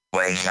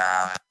Wake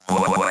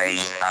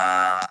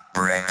up,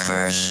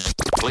 breakfast.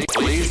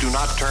 Please do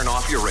not turn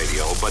off your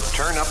radio, but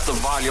turn up the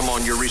volume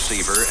on your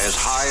receiver as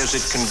high as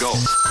it can go.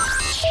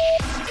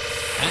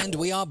 And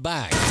we are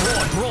back.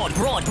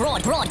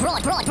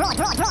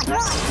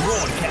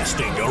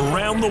 Broadcasting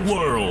around the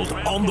world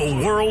on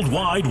the World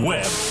Wide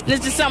Web.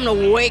 This is something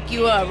to wake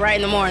you up right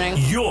in the morning.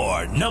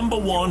 Your number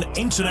one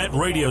internet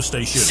radio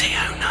station.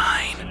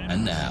 CO9.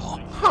 And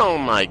now. Oh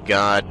my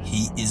God.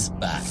 He is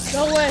back.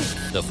 No way.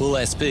 The full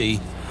SP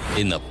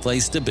in the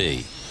place to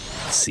be.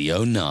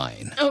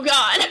 CO9. Oh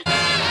God.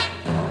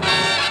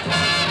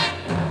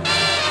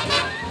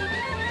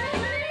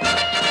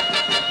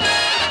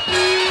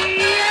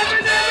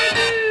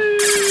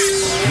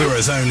 There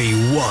is only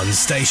one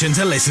station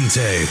to listen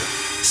to.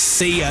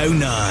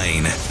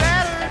 CO9.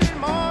 Saturday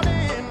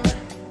morning.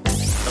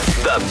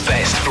 The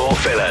best floor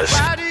fillers.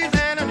 Friday's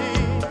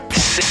enemy.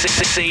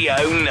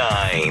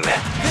 CO9.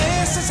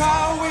 This is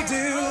how we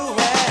do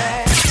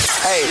it.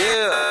 Hey,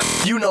 yeah.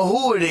 You know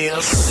who it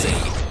is.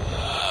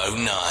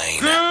 CO9.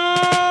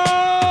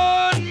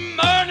 Good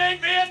morning,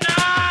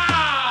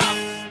 Vietnam!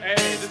 Hey,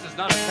 this is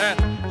not a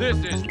test. This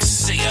is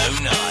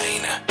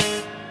CO9.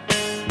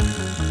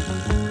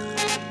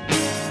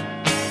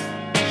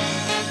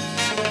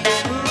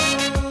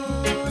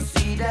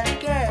 See that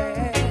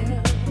girl?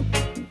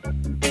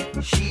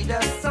 She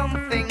does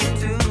something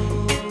to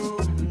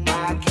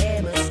my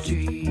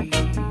chemistry.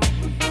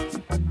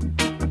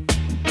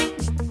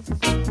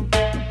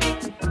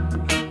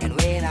 And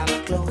when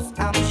I'm close,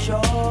 I'm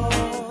sure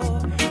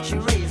she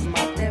raised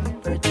my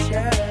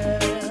temperature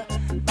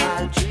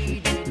by 3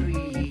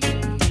 degrees.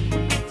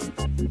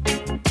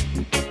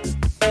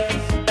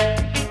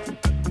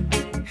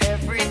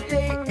 Every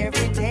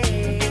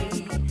day,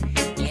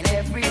 in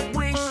every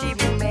wish she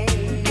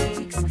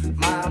makes,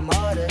 my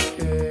mother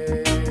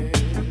curse.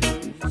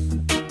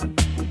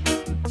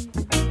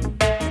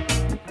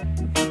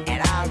 And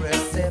I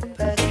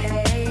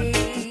reciprocate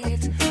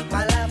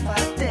my life, I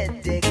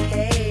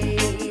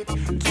dedicate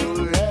to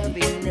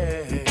loving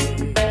her.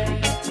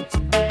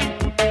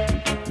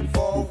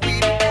 For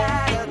we've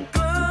got a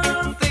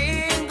good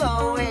thing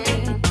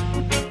going,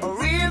 a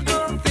real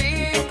good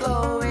thing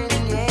going,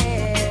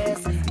 yes,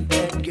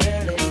 that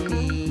girl and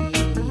me.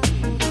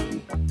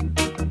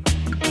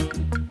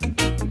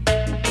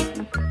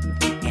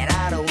 And I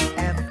don't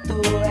have to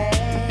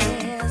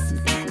ask,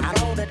 I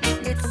know that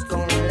it's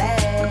gonna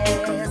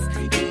last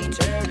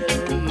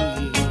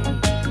eternally.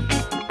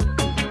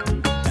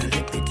 Now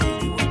let me tell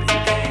you what we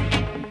got.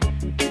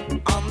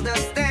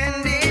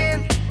 Understanding,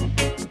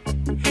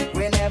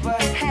 we're never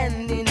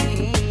hand in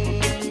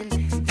hand,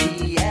 the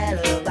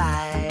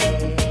alibi.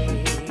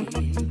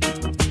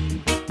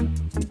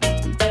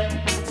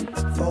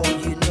 For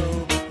you know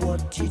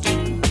what you do,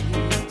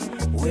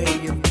 where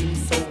you've been,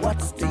 so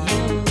what's the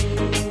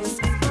use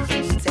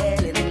in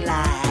telling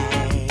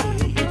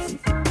lies?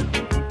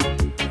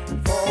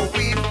 For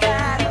we've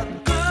got a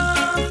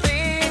good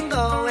thing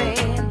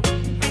going,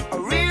 a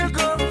real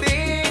good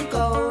thing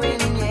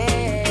going,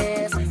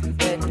 yes,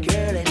 that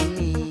girl and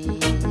me.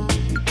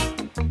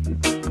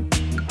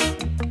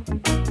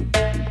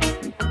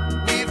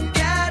 We've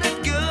got it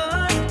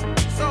good,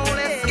 so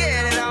let's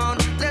get it on,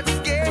 let's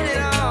get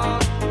it on,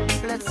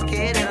 let's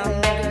get it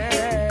on,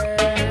 girl.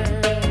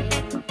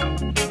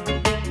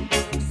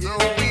 So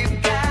we've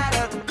got a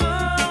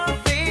good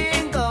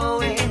thing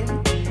going,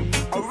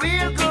 a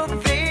real good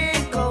thing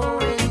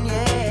going,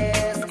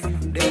 yes,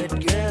 that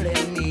girl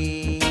and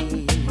me.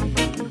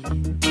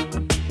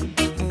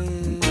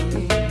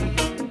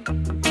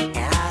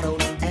 And I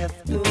don't have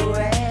to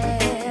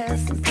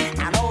rest,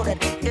 I know that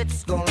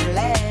it's gonna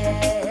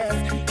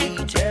last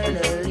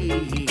eternally.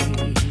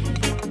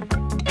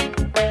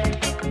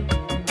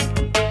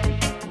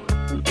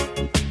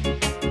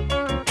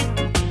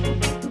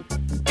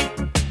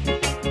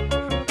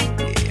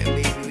 Yeah,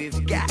 baby,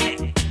 we've got it.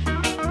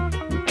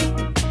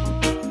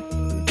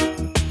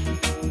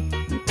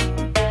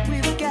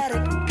 We've got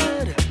it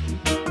good.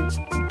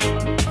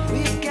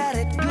 We've got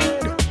it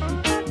good.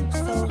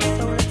 So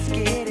let's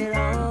get it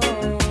on.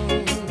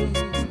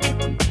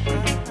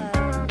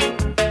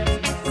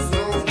 So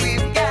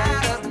we've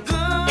got a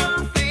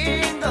good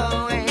thing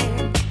going,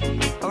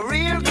 a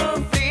real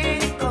good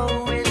thing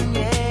going,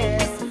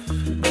 yes,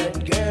 that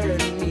girl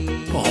and me.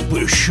 Oh, a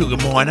bit of sugar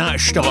mine that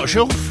starts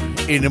off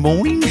in the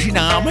mornings, you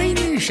know what I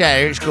mean? So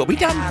it's got to be I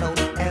done.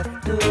 don't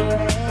have to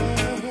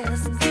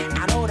rest.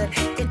 I know that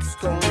it's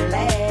gonna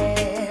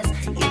last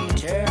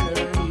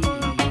eternally.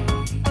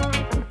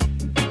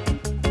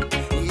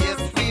 Yes,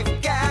 we've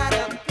got a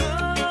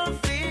good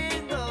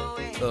thing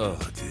going. Oh,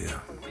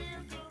 dear.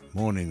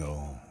 Morning,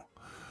 all.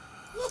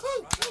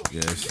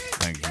 Yes,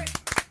 thank you.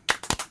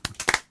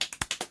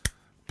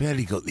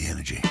 Barely got the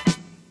energy.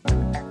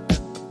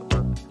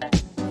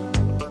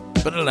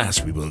 But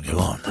alas, we will go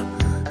on.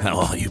 How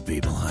are you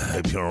people? I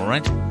hope you're all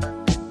right.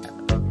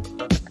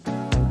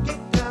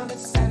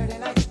 Saturday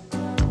night.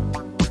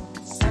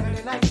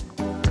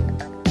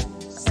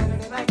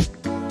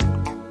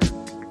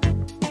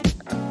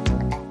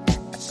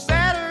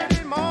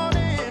 Saturday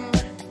morning.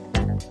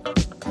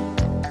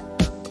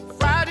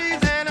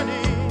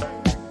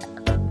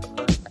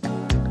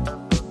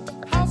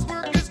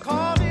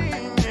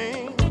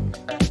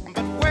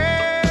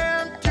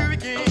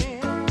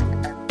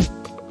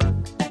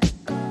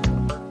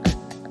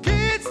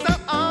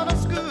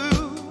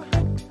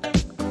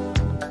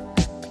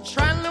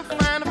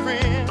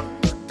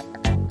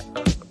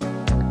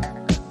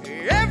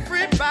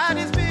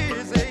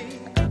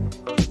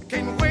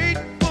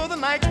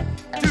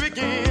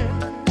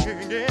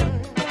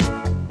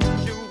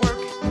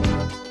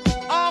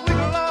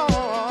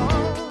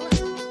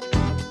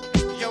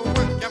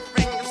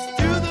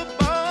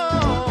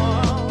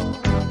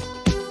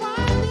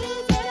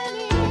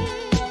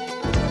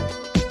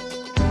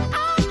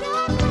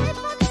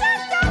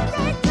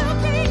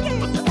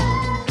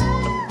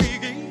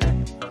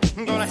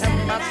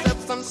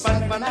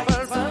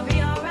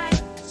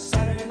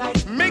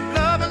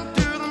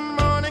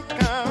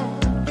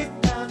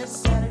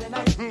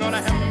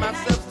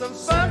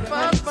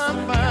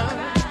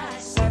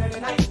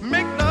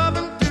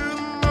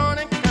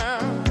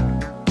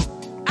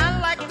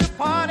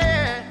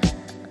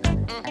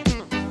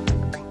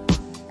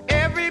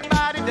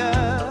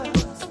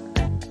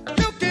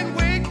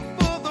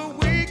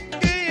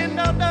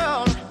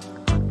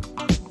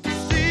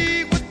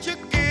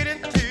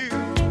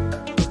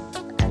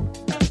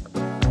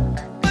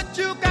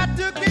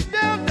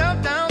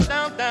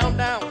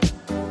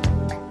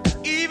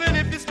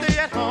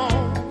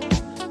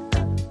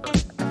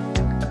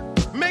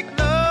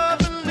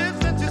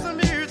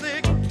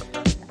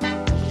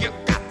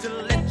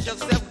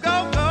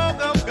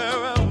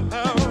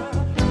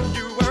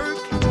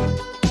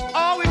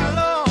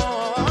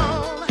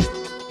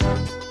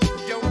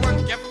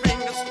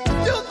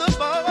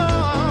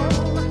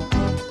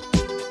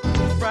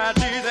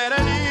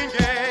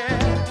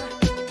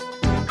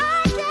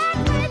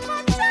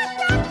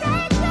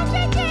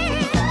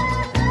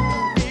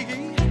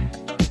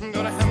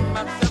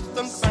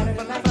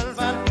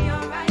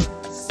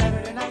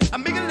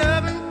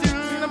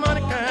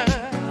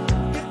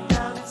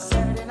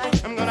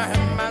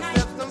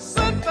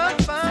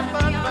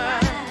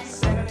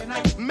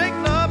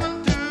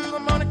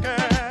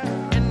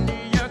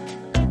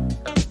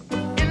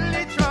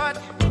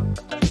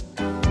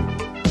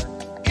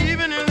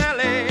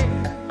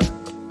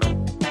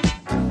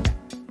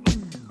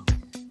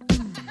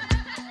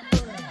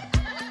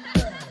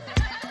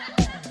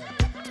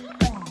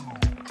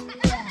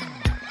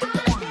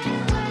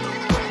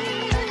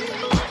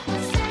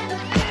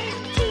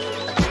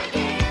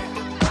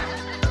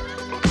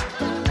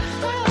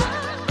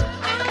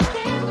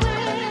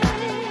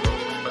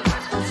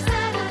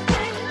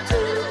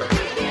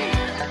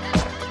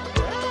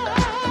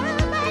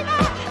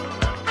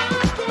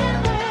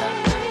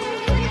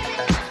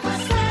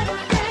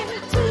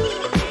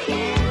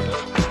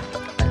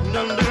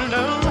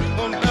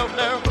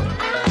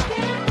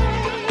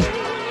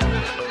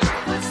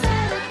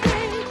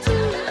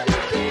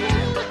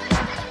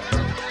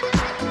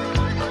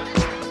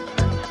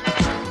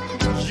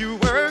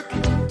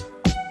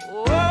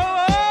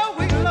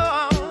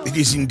 It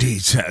is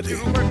indeed Saturday.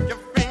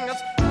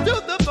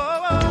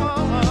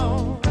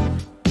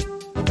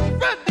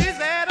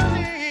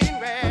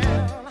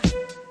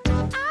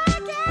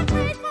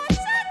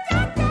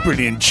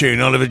 Brilliant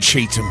tune, Oliver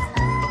Cheetham.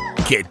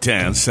 Get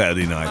down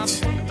Saturday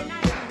night.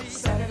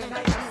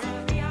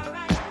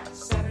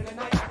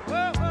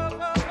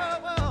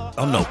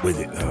 I'm not with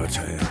it though, I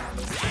tell you.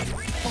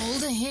 All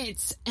the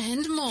hits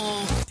and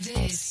more.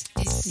 This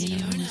is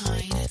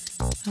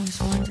CO9. I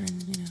was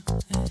wondering,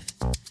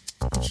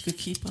 if you could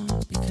keep on,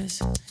 because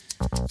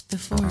the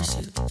force,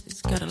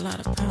 it's got a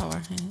lot of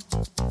power, and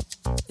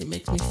it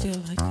makes me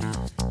feel like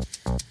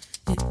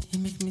it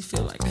makes me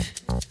feel like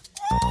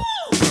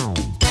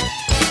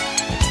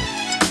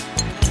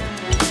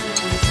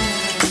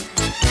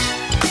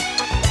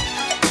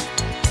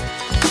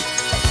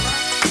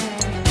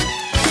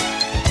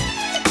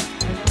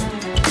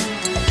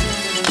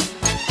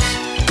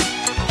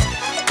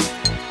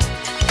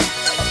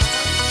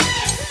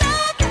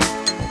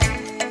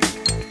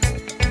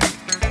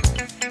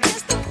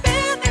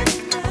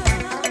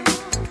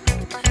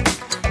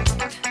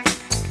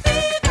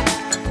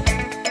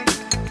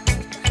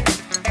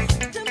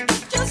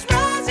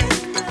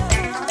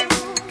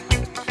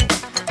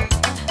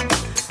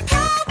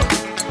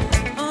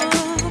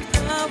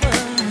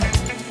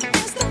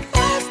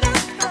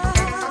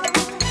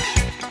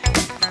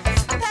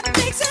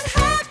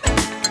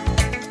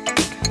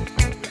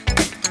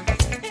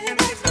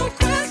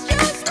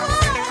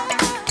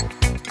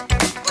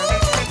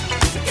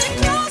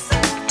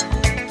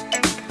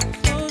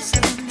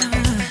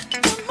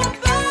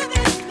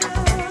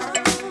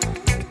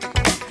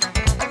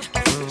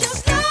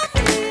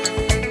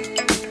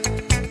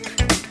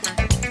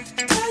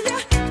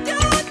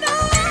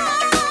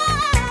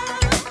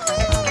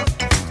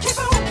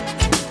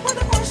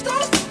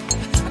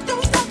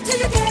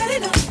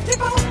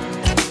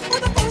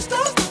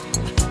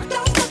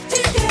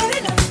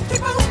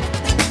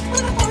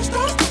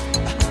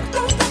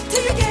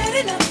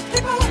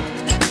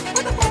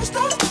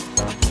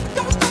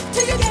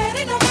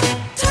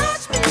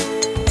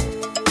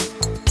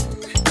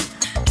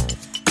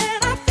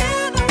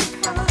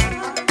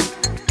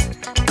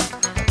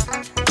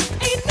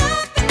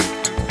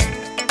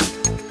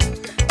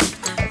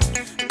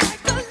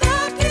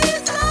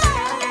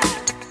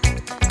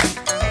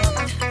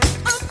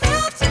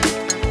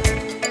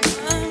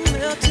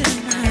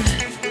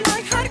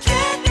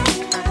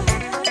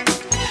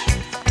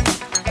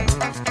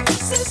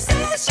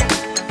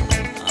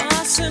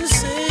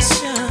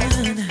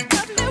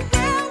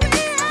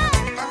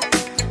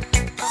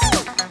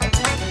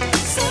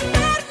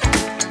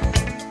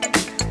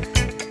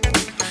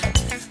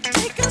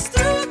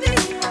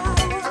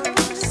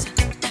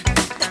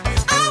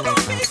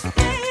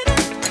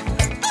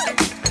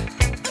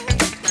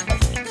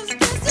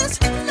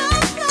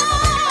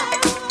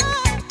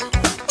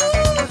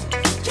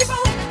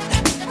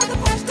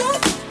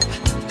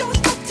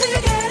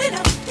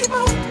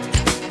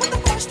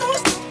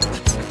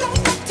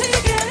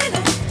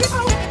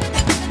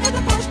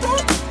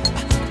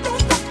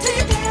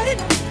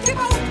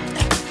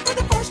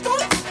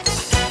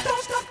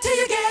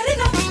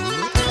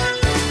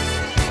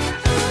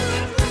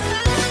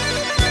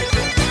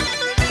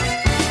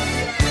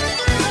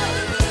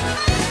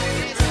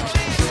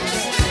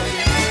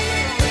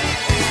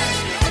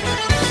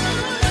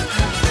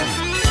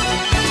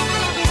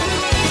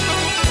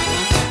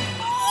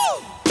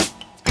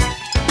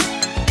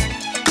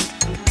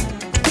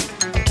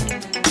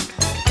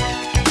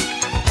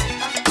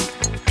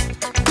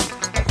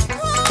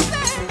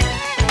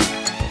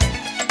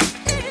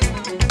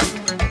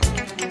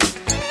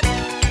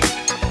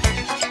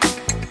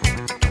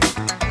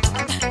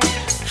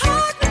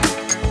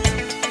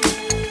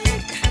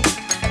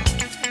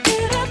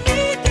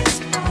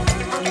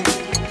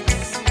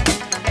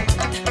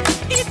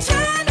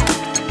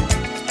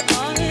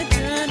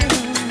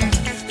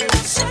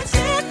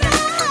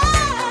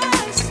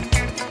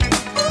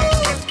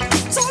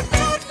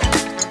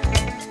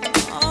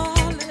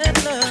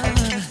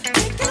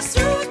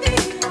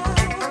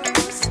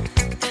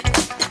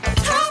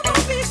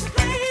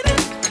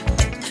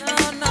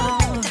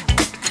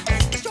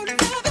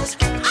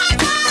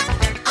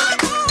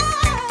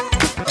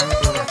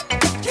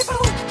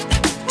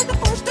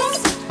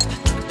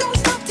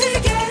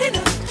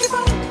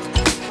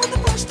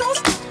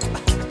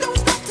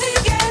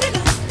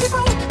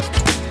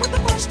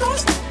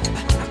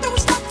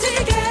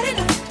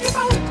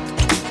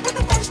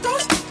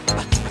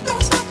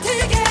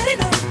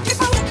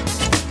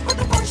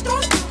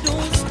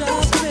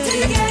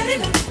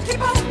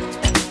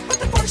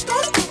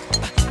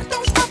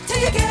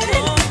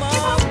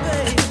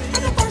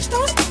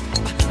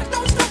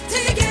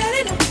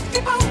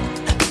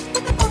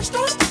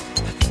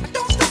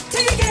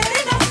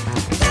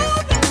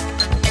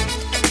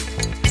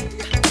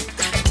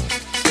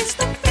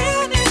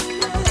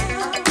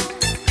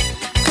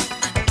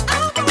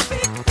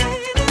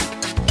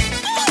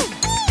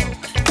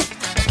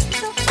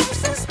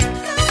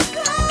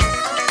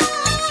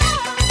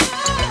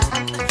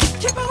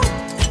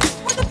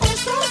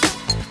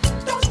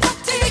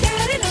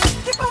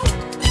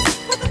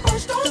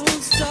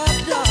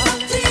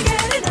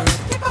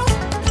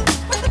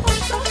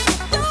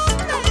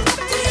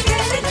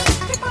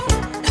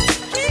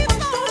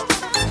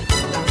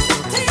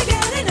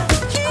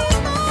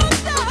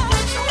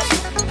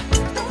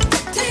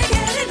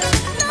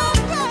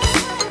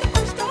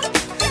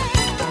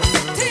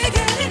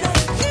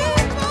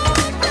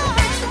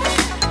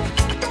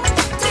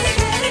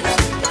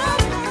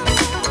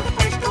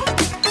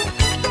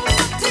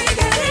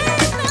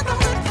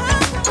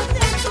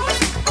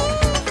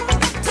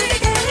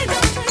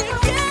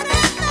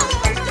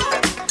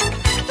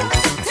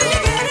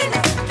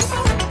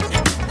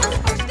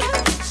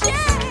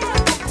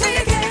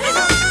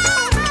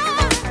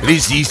It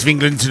is the East of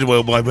England to the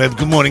World Wide Web.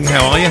 Good morning,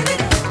 how are you?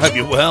 Hope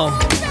you're well.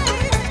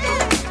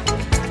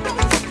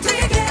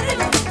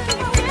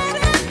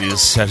 It is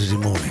Saturday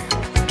morning.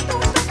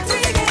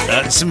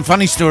 Some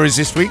funny stories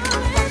this week,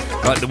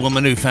 like the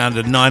woman who found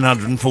a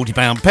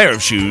 £940 pair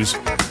of shoes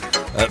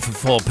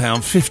for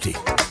 £4.50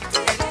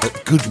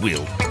 at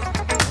Goodwill.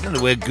 I don't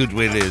know where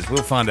Goodwill is.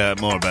 We'll find out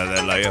more about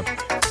that later.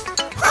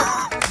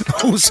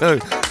 Also,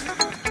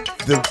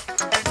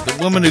 the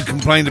woman who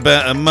complained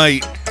about her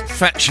mate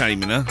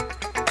fat-shaming her,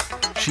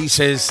 she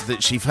says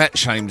that she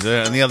fat-shames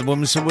her, and the other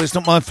woman said, well, it's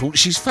not my fault,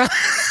 she's fat.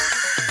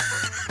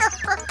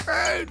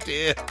 Oh,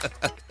 dear.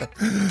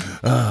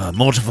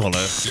 More to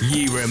follow.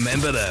 You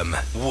remember them,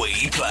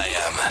 we play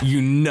them.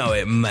 You know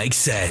it makes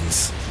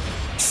sense.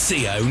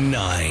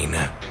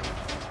 CO9.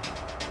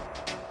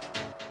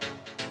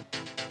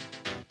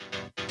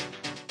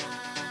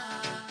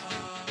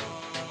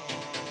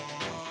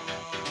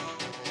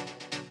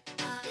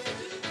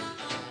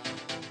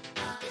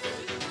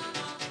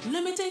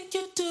 Let me take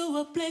you to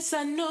a place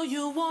I know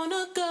you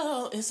wanna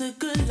go. It's a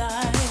good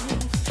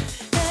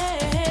life. Hey,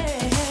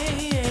 hey,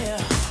 hey, yeah.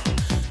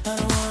 I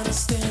don't wanna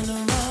stand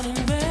around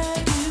and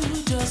beg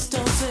you. Just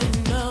don't say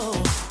no.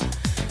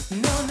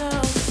 No, no,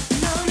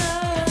 no, no.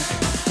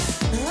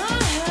 I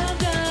have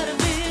got a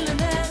feeling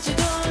that you're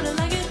gonna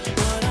like it.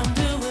 What I'm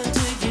doing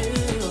to you.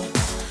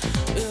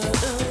 And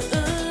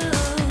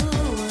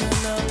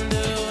I'm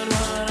doing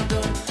what I'm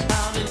doing.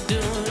 I'll be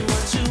doing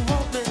what you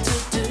want me to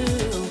do.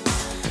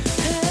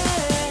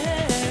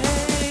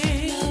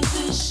 Love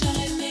is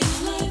shining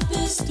like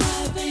this,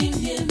 thriving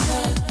in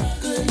the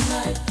good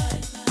life,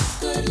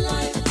 good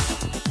life,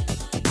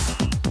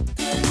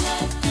 good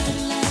life, good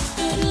life,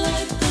 good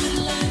life, good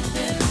life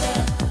in the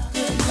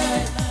good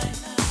life,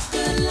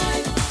 good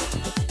life.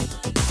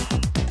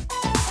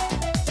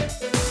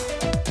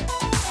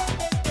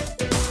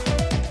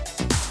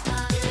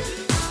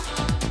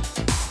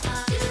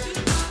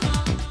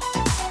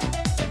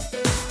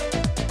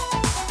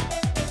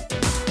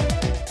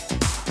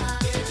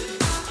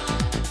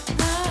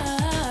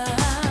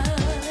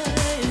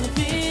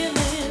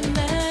 Feeling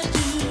that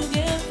you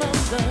get from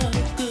the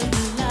good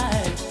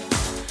life.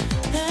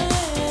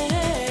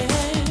 Hey,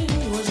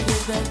 once you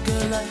get that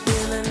good life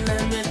feeling,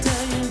 let me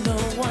tell you, no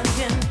one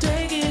can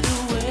take it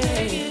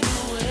away.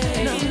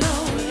 No, no,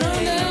 no,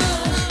 no.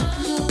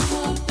 No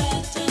more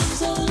bad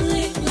times,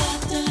 only glad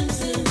times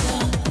in the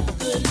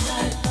good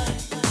life,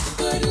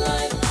 good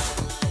life.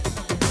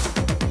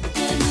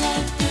 Good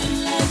life, good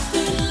life,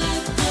 good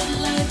life, good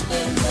life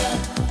in the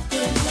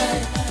good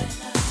life,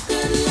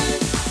 good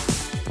life.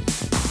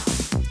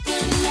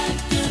 Good life,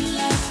 good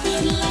life,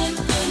 good life,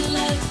 good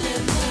life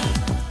in the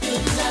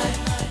good life,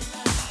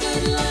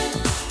 good life.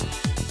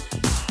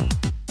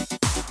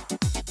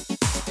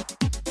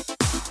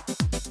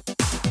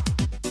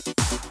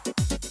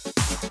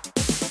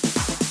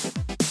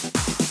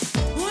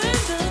 When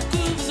the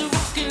grooves are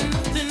rocking,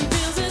 nothing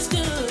feels as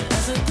good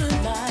as a good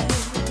life.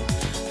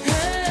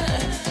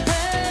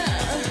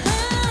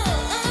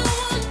 I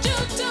want you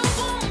to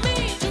want me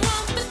to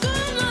rock the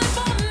good life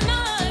all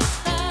night.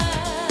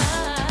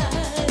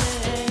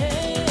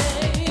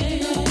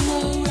 No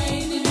more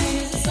rainy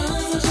days, the sun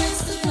will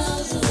chase the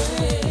clouds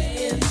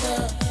away in the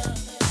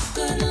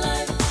good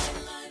life.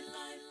 Good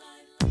life,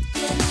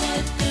 good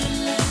life,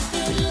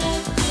 good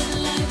life, good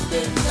life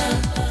in the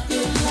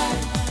good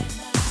life,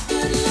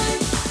 good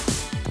life.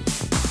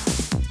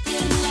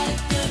 Good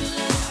life, good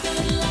life,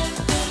 good life,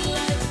 good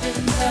life in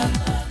the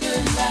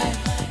good life,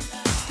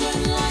 good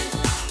life. Good life,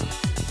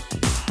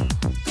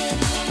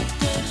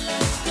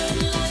 good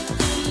life,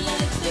 good life, good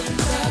life in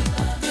the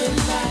good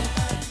life,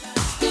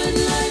 good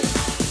life.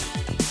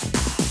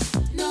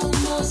 No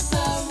more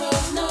sorrow,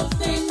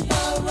 nothing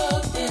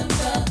borrowed in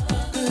the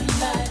good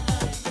life,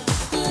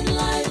 good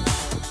life. Good life,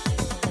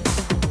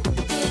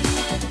 good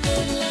life,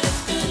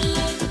 good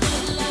life,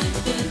 good life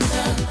in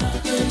the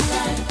good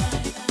life, good life.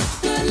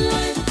 Good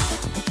life.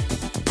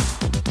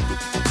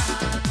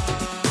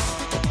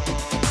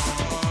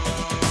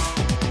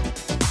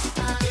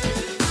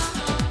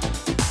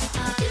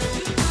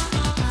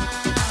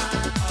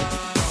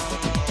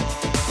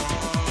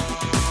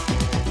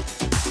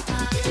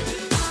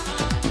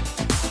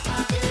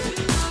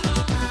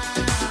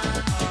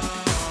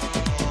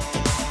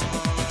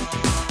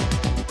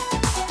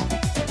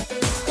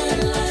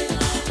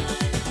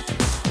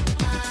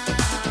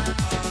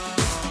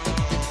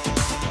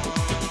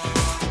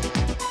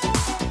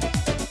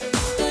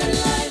 Good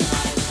life.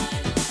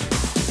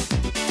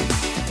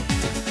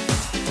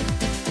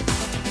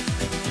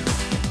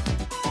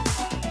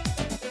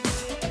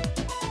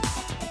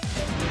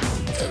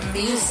 The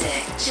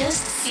music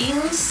just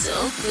feels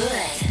so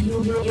good.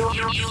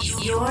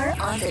 You're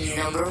on the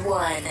number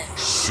one.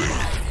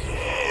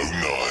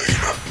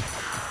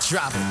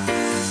 Drop it.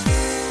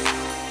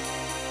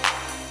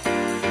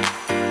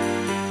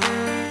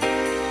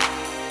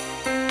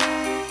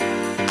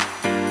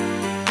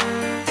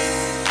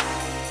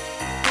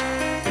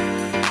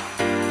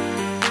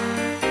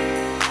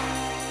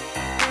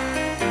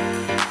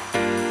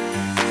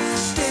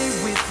 Stay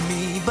with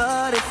me,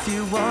 but if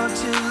you want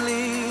to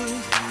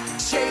leave,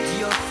 take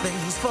your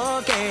things,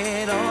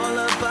 forget all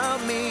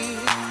about me.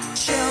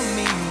 Tell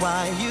me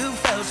why you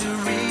failed to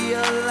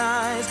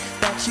realize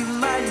that you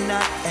might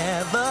not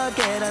ever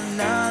get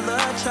another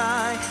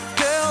try.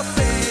 Girl,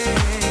 think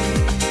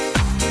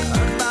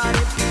about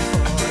it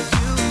before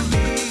you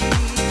leave.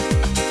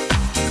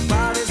 This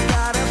body's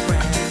got a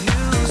brand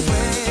new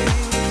swing.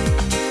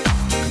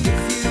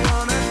 If you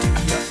wanna do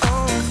your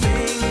own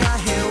thing, I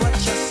hear what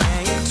you're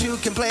saying. Two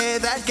can play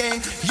that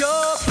game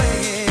you're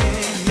playing.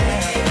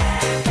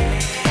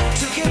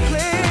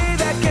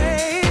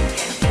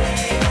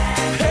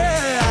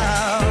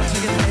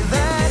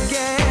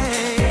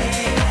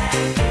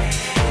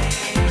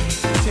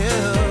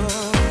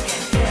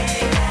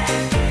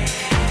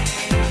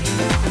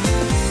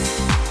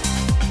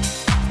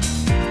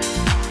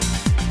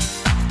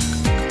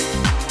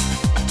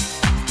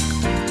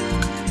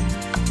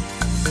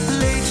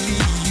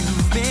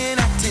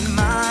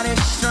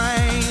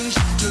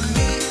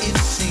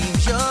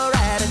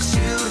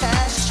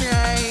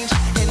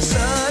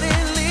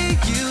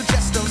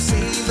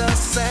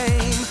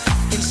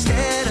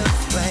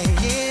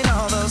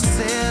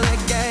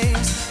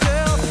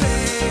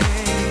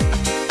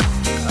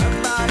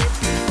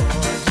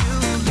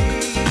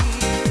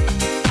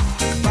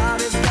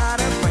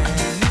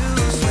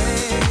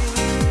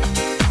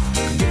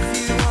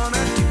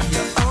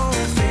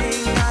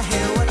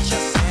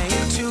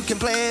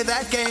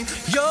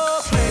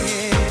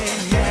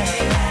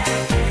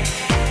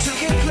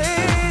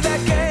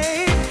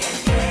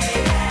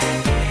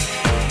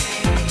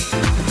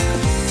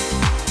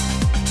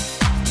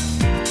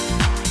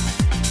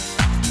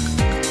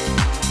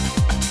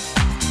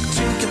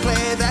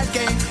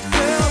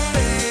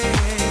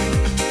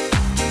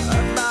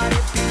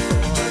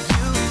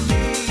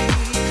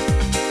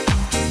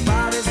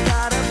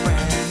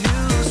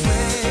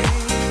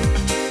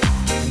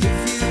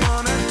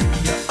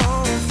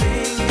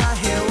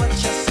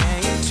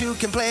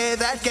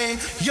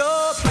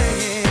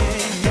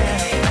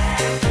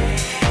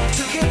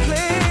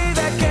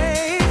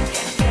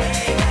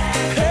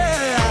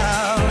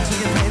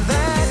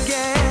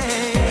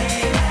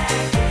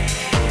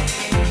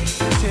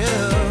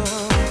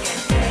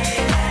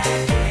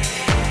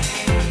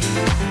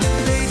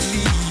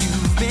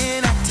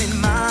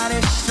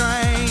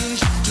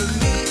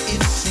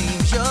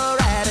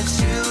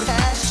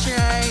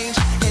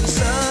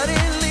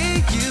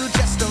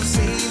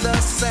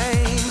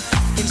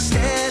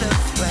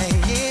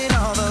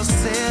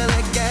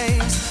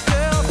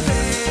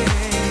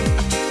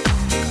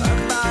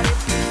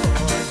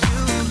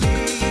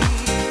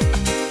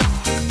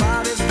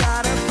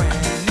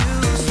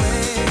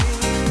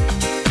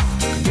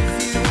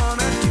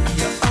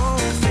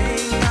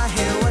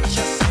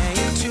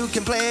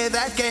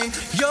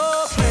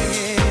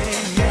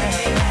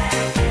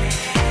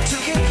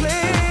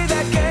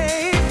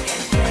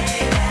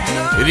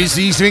 It is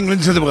the East of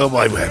England to the World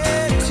Wide Web.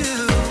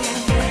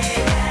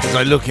 As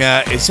I look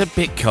out, it's a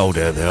bit cold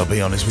out there, I'll be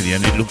honest with you,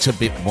 and it looks a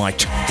bit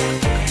white.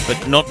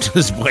 But not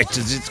as white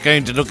as it's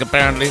going to look,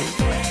 apparently.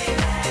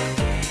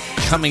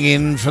 Coming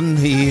in from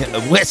the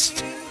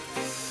west.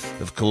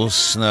 Of course,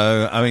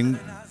 snow. I mean,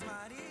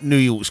 New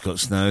York's got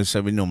snow,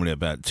 so we're normally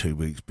about 2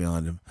 weeks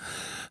behind them.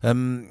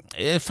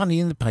 Funny,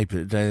 in the paper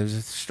today, there's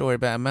a story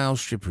about a male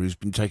stripper who's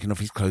been taking off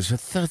his clothes for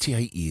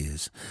 38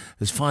 years.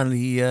 Has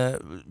finally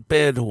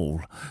bared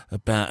all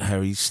about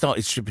how he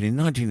started stripping in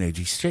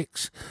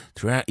 1986.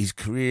 Throughout his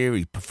career,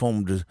 he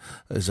performed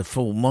as a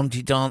full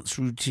Monty dance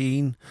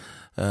routine,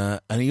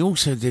 and he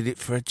also did it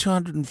for a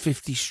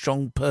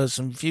 250-strong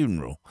person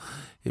funeral.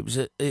 It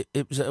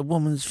was a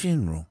woman's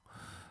funeral.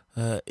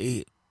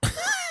 He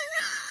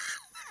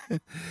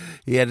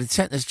had a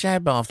tetanus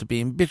jab after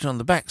being bitten on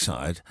the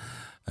backside,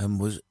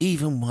 and was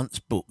even once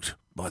booked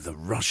by the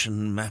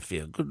Russian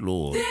mafia. Good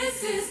Lord.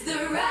 This is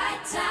the right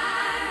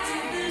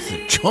time. It's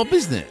a job,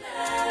 isn't it?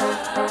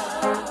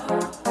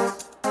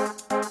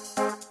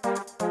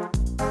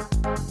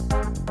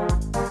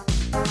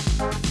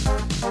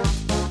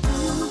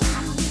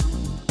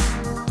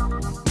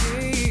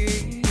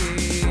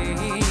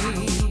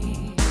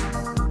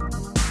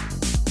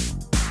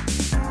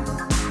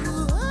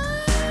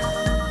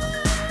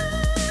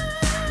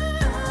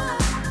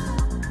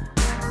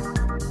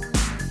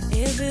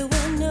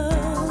 Everyone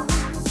knows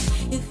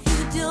if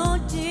you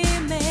don't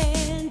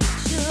demand a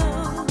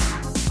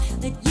choice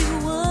that you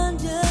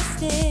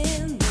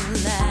understand the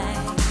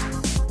light.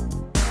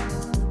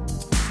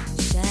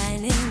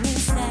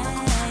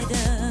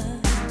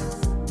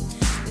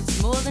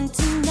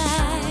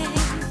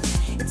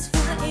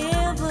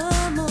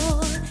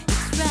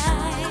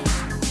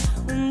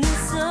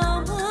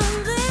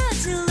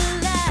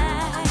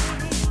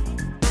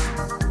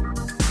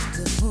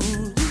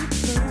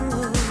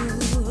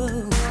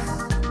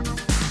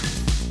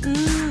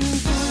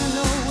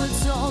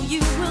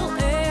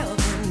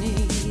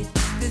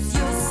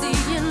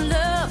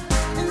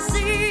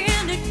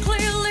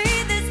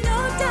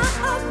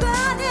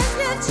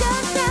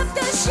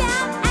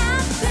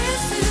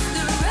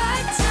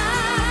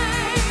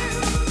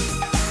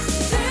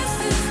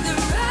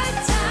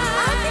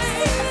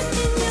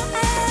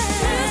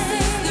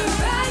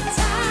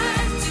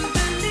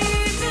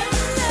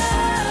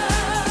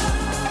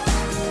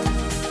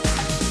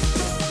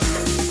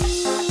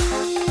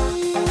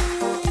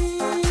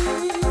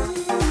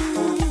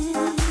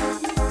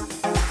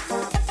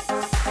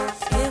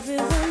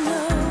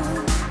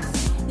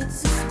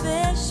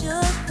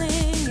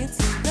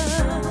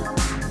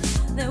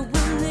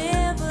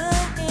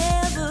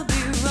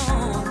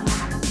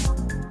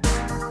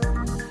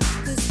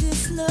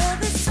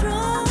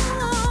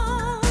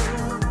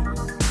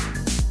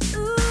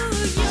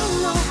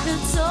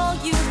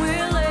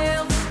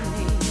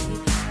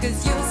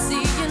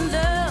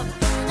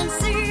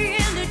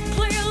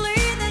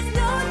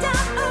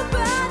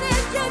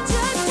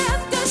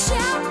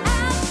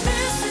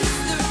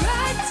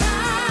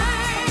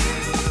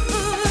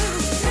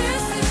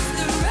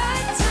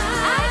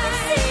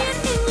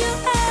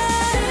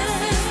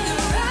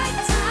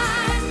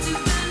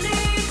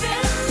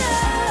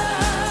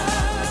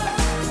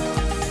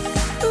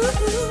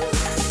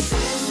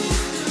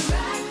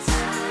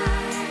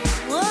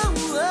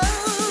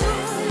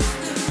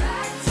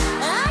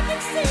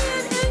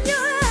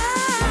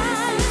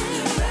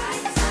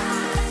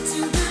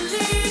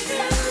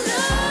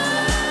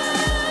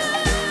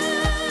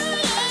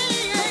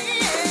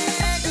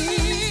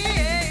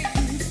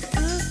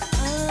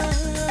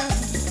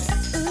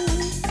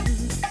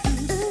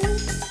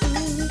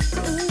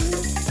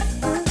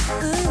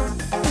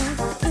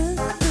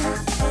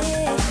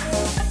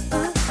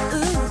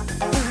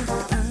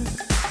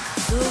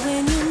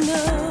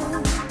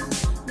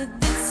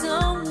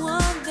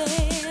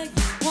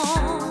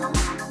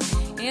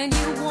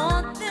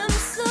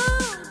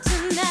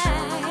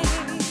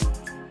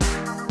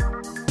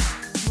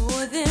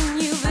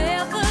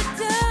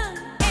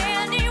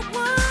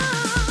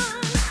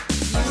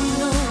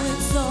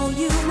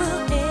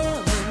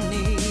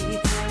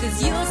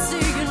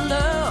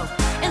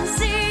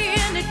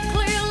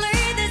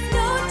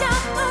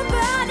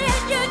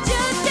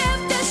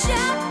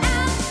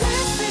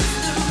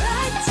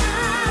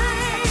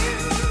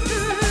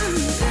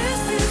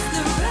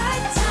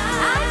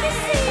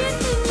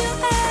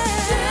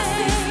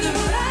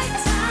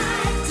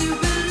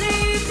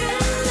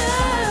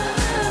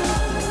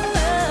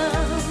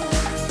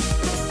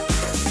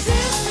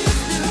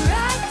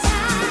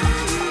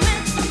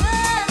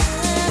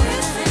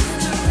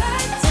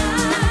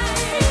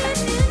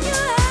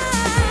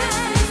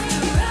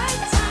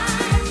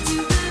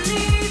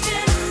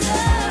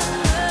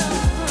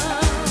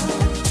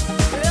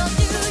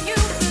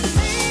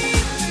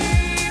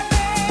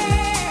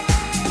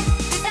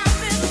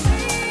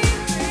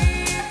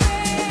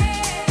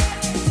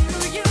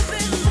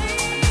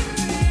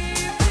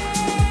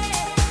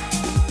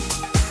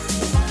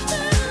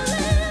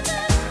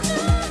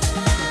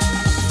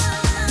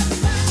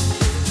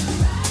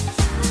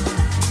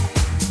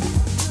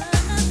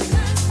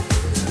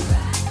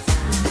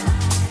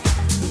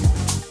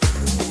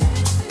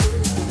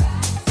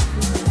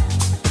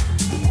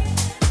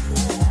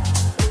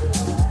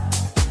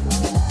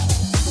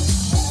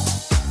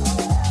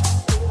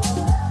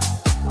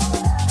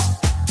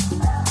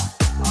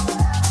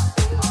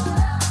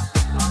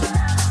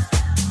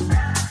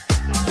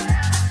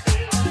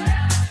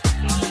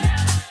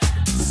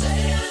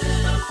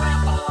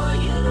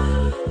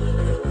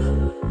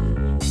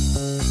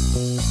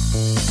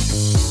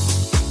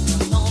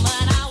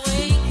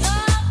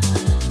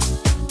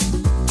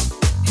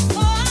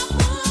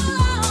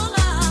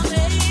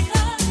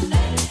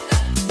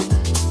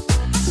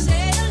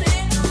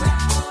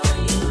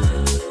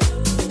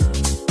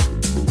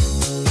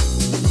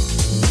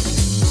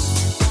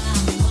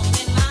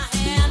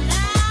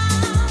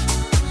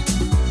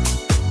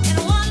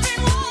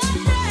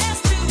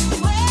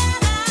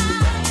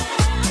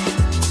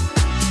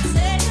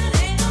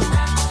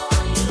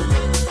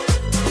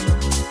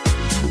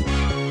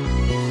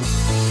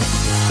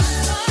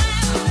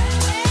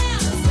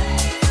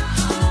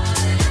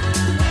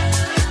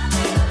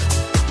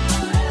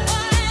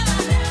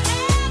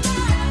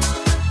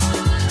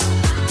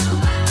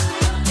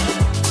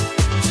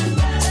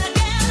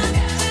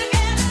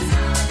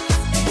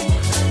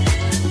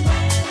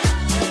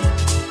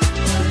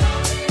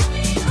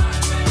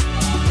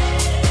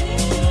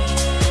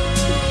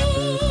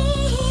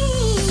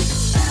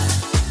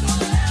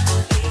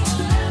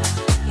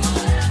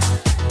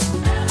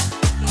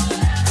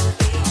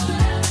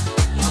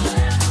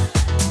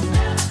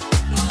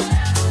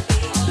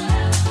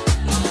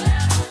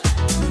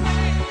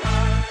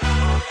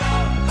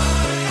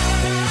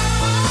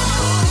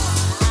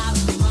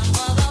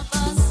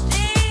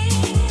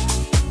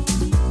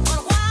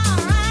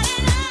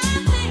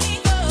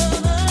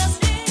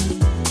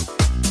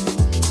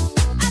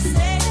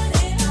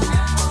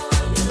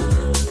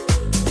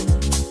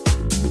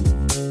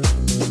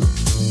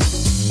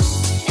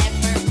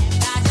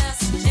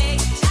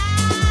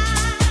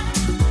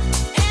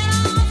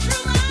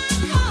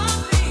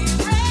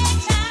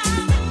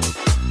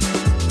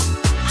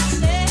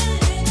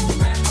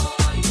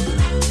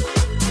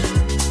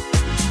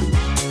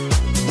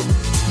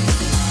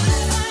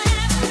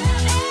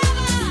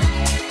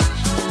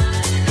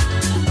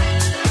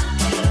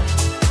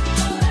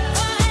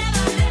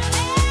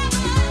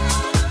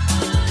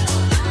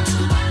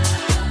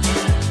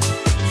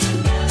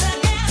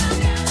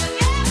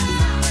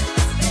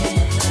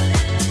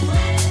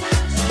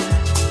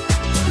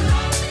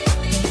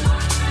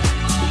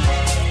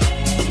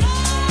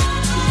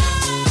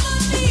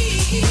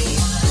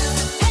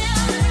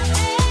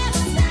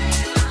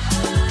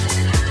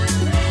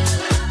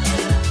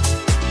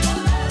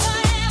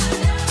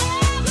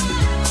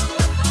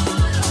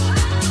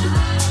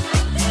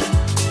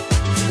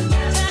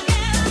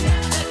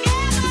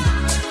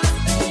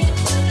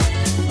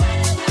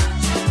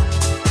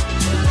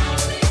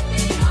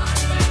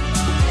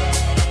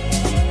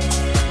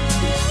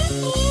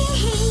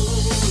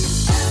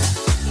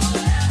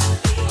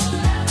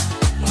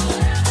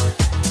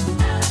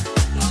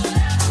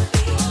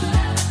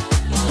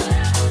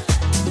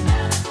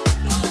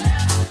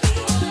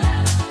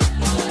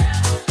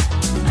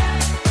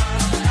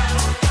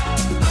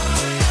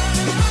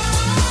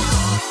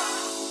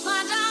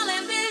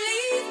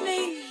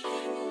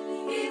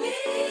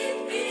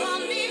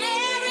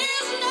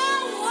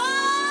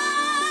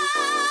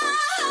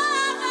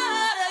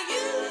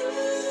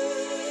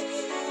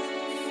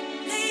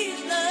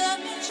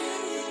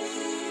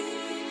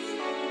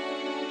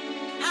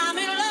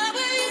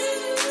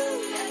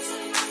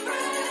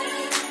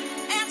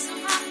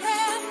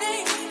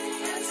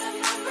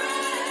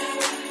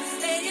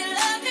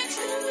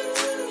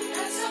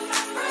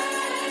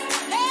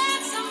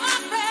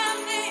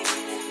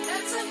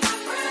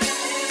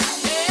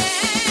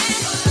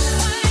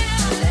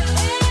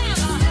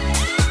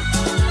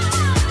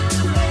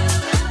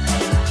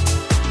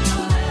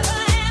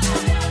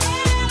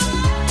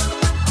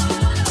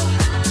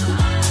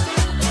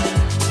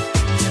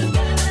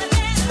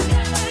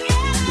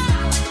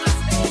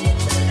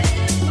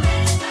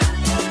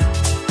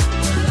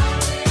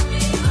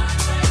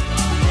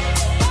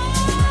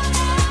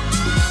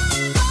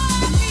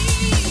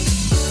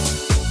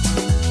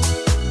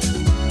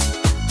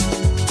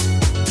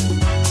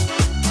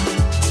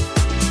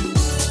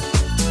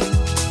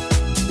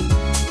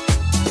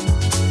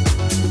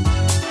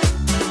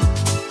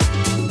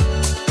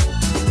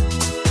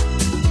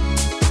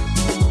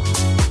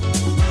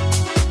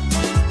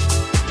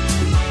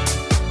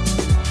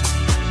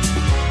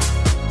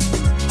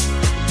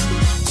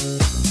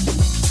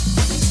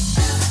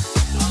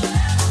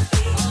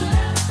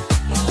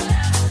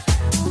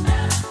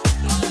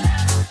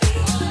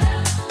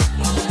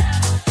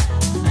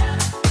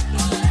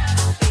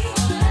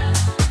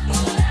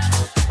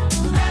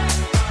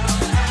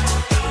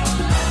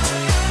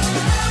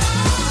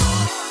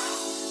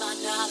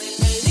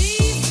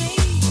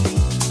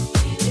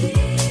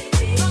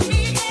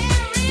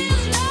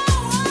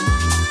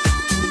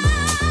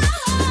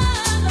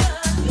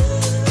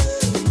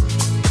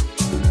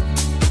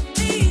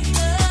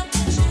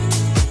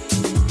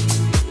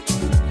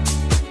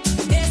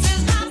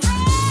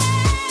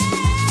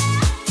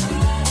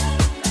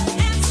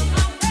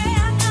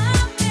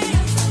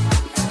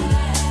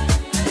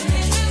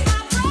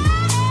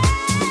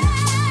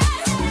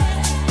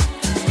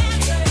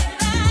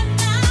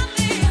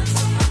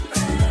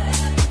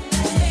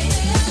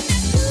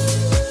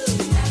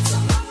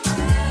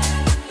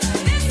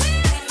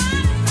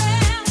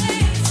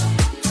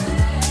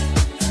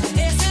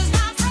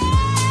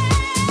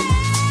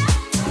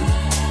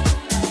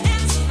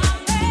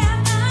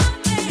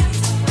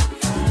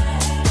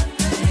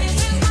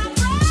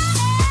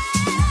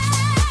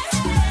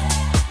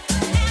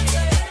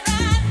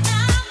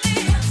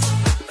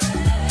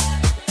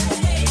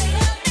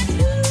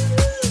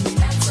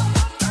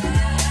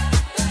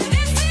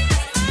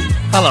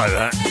 I like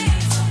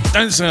that.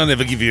 Don't say I'll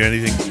never give you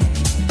anything.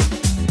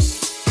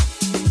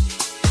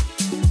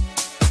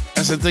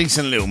 That's a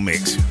decent little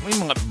mix. We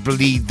might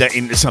bleed that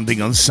into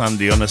something on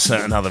Sunday on a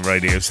certain other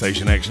radio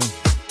station, actually.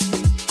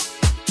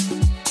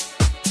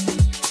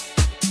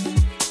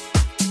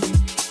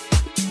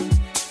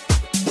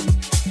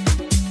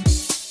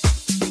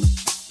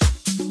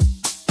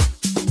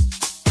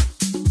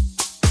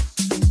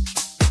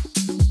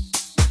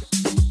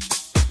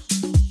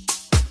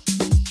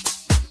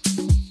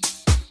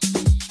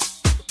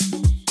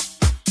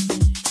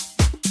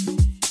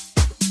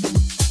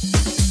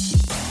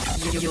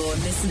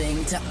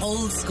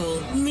 Old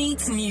school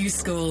meets new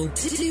school.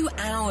 2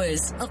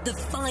 hours of the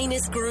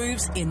finest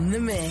grooves in the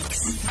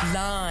mix.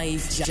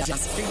 Live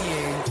just for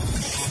you.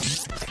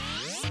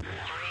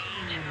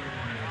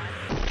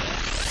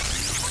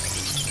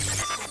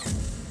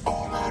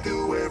 All I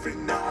do every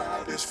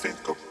night is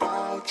think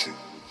about you.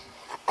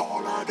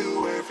 All I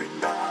do every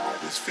night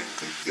is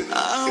think of you.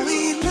 Are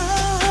we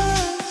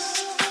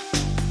lost?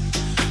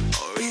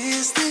 Or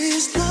is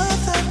this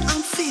love that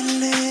I'm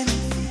feeling?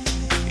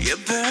 Your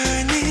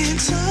burning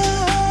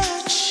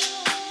touch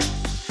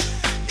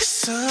is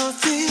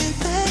something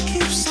that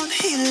keeps on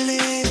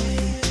healing,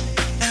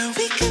 and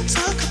we can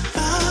talk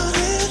about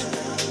it.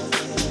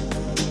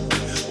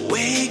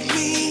 Wake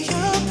me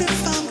up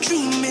if I'm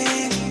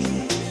dreaming.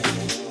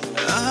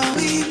 Are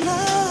we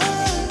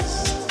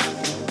lost?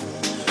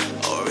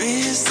 Or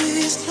is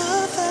this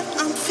love that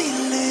I'm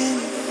feeling?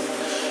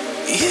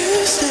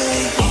 You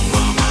say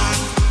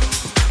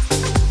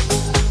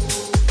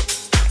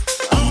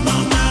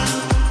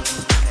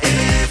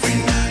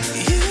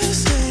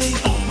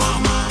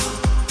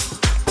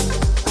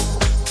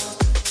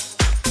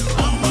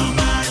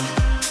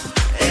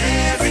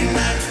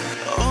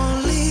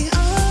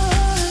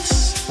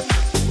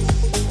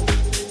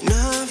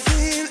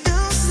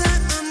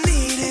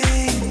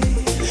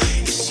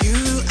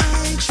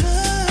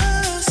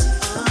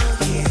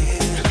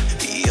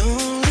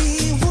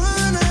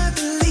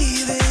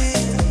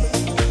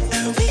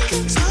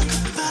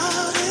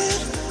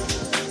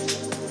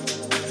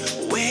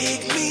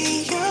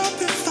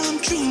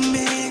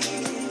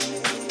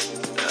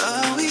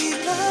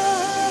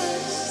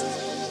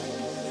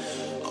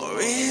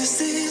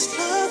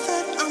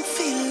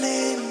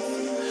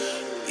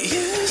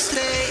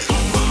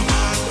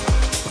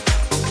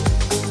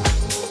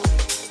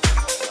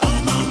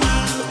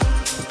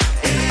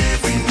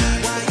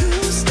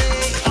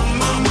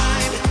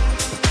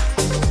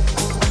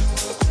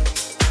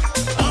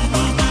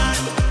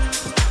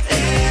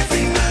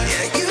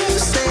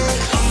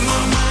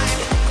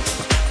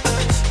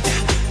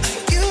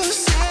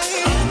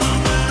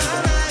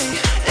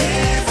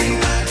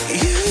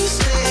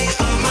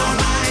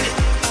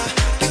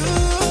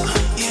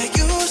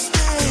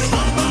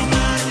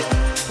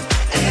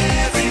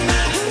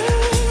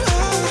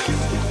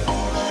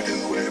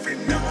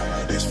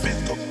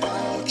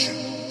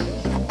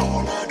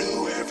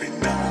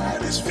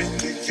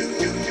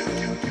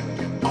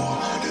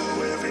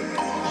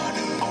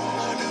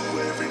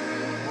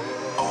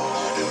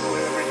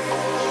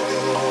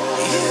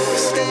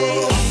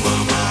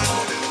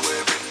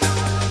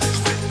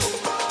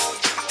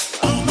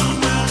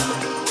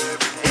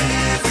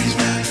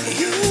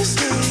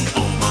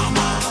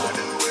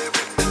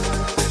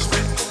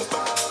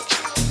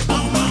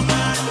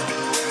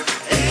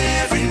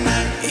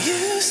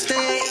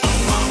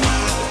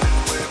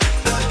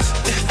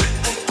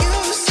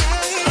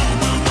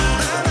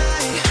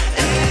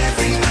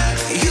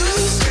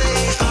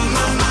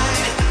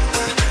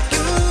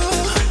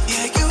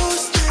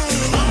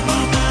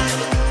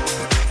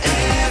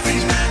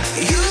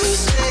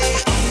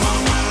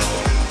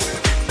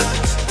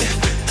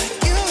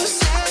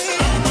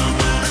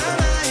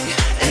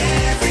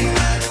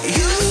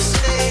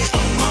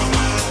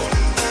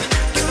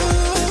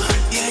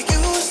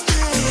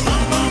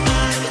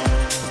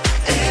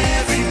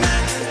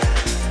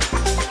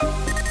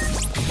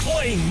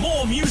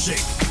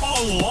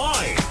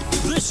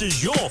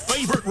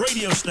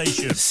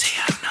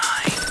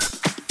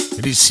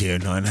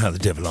CO9, how the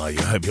devil are you?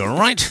 I hope you're all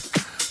right.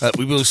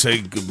 We will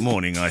say good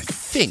morning, I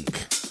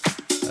think.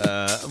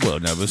 Well,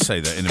 no, we'll say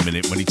that in a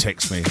minute when he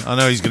texts me. I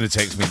know he's going to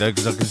text me, though,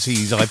 because I can see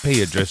his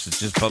IP address has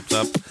just popped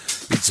up.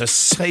 It's a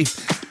safe...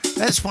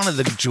 That's one of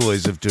the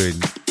joys of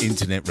doing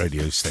internet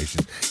radio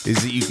stations,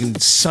 is that you can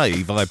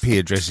save IP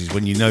addresses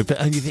when you know...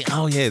 And you think,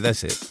 oh, yeah,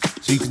 that's it.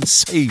 So you can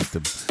save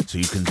them. So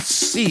you can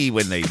see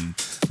when they're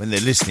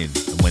listening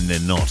and when they're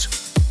not.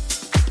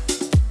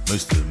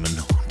 Most of them are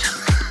not.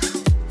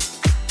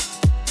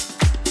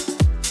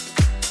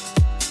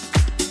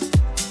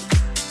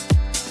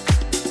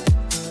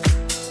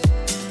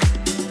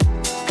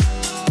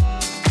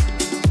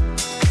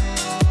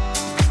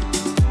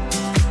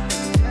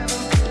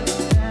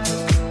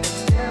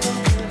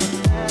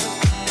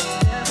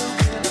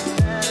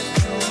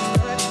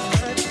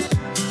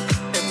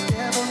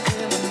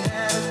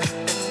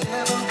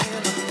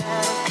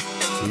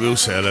 We'll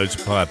say hello to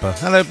Piper.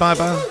 Hello,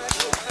 Piper.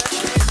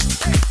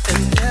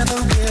 It never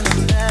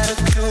really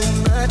mattered too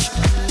much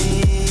to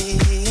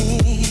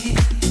me.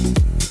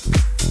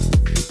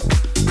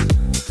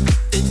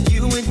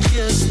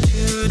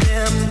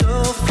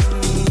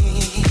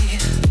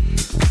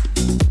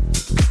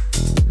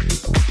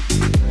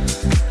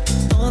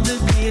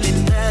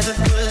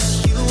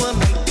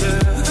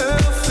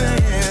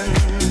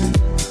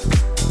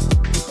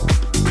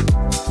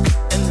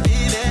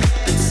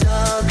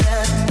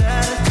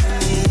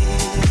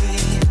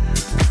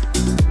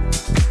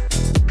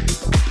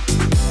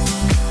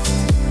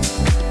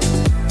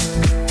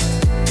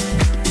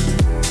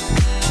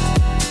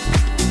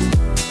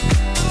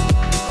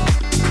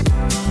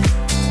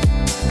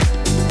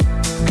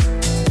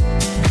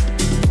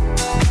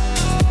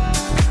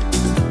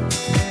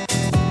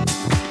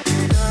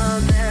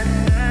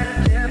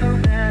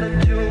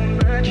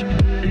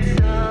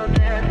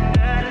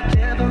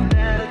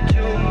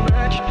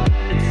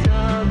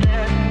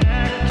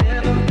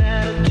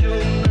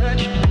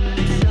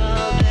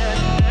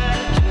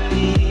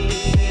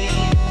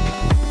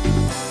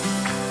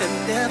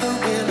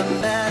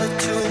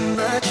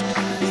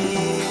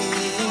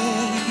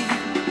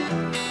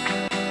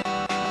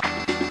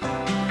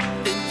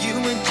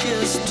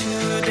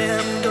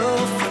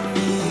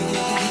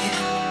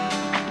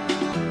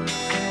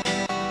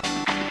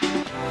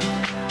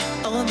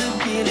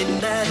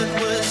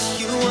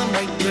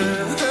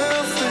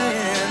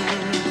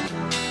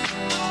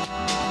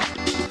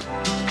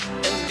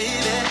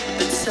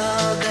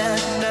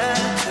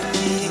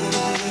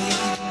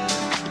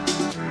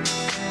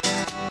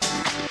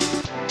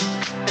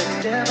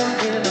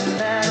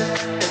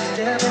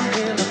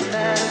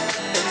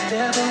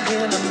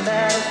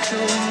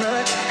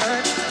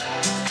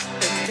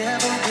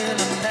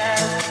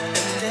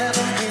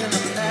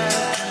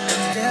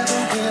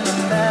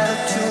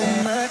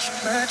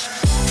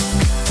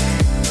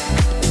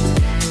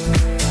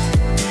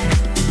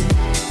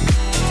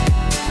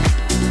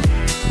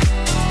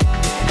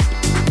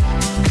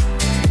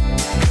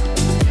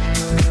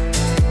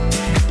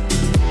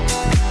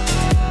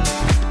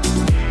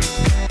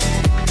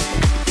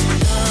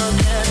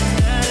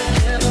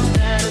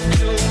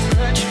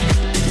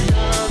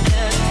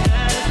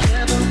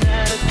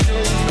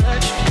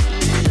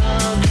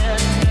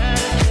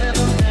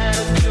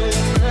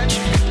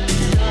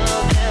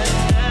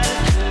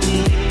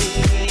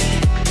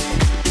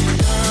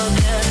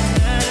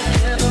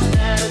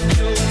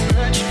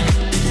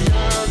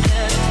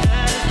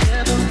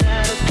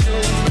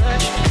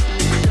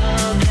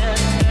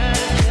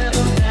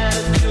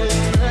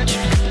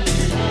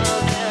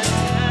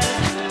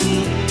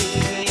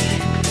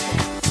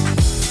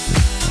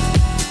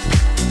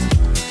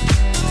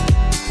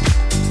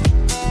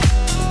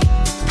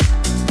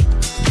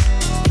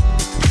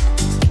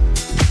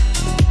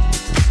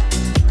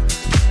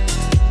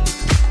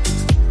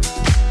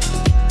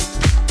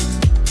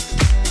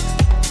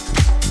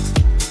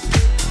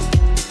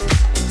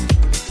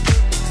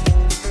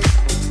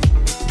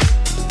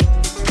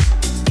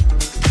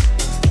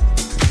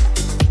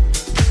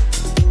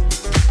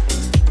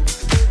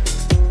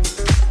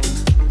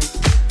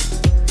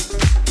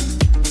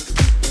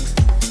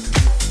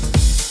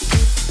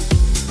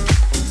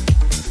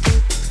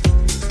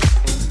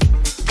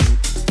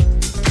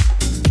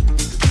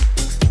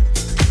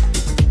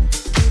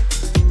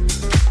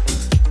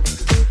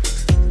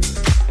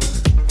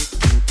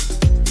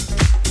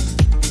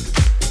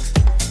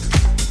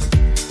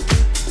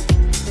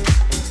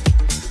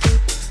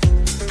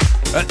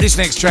 This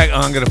next track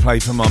I'm going to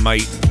play for my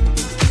mate,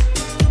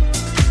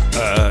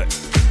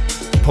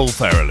 Paul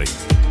Farrelly,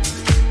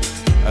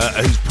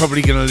 who's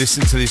probably going to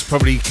listen to this,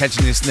 probably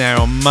catching this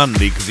now on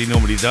Monday, because he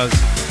normally does.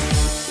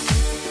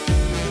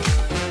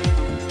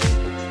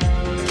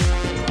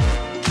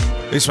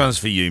 This one's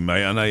for you,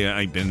 mate. I know you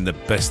ain't been the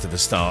best of a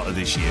starter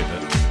this year,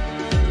 but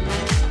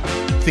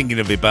thinking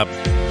of it, bub.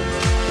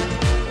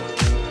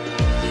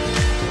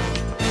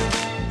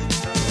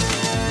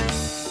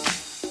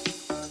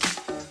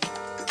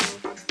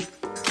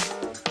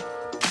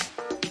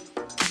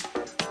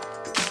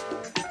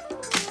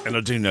 And I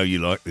do know you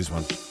like this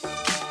one.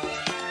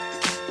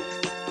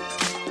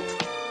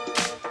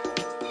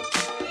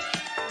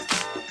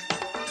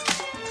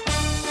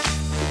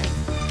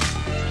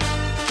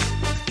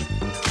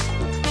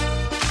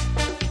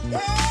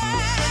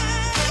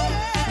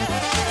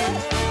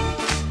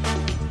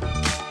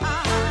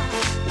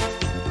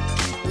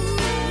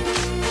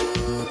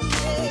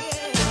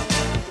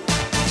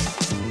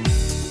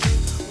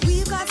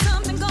 We've got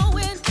something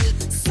going,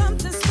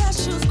 something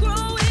special's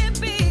growing,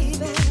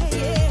 baby.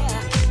 Yeah.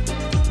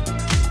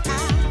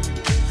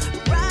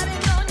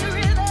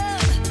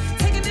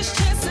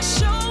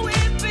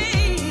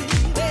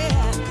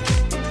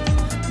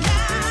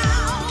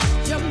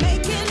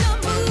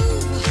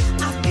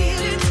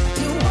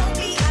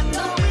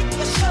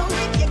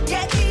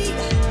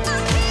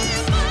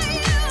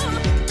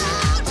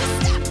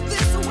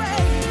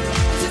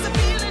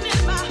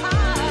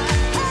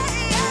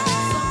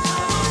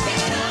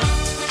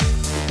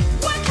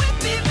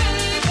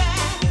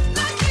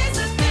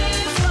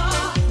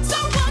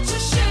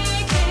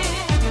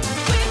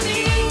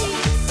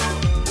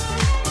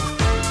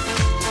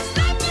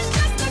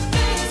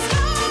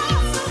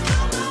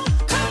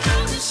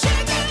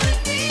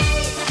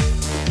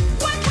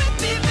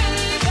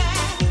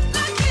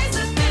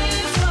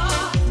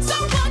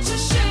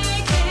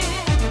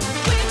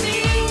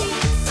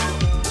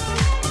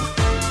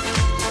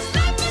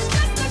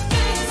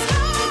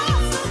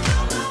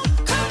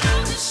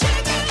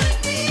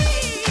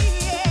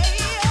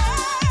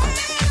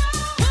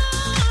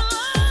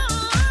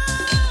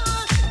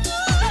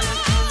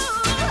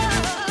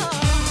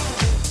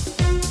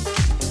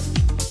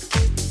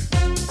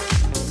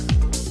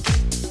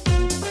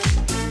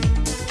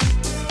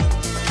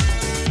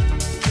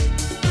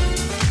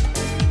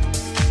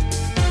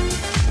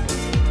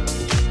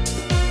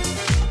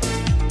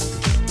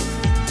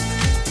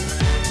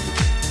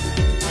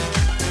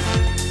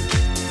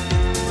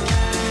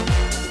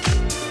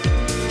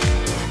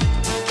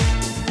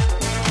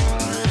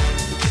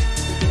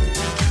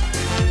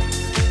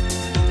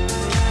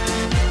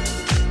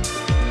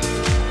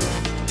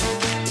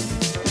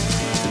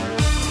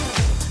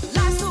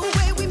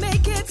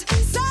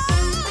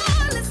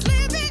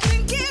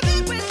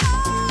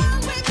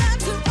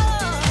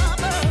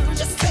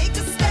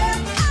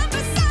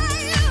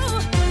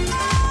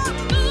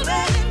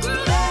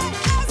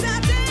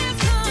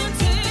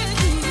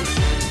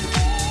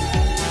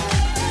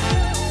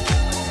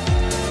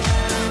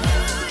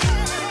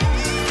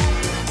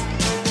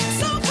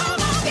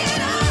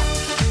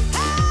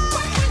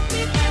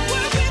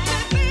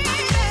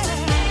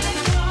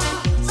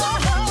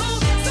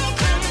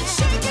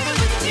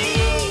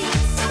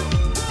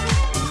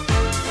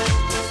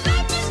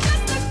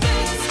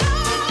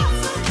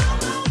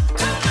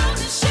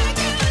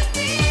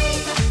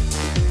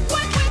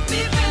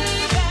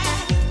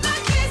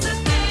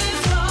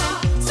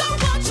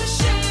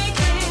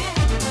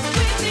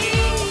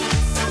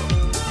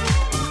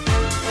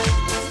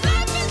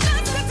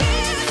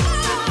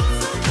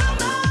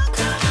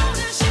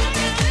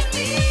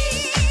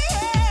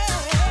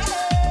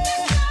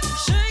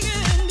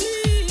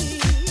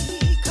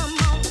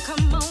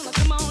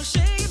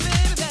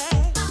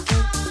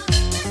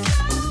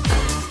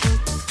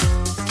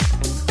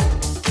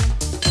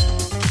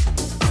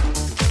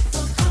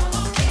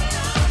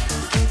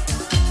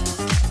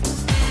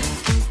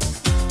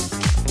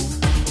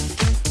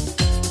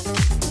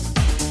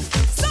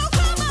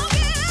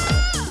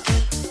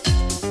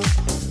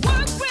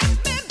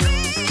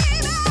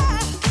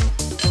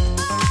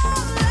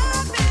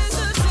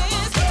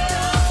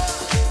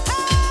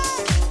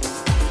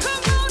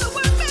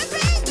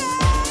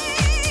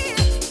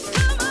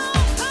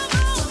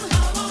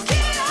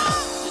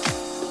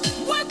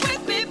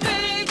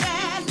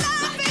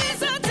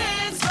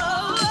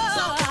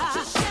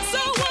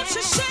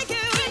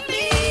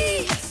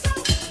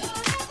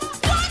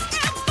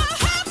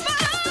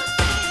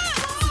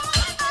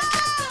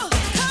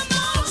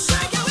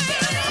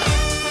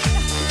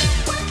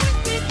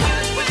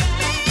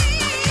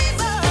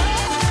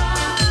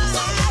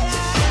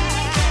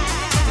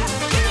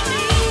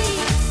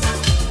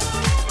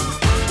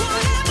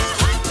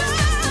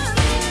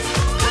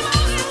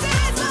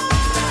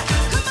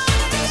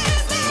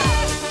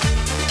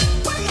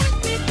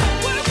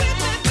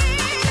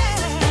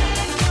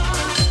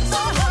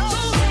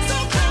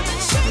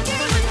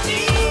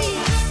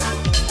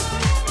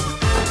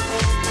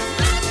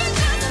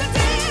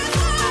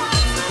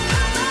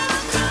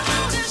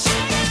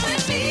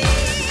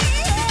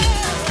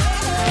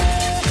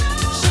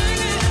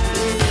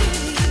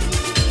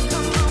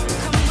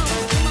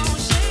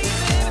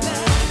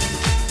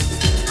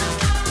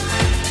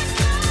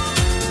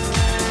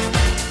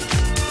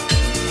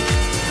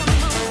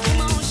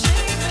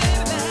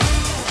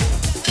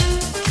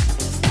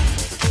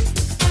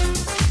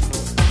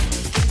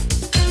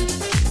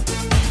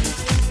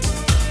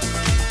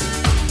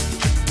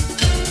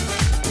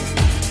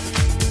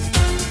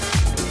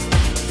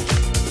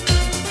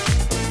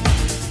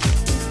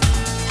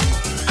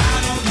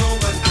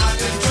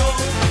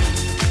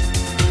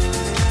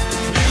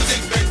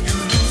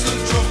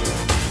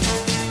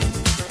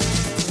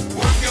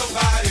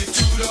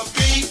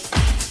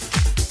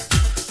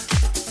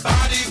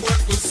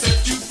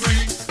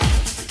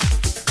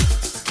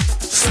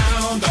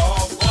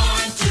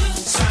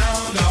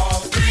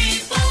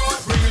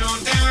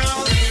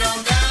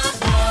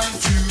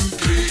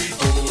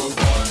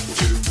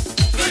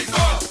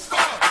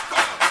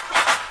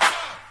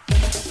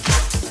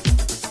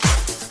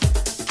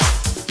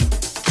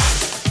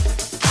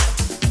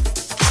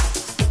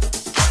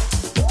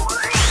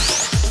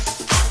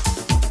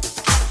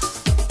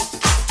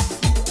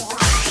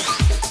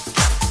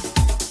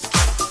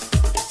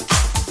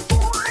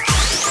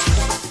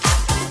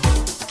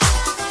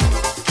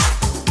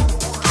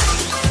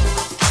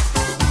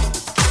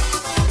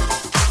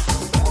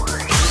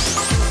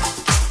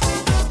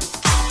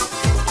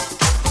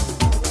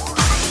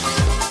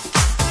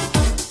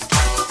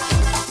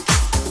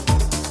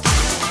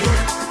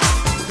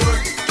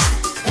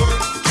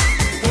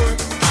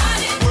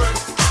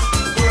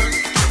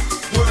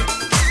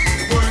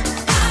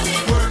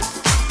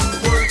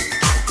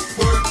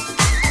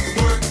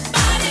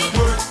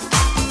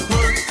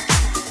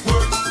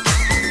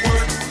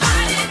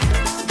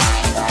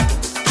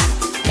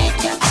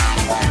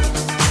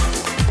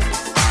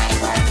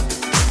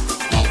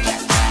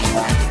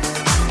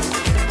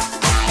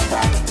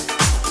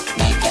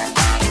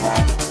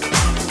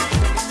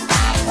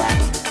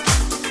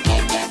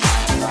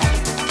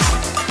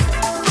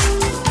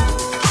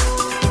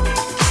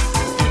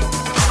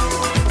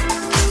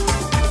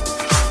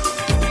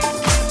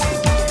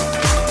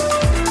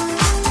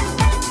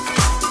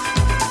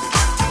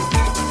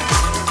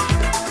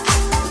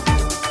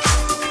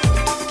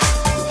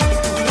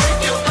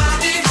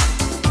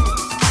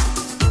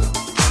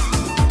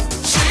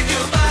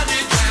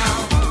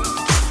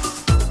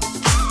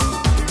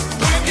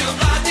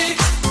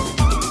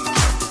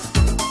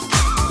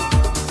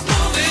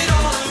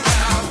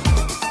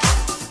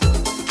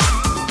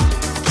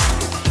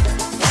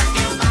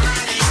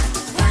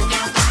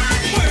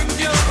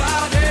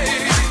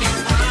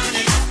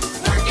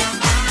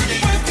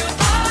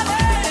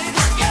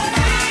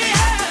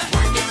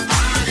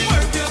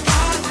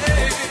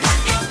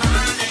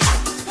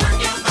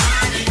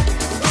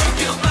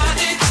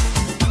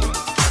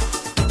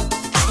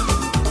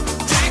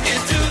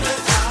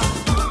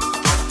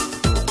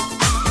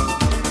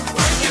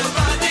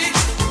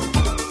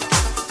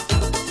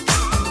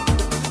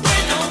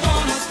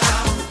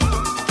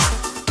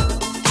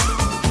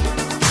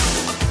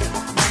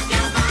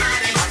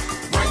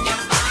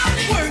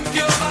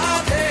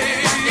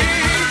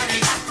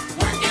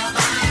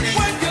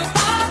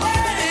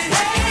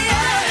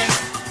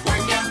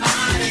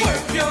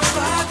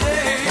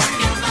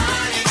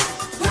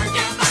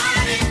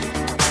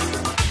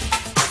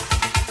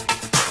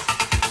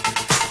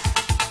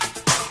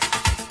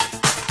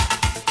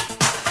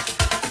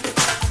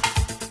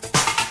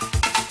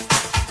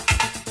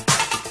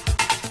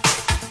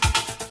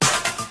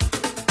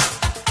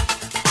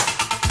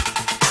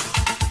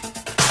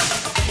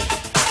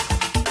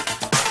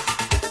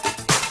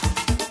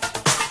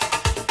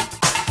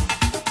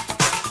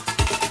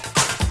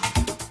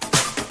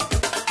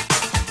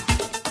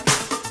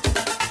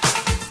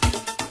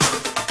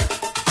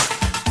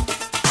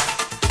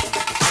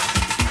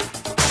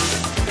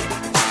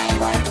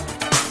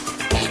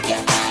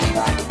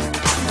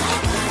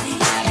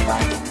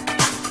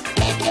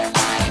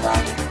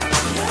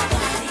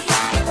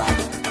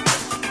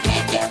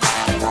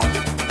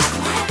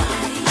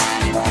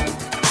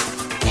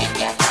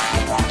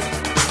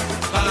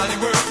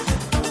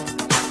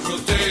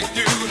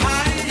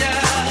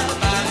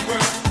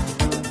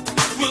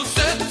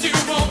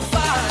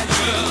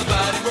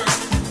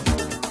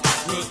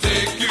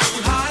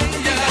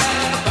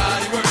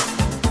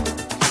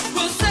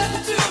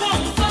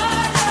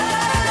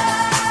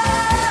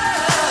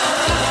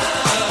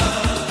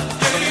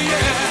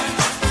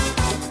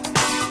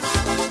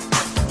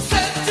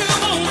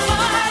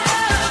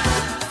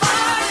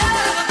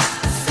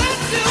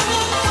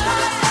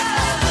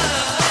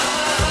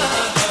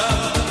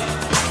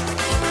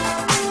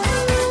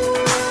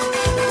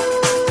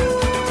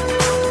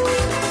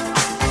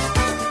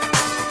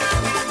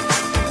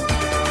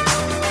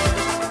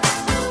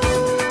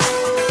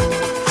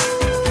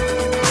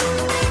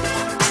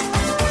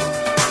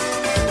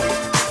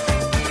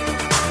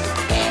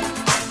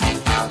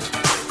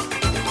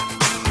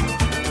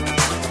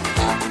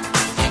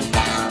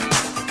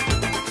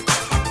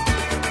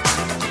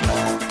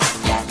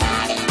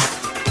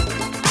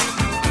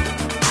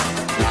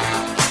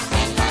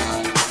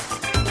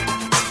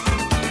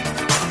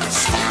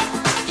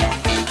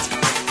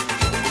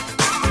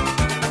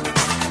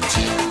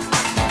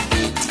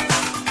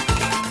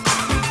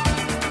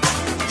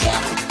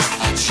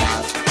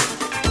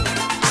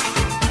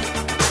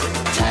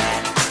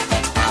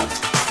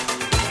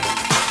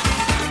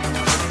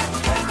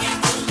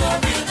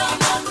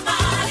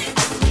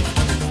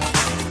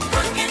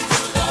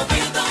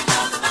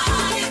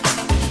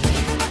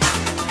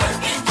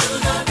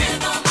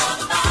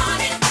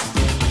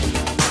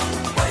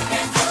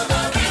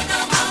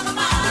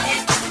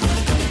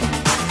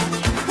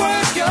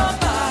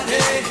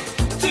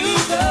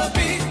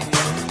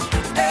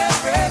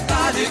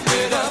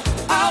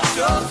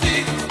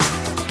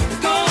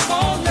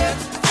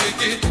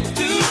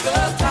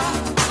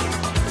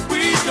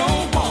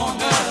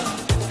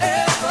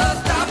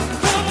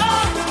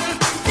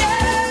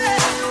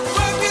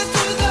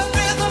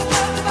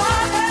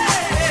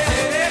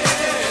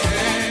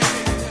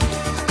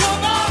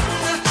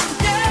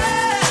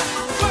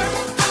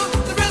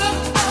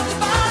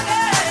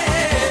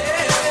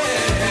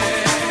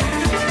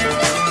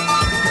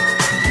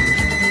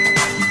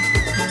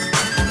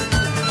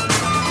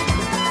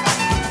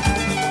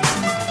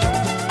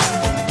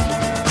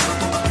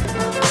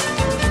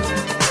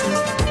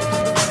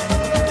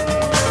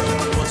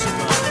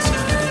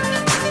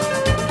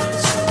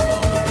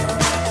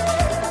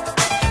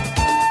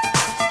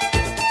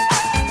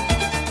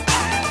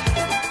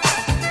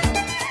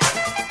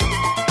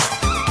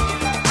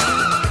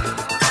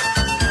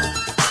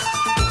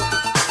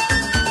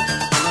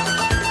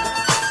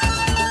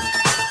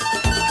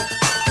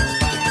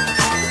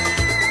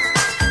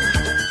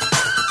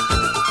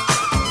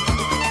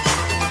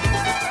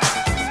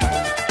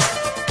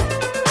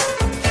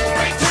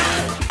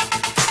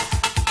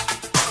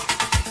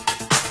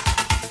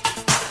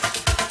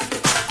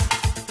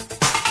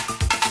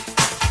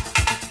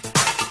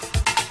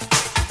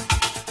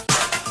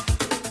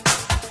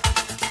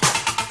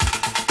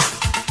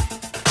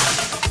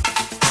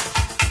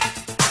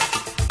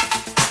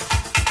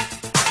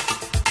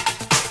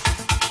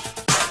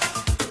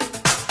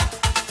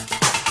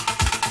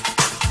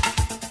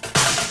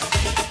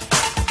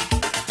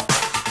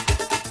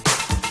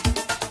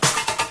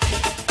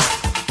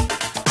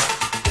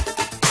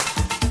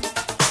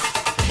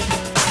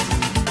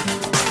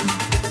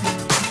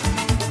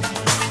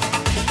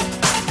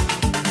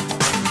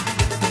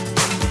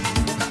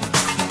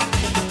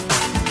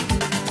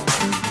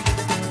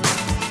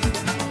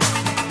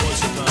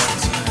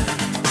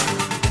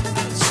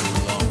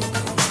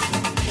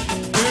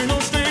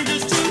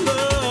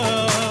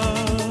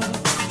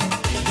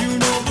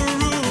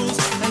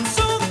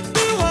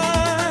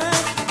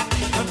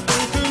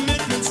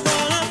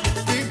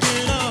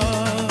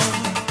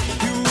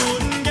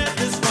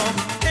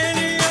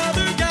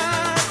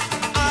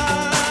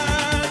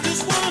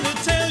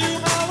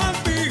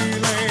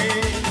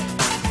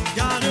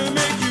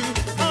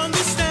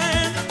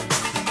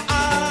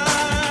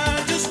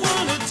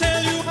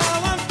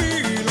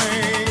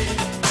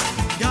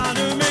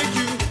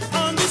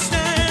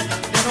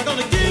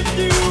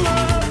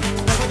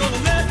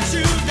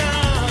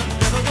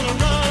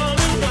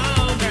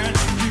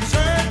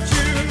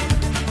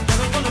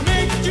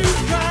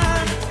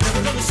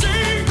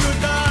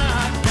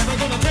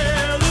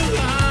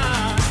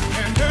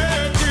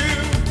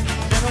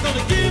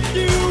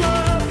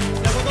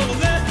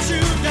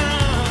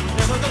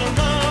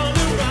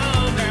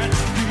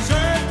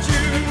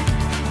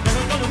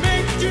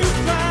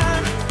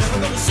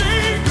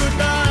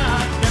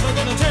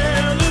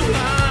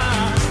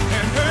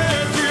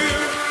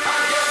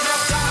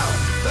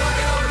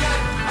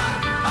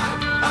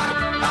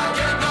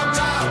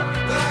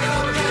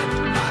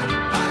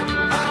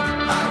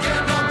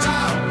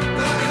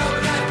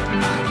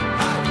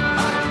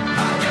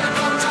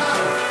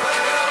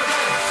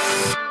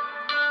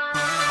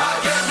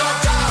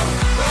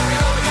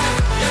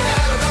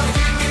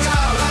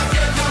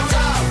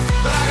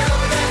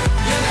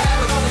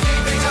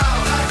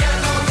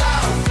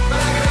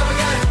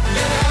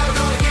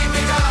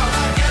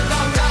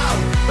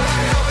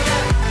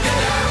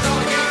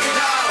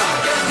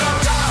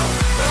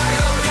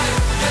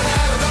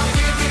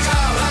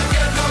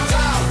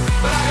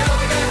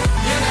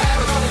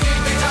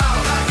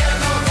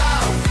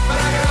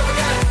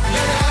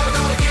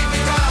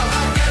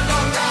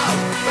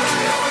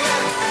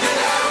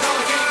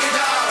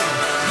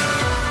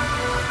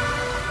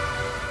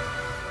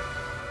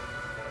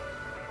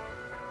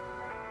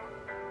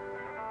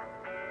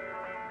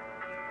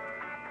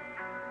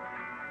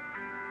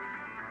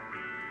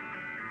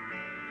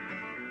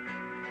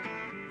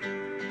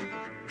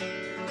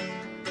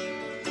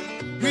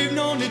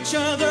 known each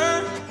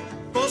other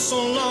for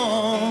so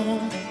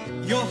long.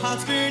 Your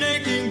heart's been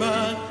aching,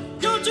 but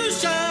you're too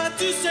shy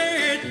to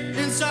say it.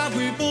 Inside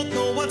we both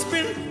know what's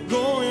been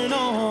going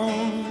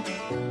on.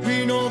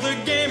 We know the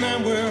game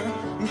and we're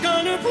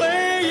gonna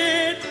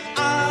play it.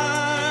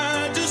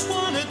 I just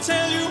wanna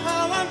tell you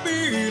how I'm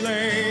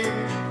feeling.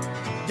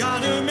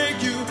 Gotta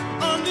make you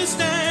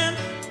understand.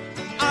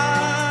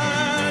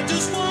 I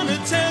just wanna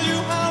tell you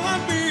how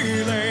I'm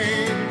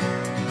feeling.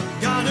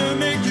 Gotta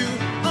make you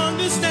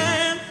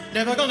understand.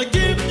 Never gonna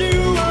give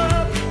you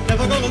up.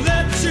 Never gonna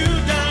let you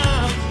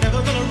down.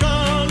 Never gonna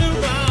run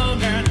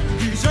around and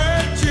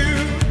desert you.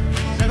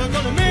 Never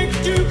gonna make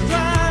you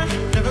cry.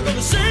 Never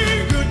gonna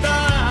say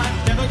goodbye.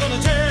 Never gonna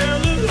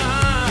tell a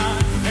lie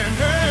and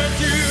hurt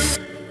you.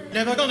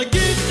 Never gonna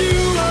give you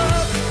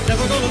up.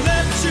 Never gonna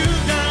let you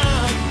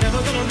down.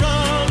 Never gonna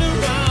run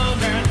around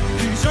and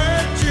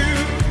desert you.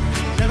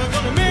 Never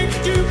gonna make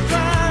you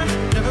cry.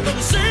 Never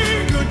gonna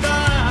say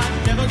goodbye.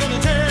 Never gonna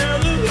tell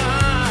a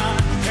lie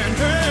and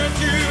hurt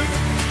you.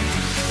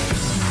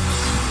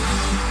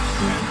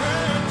 And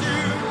hurt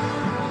you.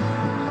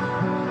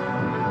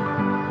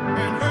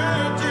 And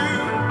hurt you.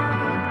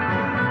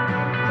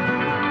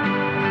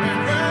 And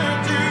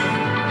hurt you.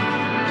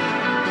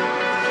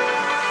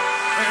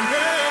 And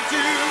hurt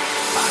you.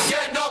 I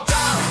get knocked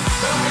down,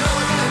 but I get up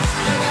again.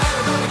 You're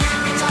never gonna keep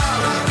me down.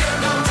 I get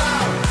knocked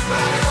down, but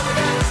I get up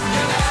again.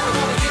 You're never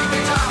gonna keep me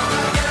down.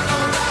 I get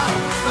knocked down,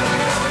 but I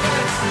get up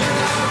again. You're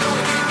never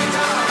gonna keep me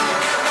down. I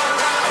get knocked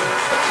down, but I get up again.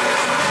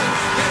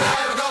 You're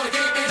never gonna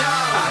keep me down.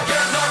 I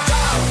get knocked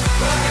down,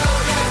 but I get up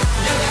again.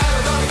 You're never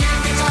gonna keep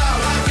me down.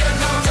 I get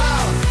knocked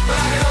down, but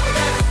I get up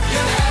again.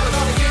 You're never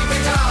gonna keep me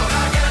down.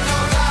 I get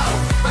knocked down,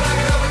 but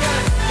I get up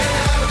again.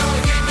 You're never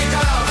gonna keep me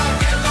down. I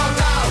get knocked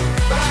down,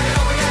 but I get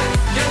up again.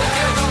 You're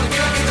never gonna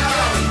keep me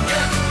down.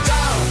 Get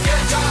down,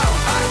 get down.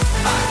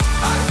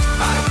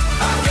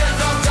 I get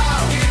knocked down,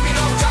 keep me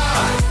knocked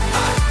down.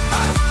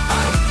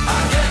 I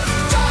get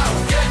down,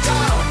 get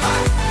down.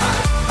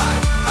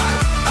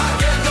 I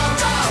get knocked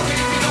down,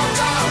 keep me knocked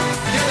down.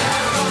 You're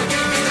never gonna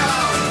keep me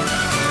down.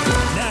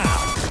 Now,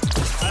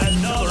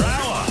 another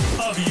hour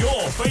of your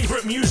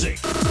favorite music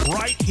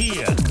right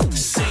here.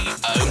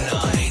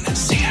 CO9.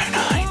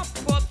 CO9.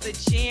 Pump up the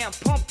jam,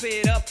 pump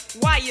it up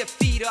while your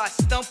feet are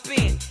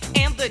stumping.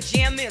 And the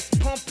jam is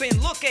pumping.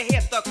 Look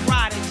ahead, the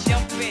crowd is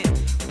jumping.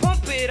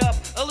 Pump it up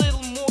a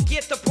little more,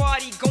 get the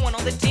party going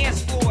on the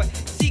dance floor.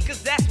 See,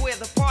 cause that's where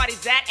the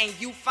party's at, and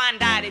you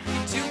find out if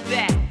you do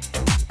that.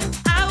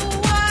 I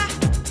want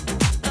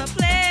a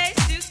place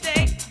to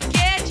stay.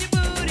 Get your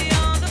booty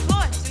on the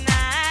floor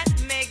tonight.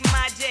 Make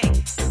my day.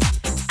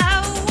 I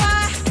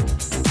want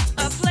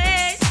a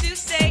place to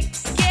stay.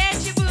 Get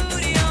your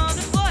booty on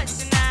the floor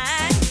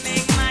tonight.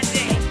 Make my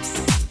day.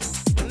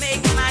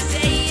 Make my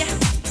day.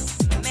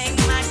 Make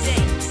my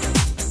day.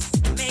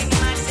 Make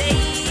my day.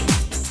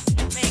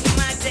 Make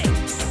my day.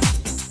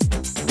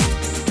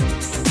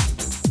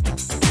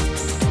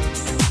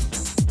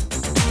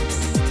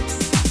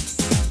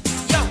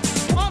 Yo,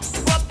 pump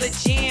up the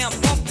jam,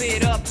 pump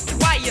it up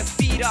while your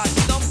feet are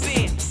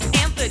stumping.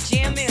 And the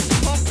jam is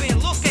pumping.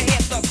 Look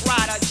ahead, the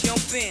crowd are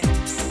jumping.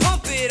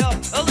 Pump it up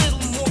a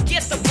little more,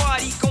 get the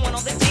party going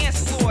on the dance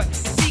floor.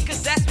 See,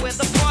 cause that's where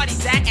the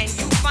party's at, and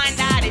you find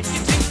out if you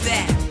do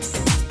that.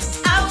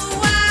 I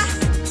want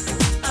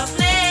a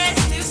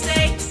place to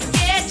stay.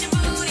 Get your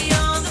booty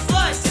on the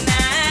floor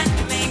tonight.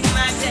 Make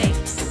my day.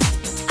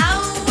 I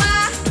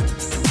want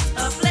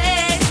a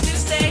place to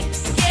stay.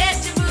 Get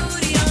your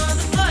booty on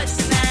the floor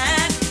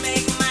tonight.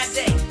 Make my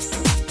day.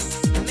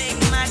 Make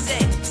my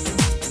day.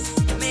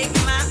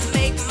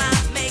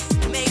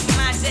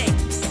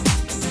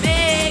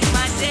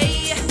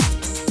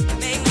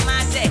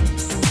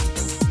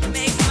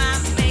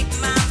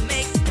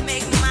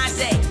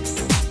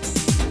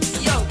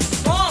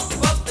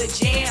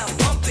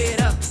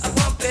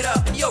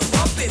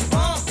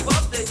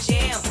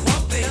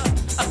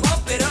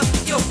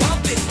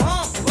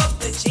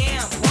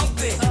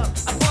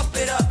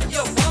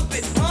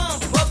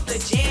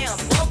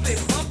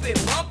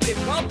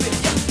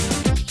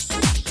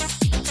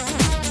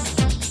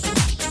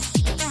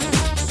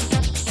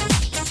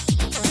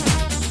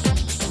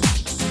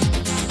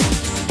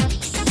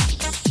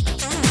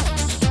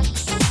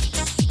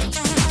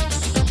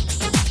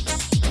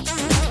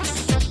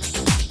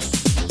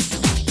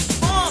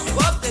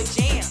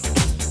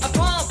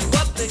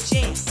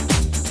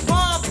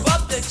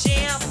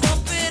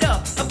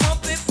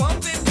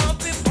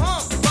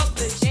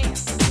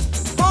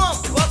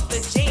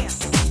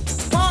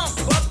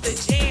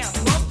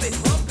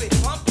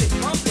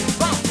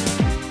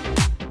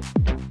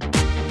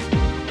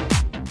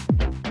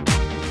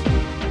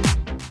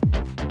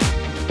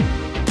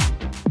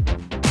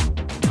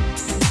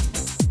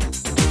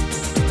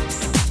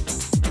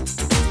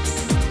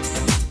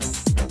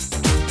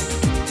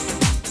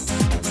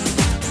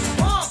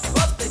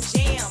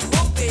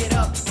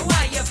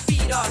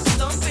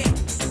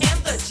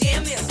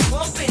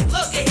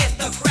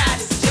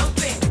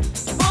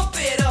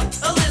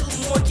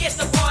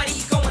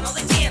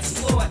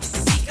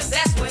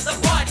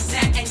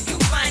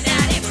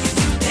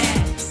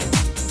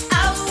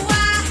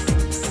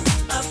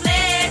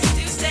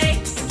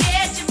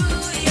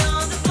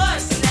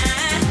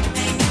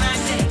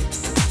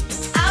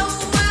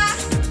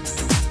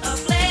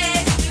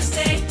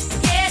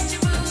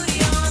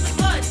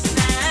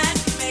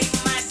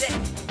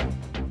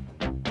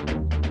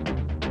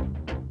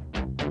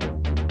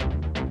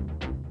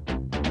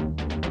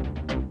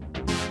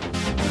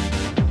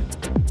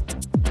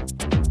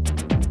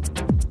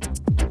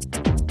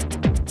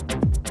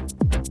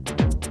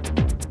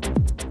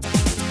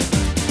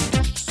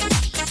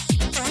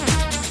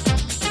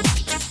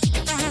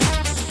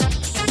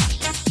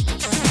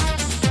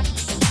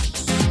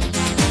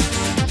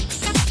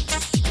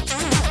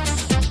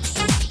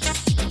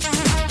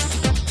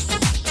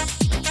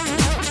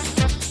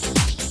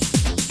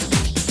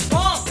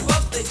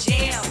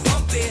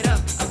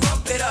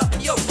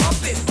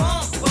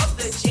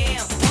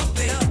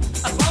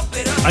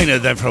 ain't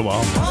heard that for a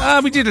while.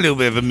 We did a little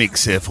bit of a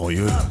mix here for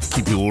you,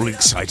 keep you all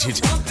excited.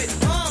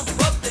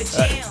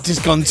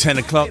 Just gone 10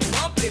 o'clock,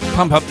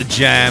 Pump Up the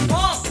Jam,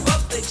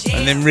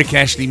 and then Rick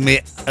Ashley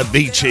met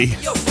Avicii,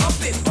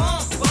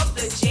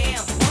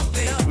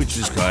 which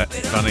was quite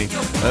funny.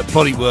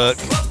 Bodywork,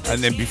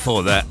 and then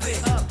before that, the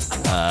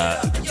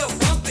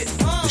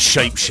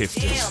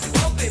Shapeshifters.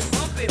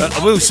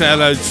 I will say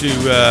hello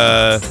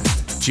to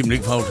Jim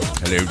Lickfold.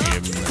 Hello,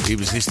 Jim. He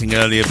was listening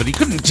earlier, but he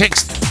couldn't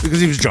text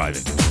because he was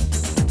driving.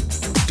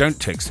 Don't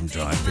text and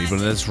drive, people.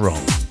 That's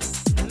wrong.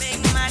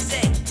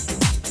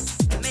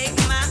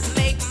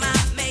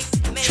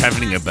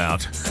 Travelling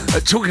about.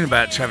 Talking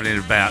about travelling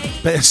about,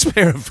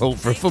 spare a thought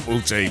for a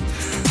football team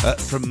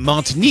from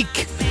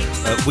Martinique,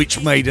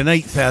 which made an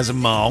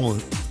 8,000-mile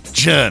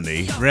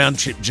journey,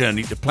 round-trip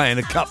journey, to play in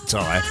a cup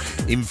tie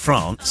in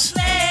France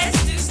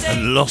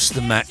and lost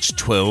the match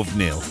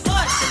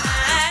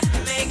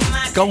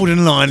 12-0.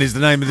 Golden Lion is the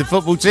name of the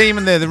football team,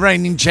 and they're the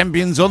reigning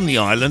champions on the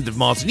island of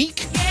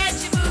Martinique,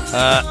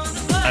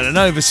 and an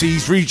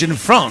overseas region of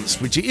France,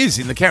 which it is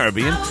in the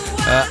Caribbean,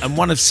 and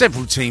one of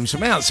several teams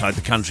from outside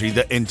the country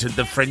that entered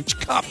the French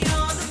Cup.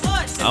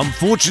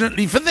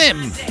 Unfortunately for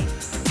them,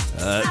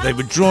 they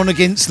were drawn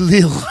against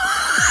Lille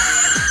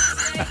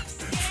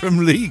from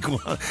League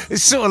One.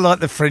 It's sort of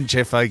like the French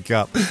FA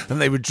Cup, and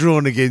they were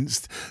drawn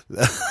against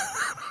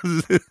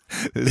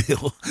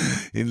Lille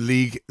in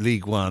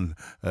League One,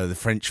 the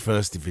French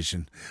First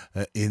Division,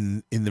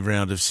 in the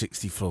round of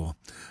 64,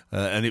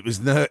 and it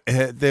was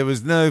there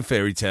was no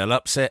fairy tale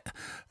upset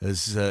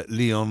as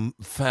Lyon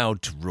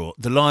failed to roar.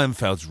 The Lion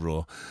failed to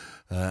roar,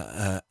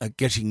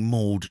 getting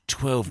mauled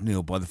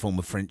 12-0 by the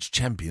former French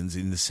champions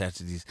in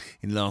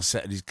last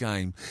Saturday's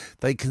game.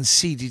 They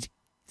conceded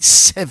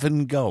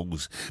 7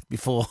 goals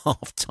before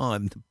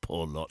half-time, the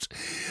poor lot,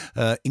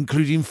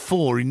 including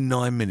 4 in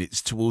 9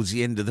 minutes towards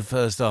the end of the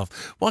first half.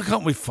 Why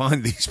can't we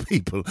find these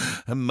people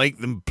and make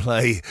them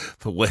play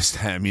for West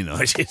Ham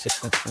United?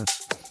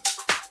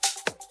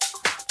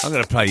 I'm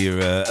going to play you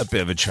a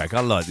bit of a track.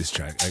 I like this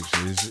track,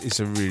 actually. It's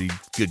a really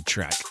good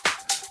track.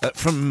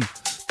 From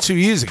 2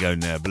 years ago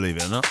now, believe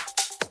it or not.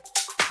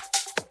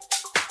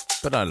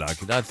 But I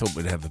like it. I thought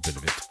we'd have a bit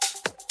of it.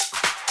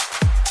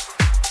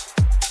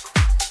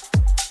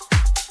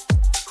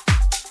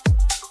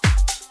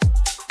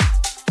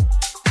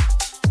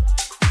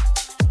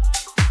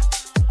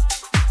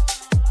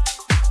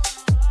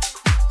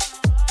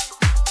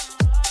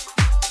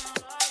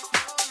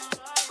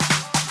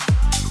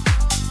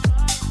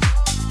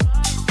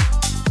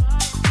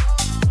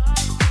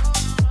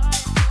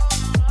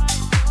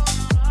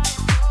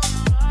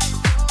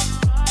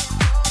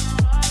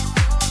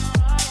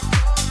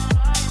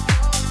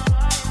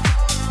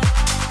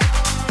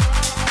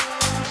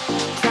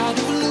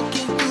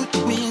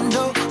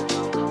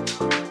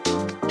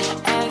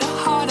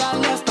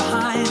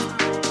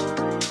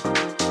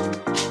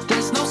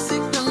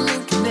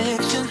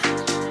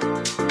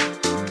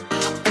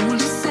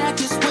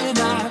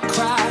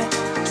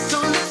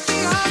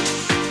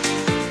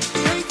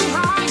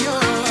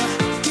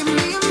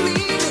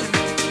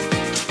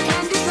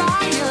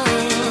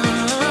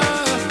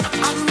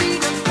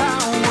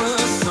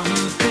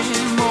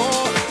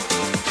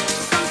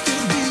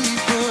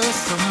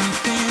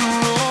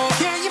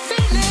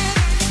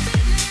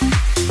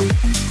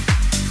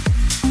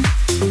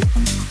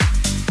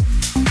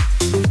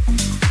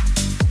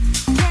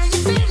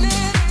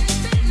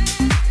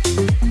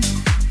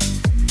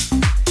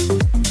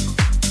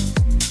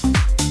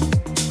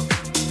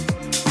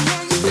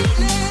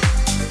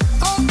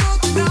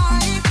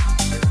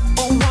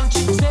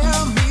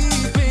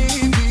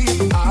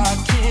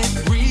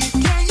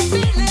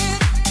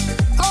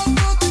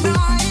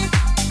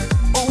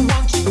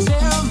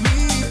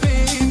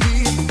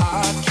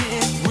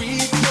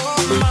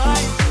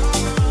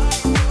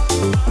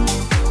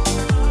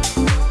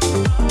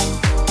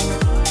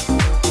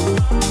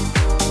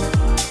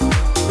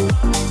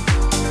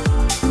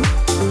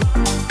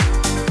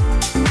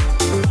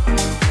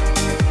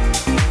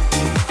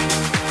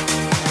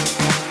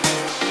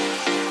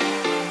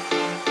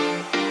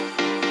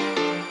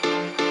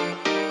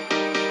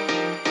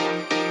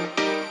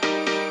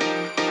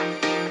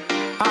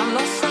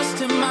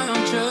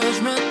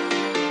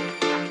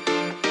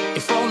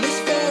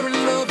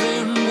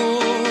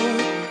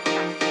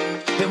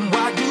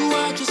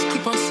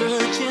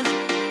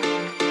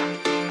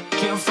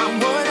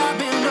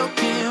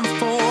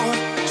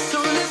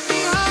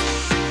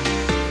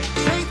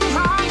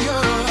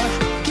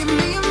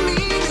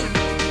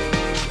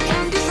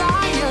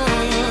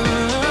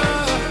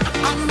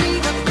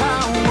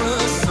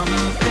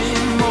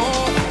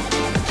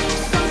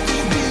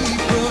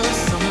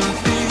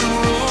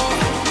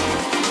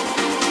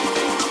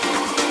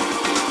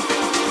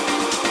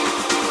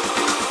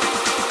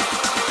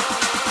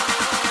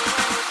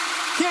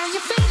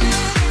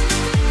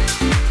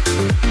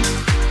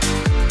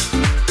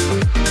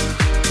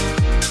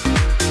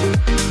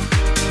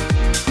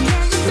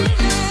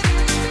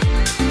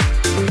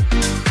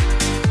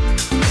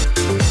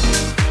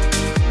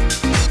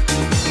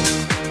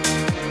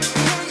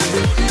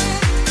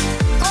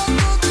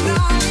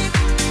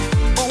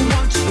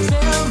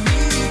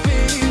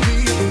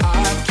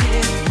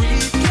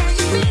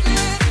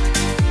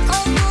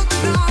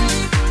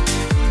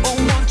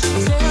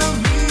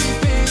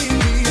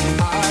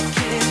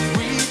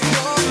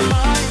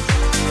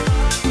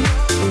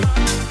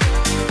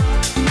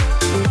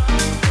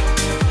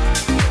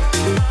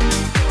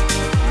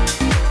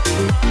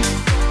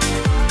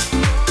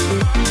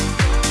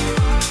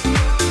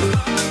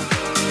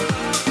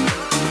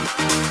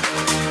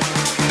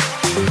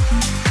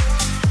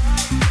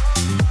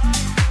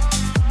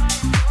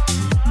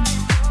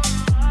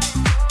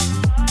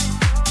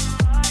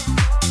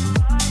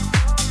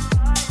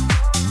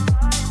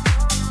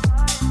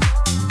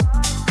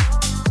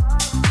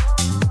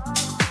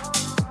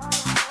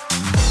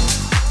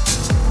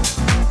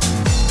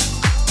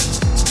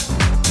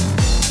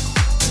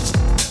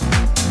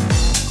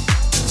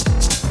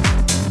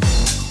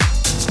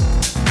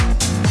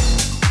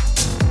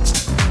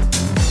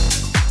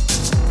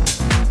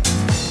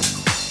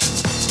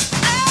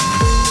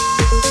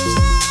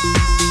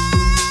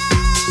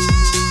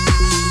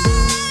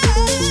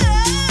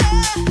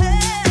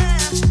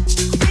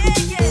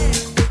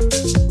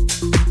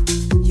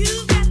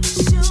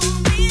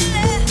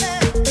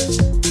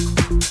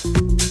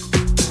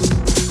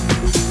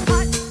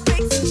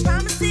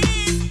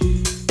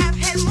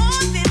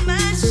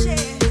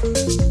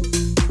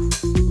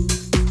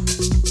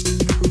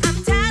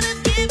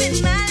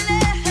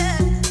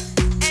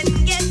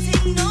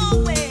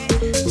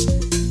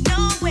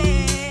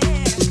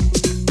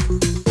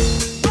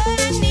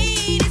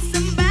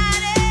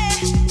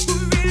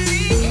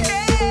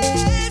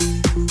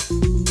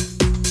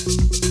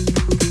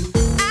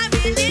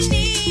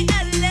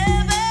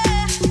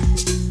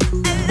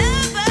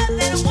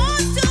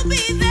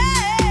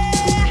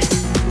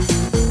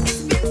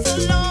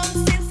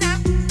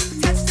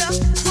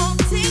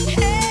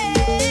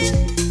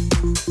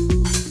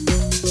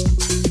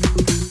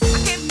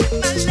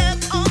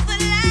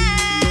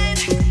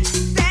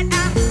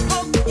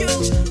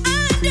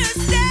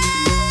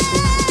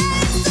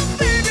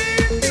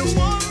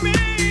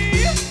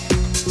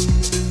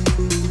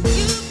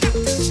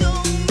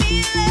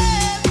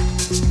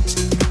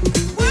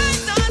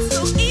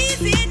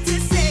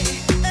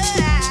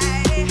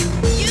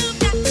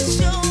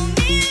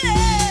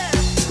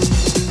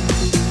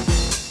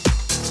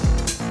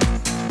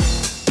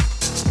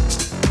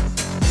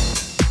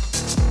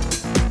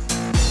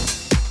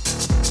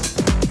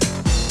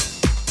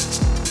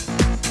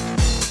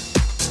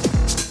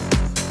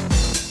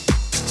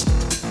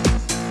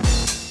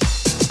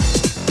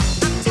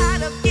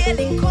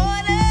 getting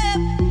caught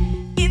up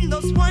in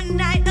those one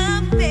night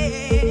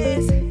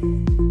affairs.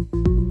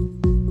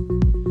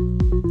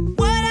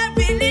 What I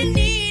really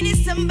need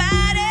is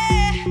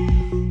somebody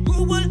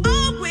who will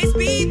always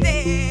be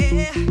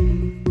there.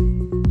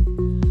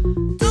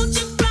 Don't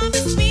you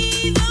promise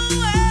me the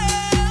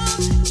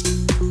world,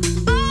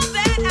 all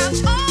that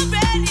I've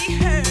already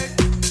heard.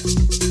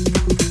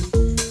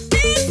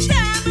 This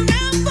time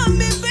around for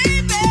me,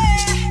 baby,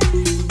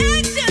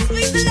 action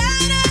speaks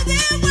louder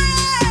than words.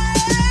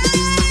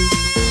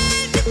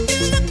 If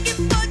you're looking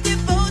for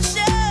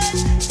devotion,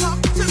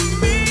 talk to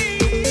me.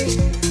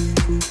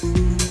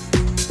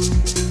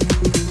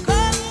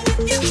 Come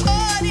with your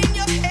heart in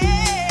your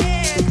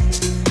hand,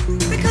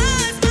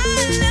 because my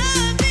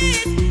love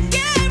is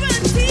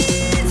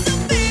guaranteed. So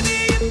baby,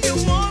 if you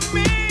want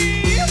me,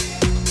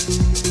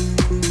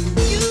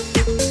 you've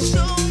got to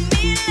show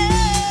me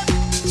love.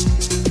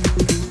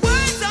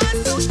 Words are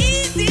so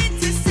easy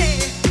to say.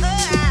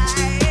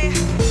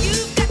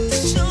 You've got to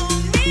show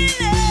me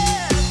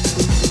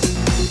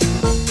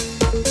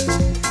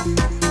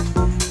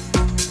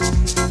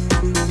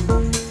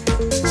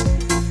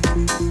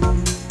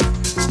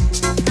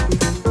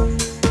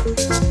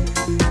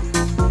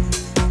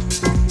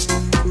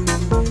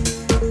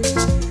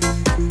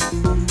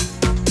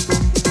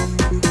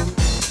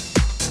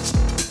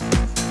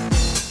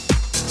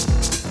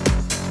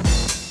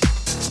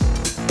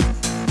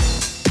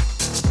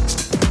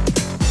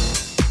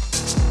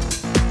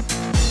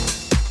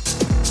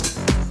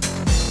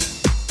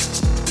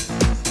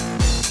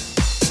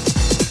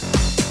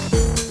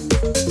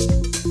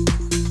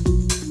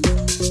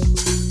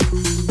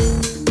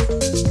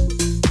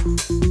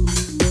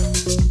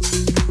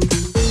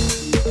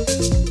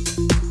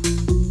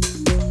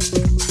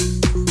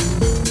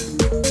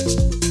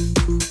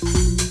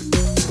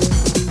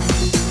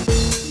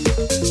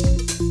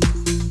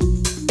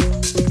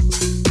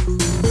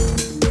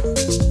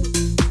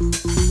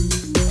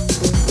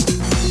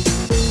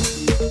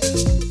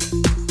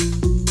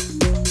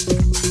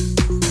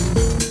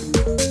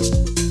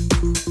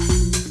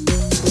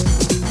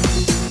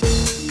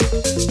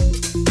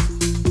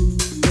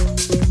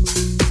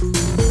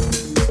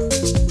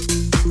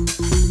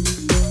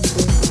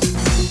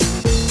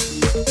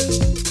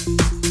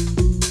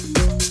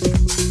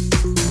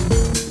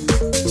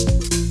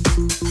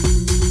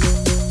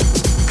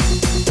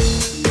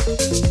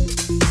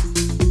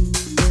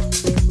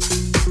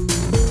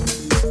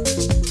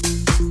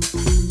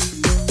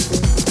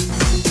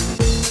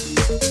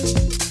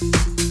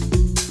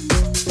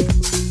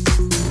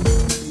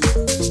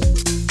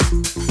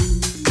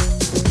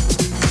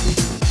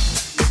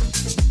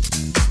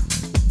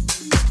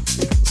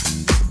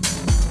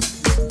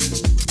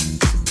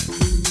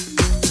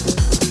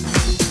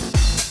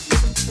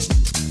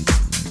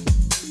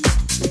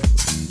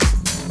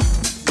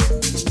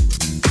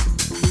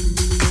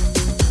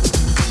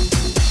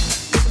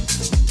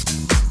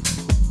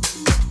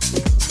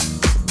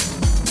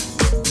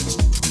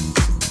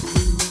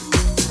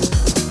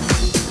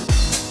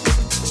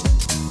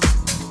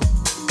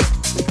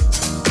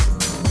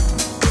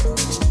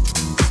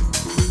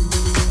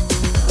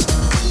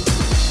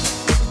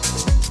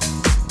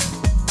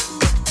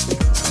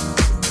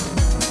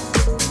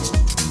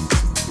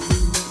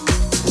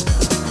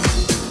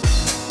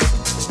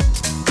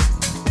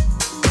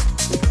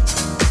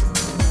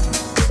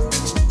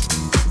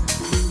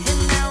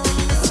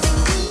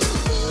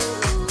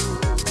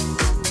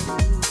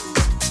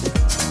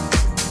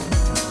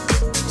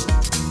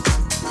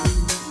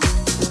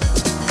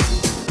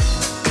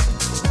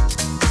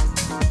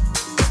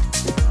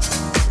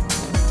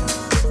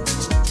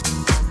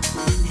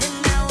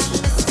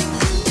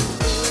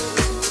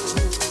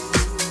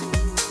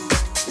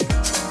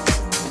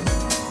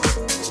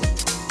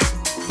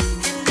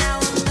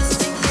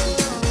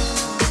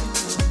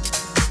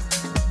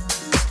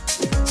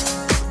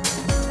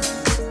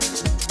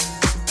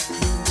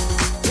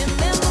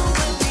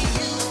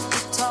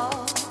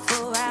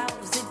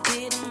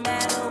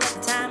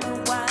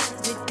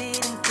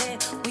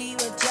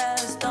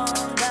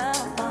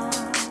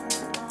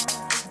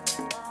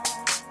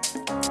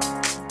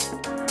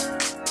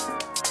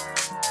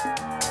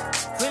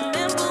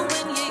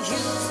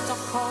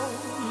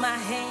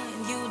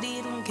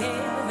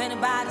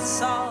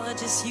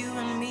just you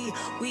and me.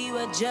 We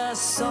were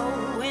just so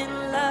in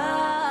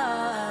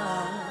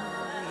love,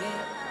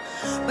 yeah.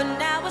 But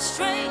now we're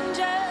strangers,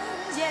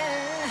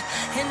 yeah.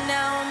 And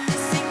now I'm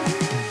missing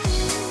you.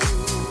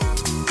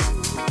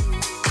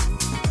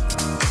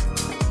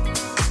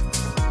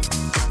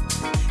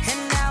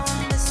 And now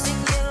I'm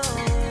missing you.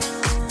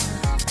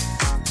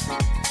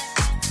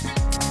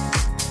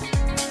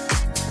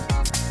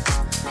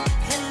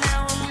 And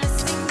now I'm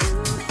missing you.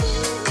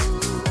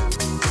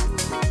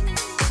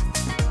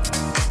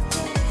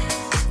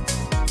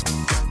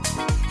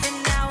 And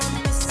now I'm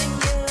missing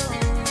you.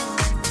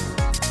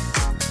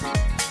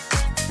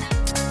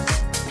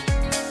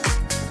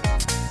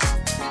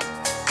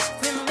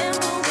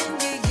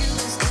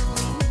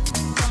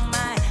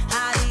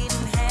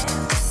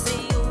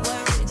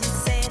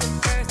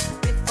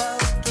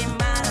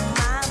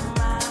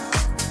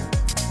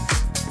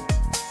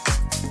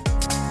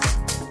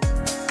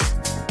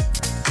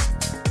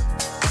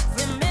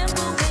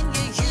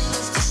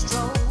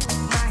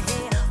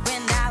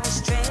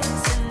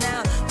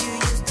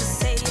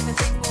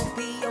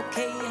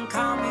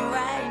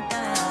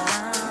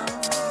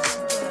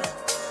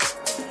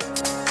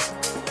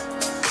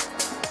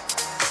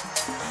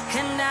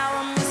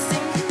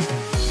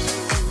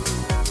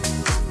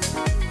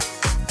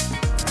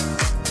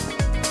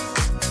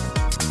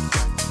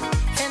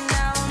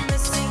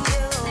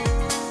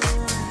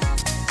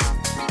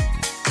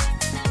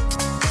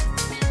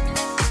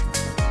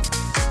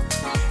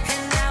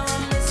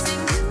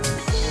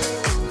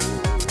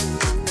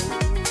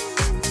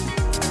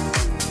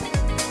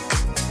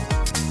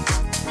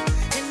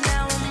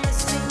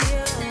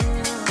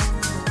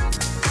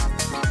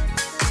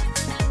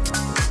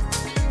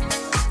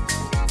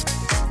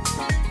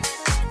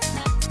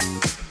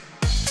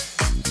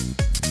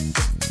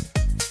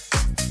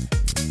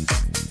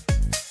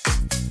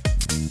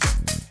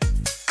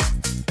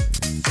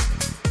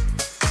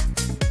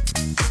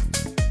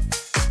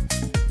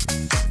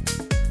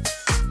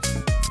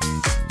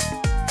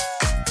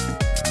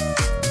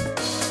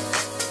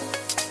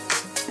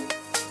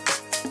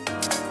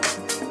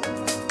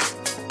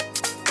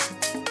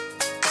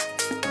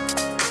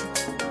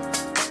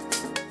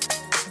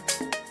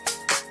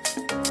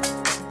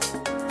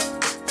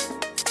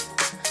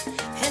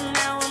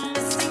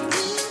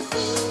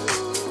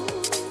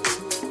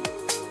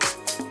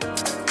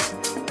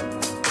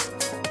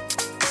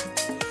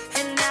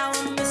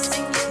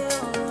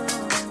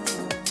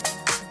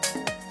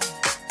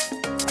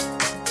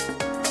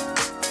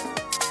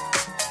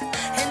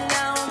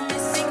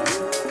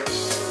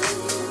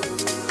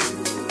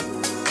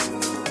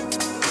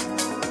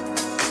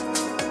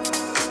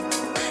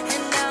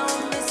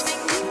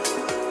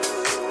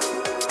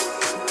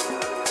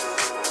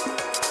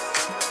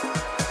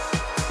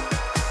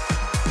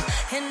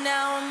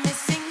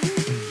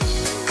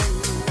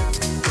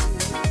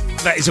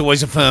 That is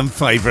always a firm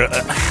favourite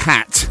at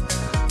Hat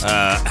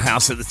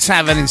House at the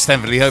Tavern in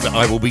Stanford Hope.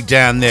 I will be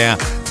down there.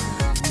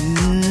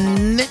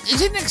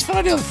 Is it next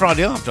Friday or the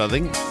Friday after, I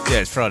think? Yeah,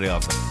 it's Friday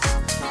after.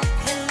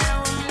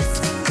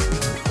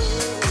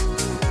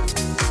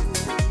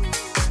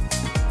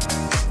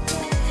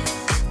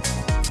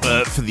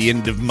 For the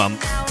end of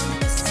month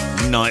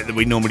night that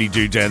we normally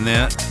do down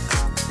there.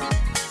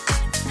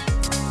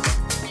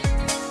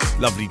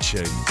 Lovely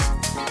tune.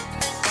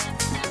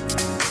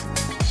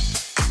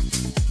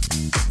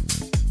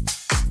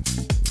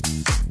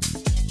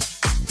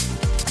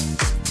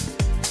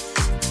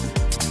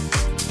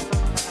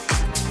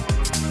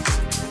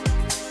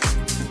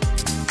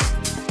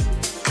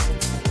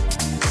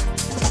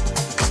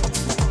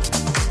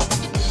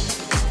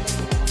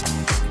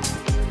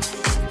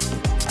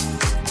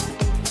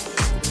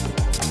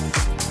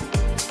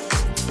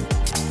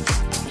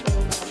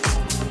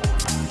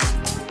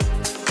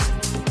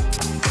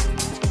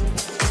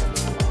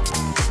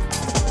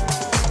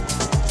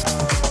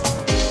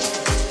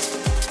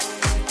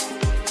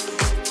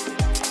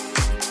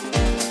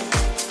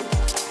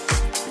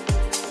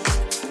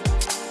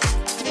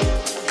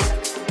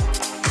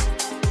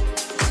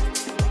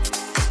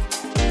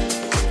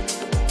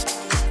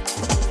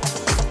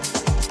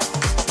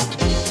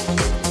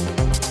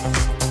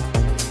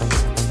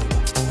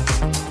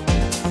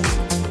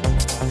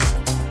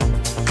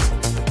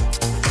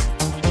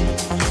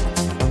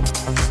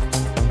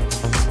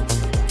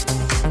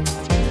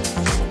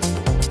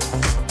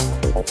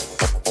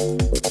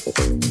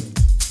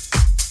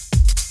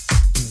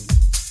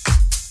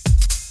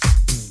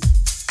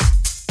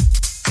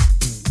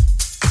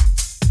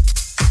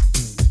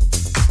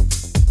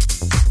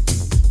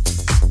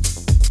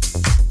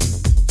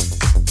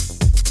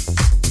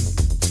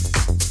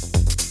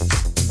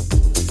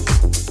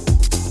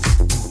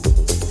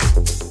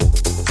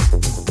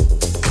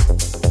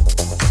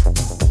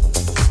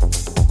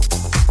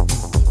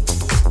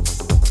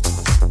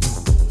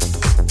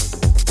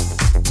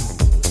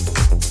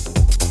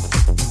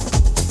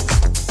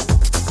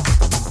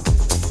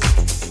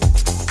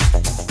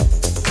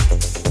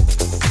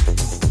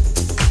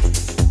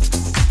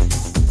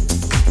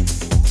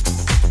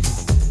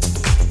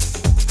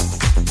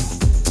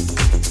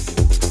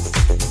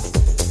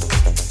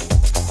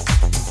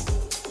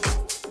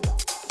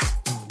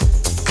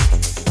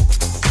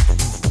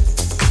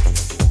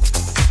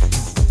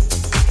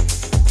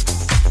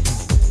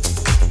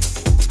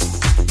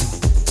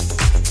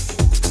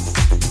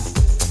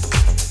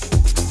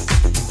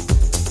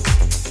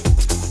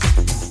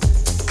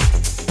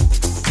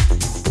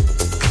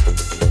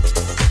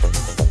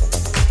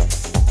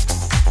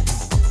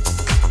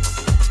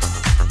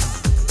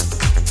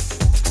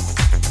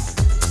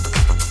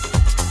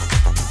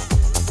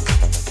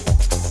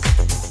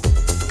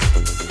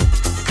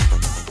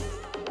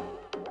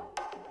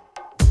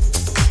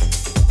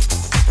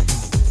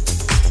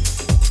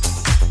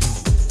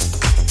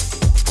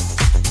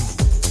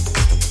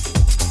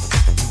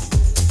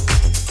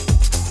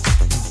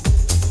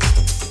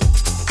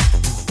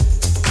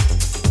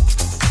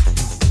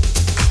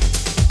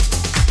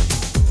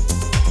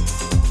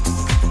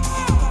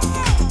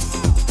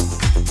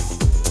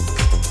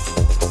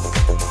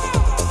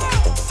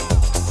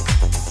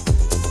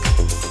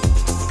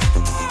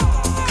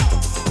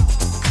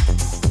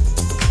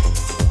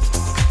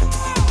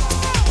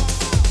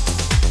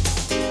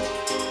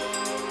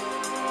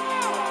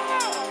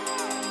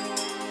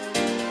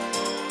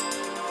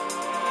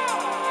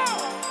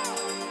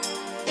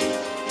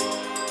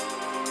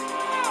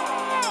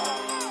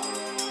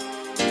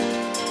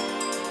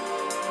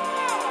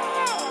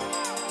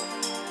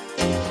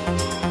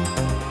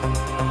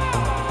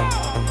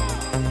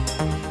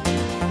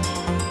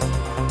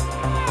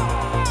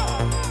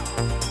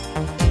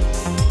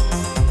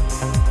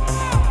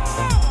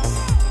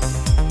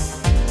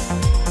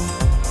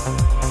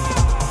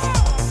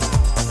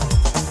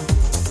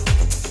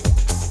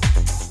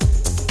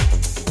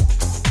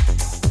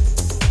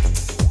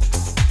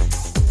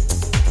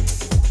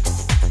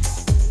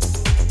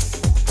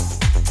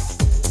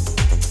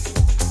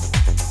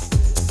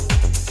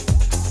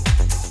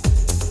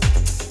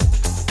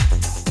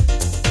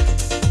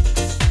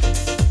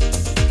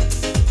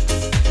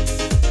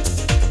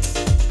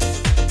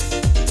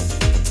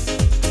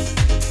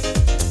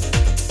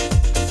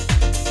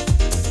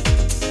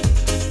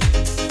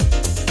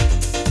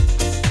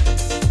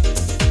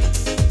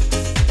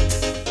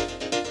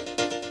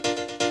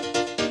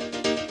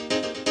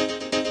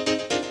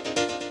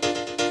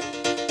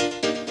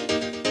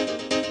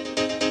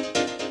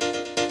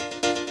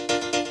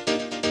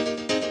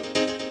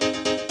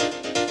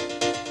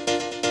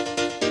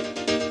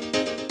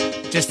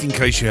 Just in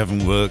case you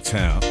haven't worked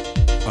out,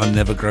 I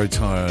never grow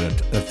tired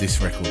of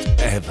this record.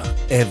 Ever,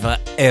 ever,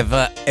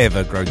 ever,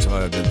 ever grow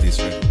tired of this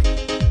record.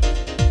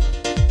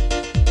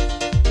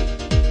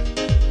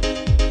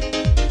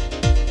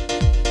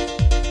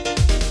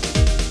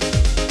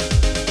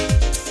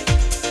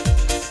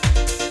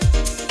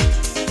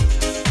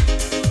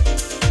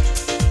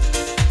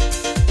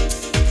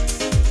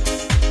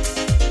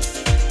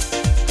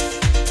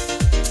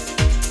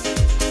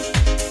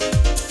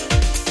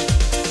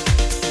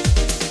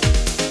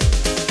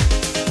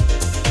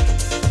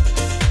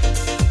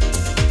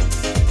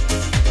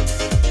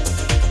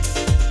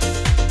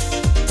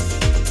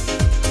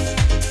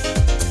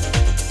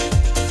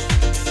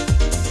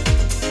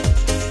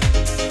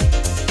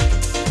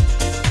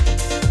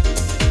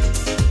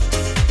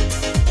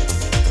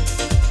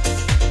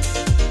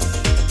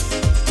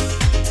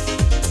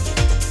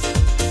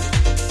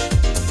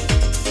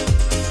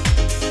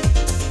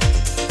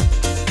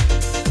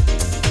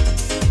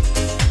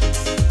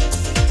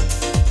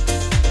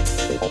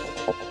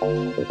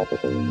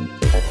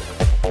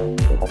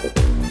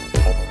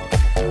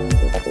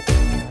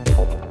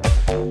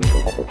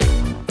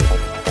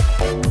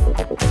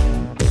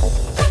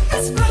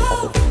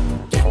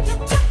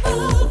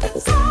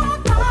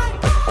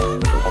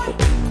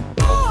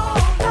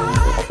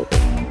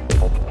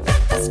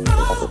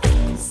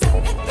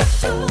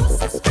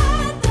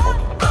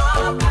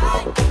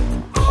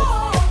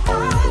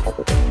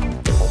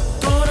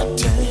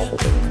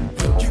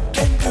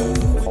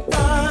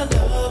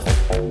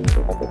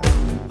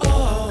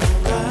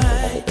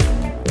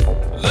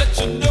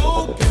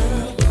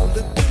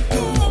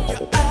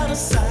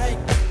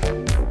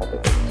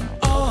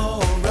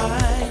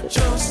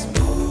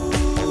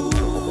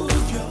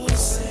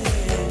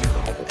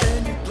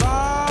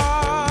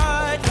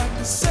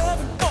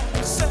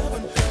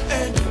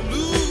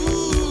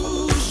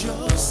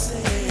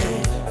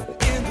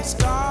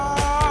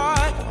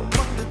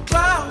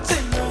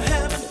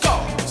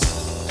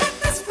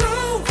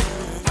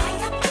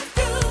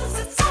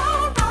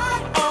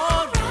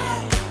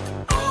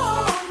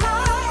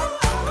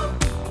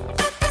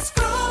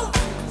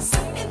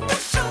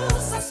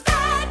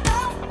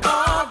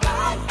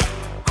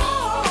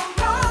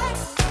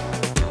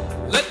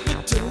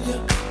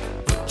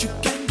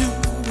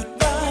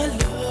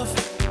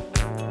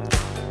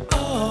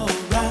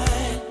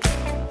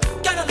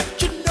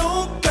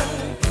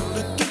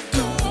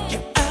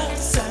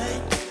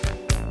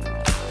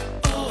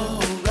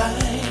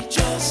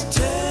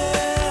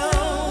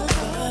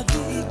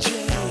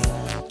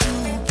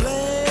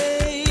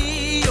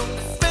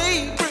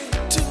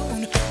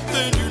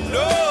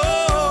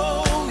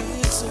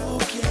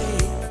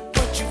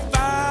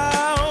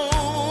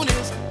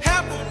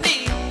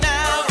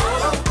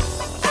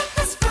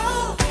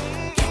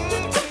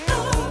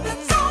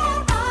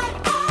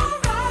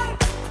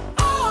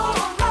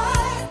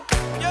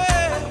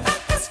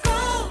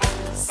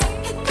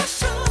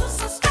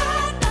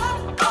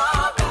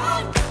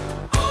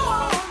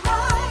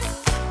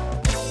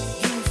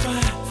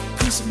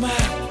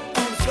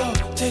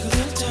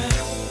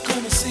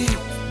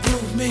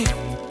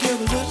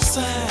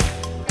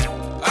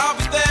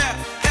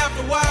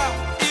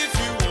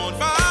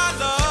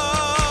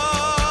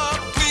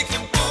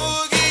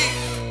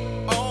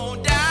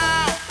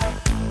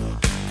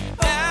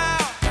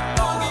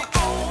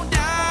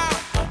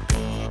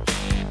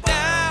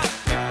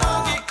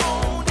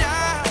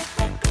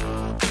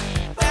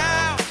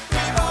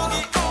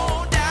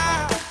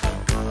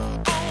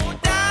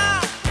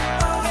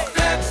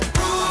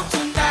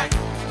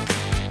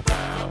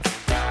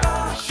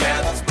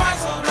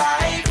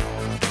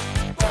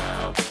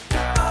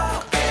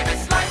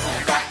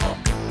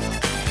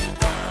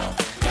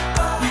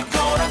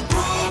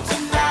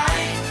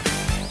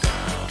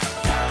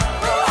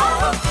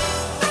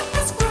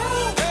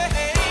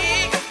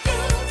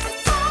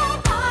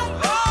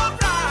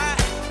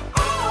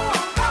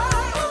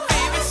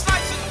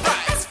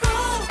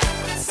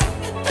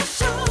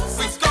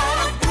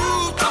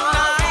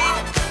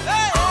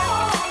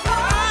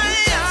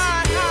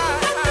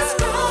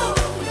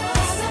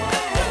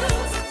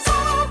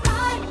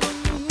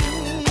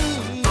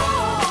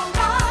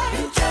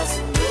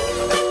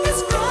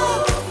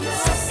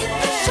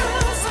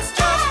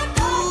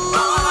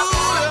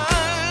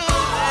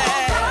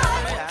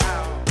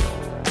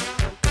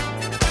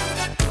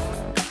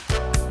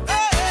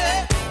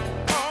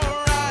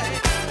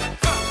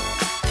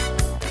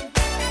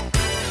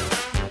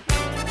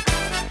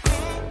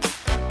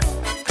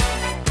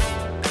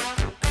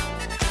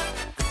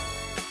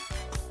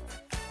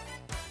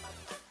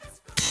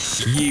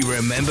 You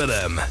remember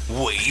them,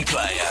 we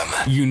play them.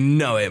 You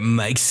know it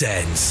makes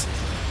sense.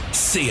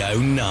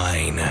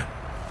 CO9.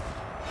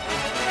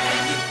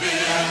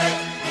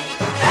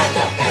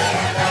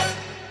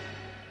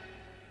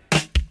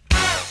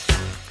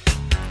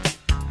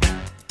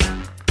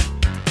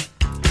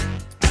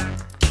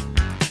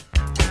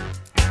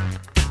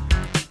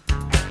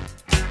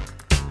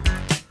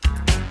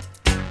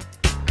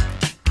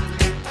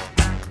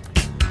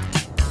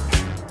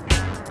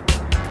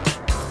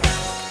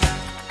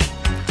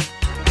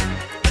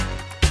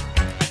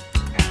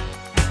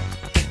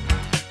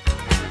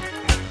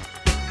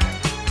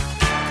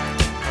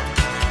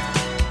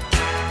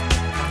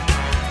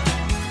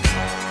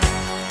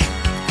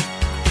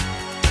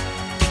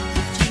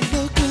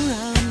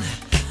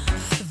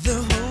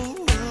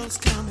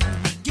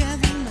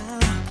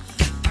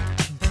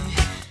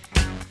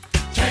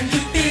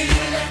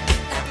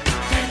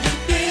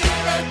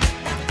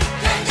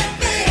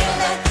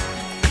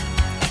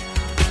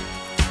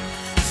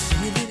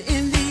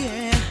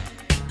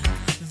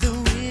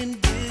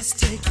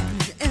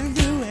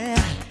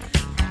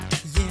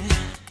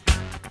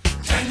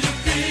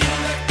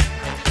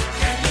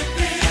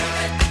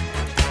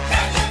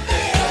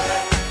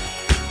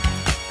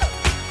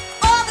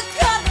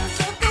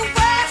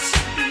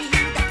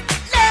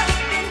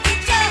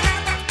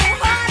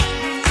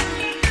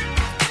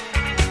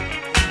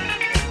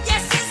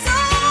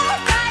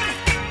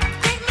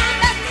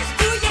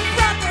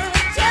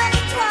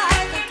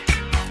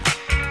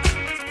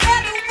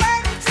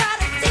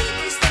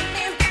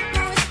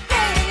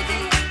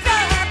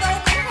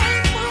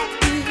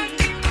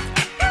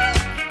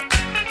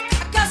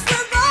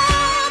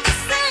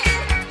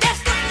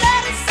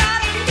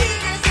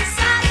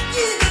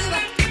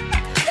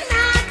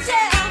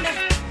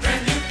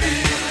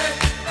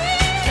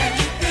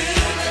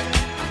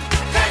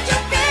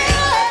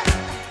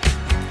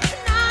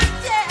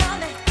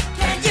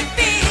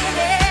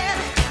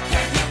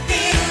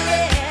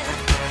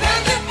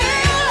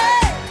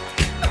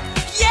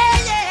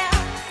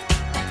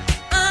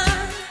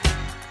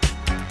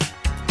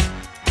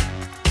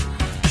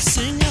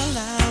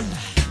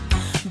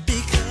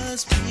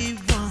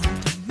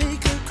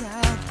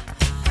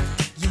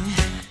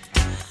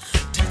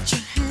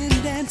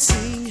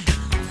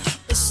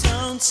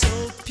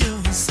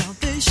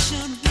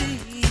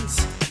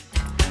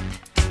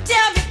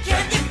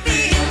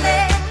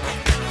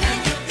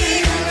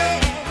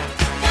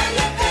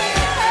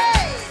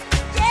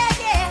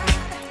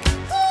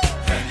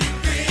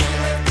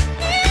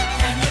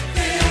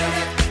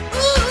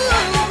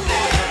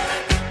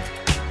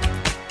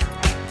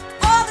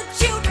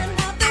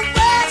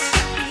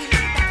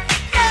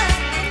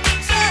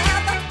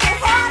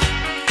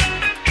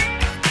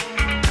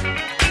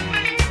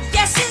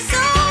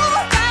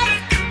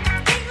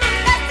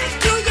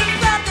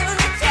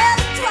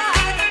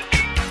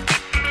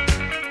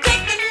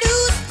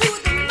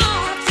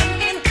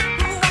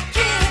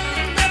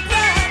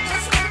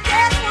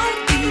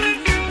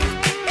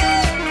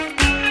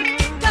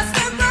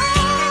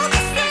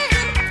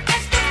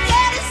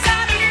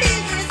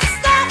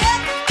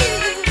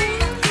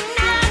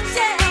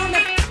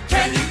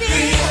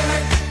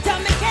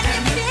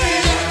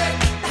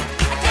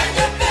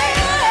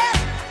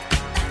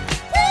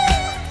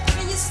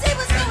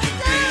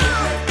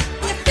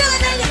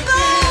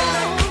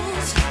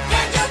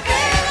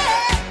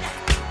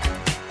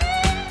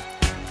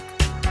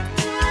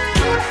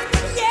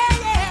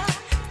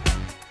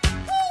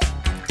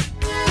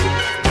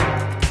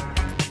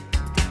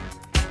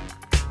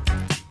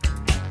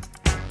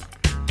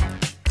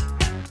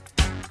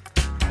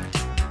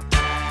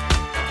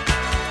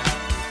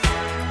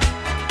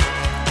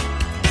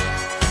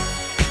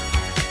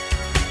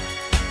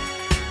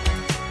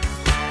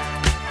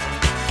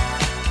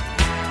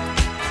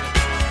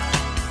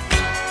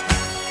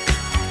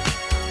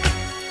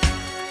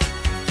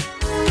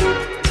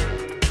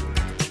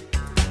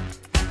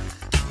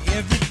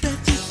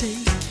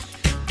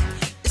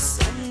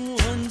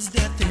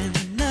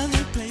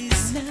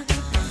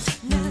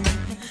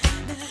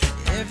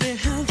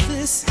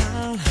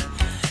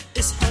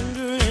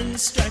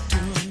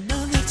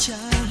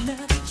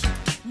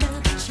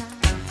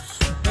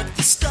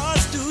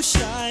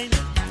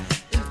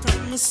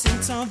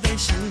 promising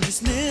salvation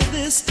is near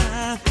this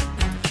time.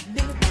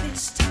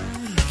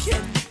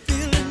 Can you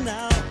feel it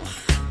now?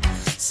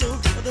 So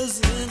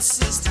brothers and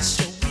sisters,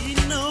 shall we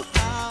know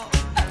how?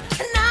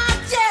 Now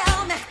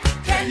tell me,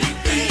 can you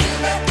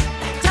feel it?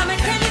 Tell me,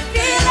 can you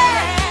feel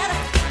it?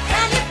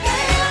 Can you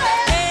feel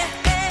it?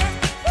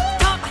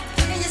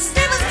 Can you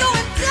see what's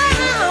going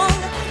down?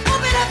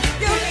 Open up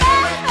your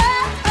mind.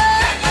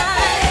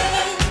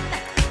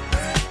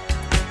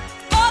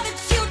 All the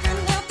children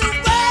of the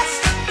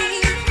West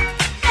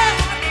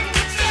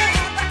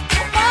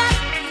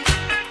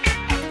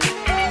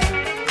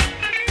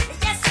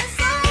yes, it's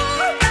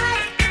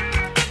alright.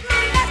 Take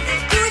my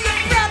message to your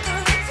brother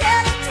and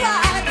tell him twice.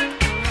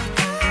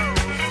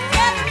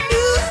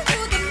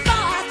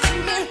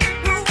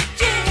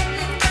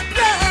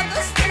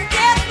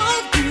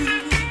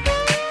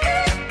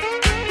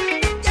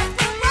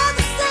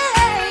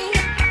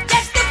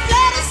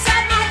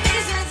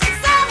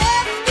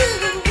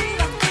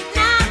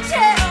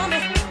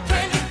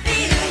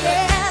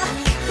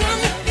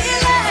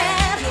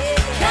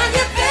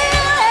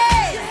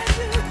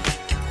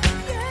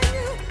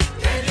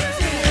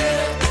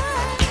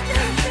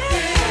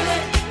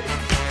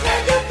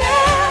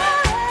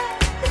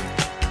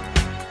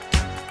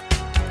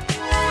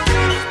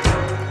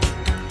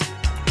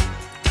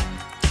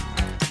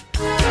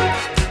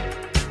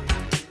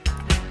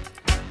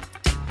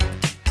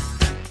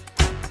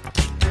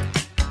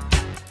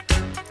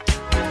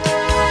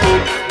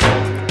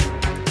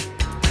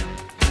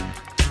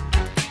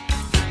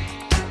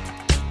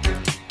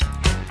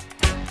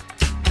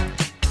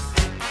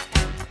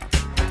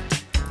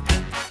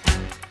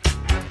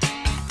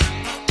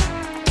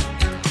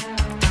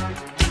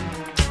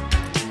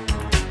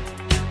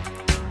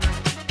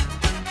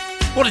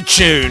 What a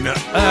tune.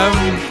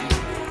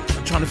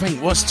 I'm trying to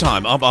think, what's the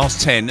time?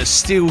 10:30.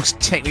 Still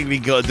technically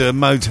got the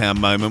Motown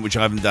moment, which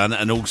I haven't done,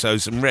 and also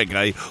some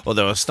reggae,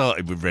 although I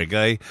started with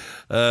reggae.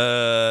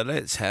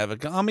 Let's have a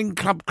go. I'm in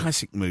club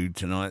classic mood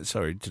tonight.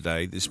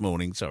 This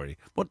morning.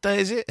 What day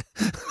is it?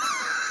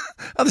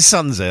 Oh, the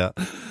sun's out.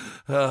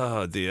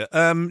 Oh, dear.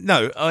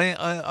 No,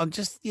 I'm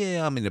just,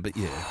 I'm in a bit,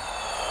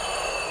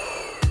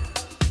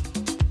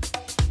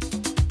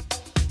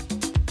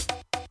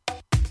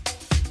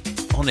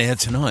 On air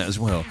tonight as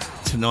well.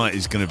 Tonight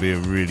is going to be a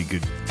really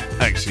good...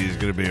 Actually, it's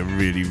going to be a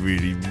really,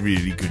 really,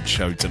 really good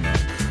show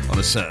tonight on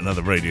a certain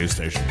other radio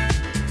station.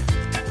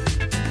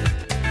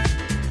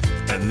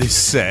 And this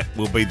set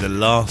will be the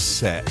last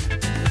set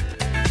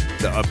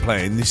that I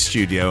play in this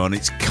studio on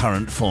its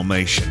current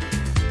formation.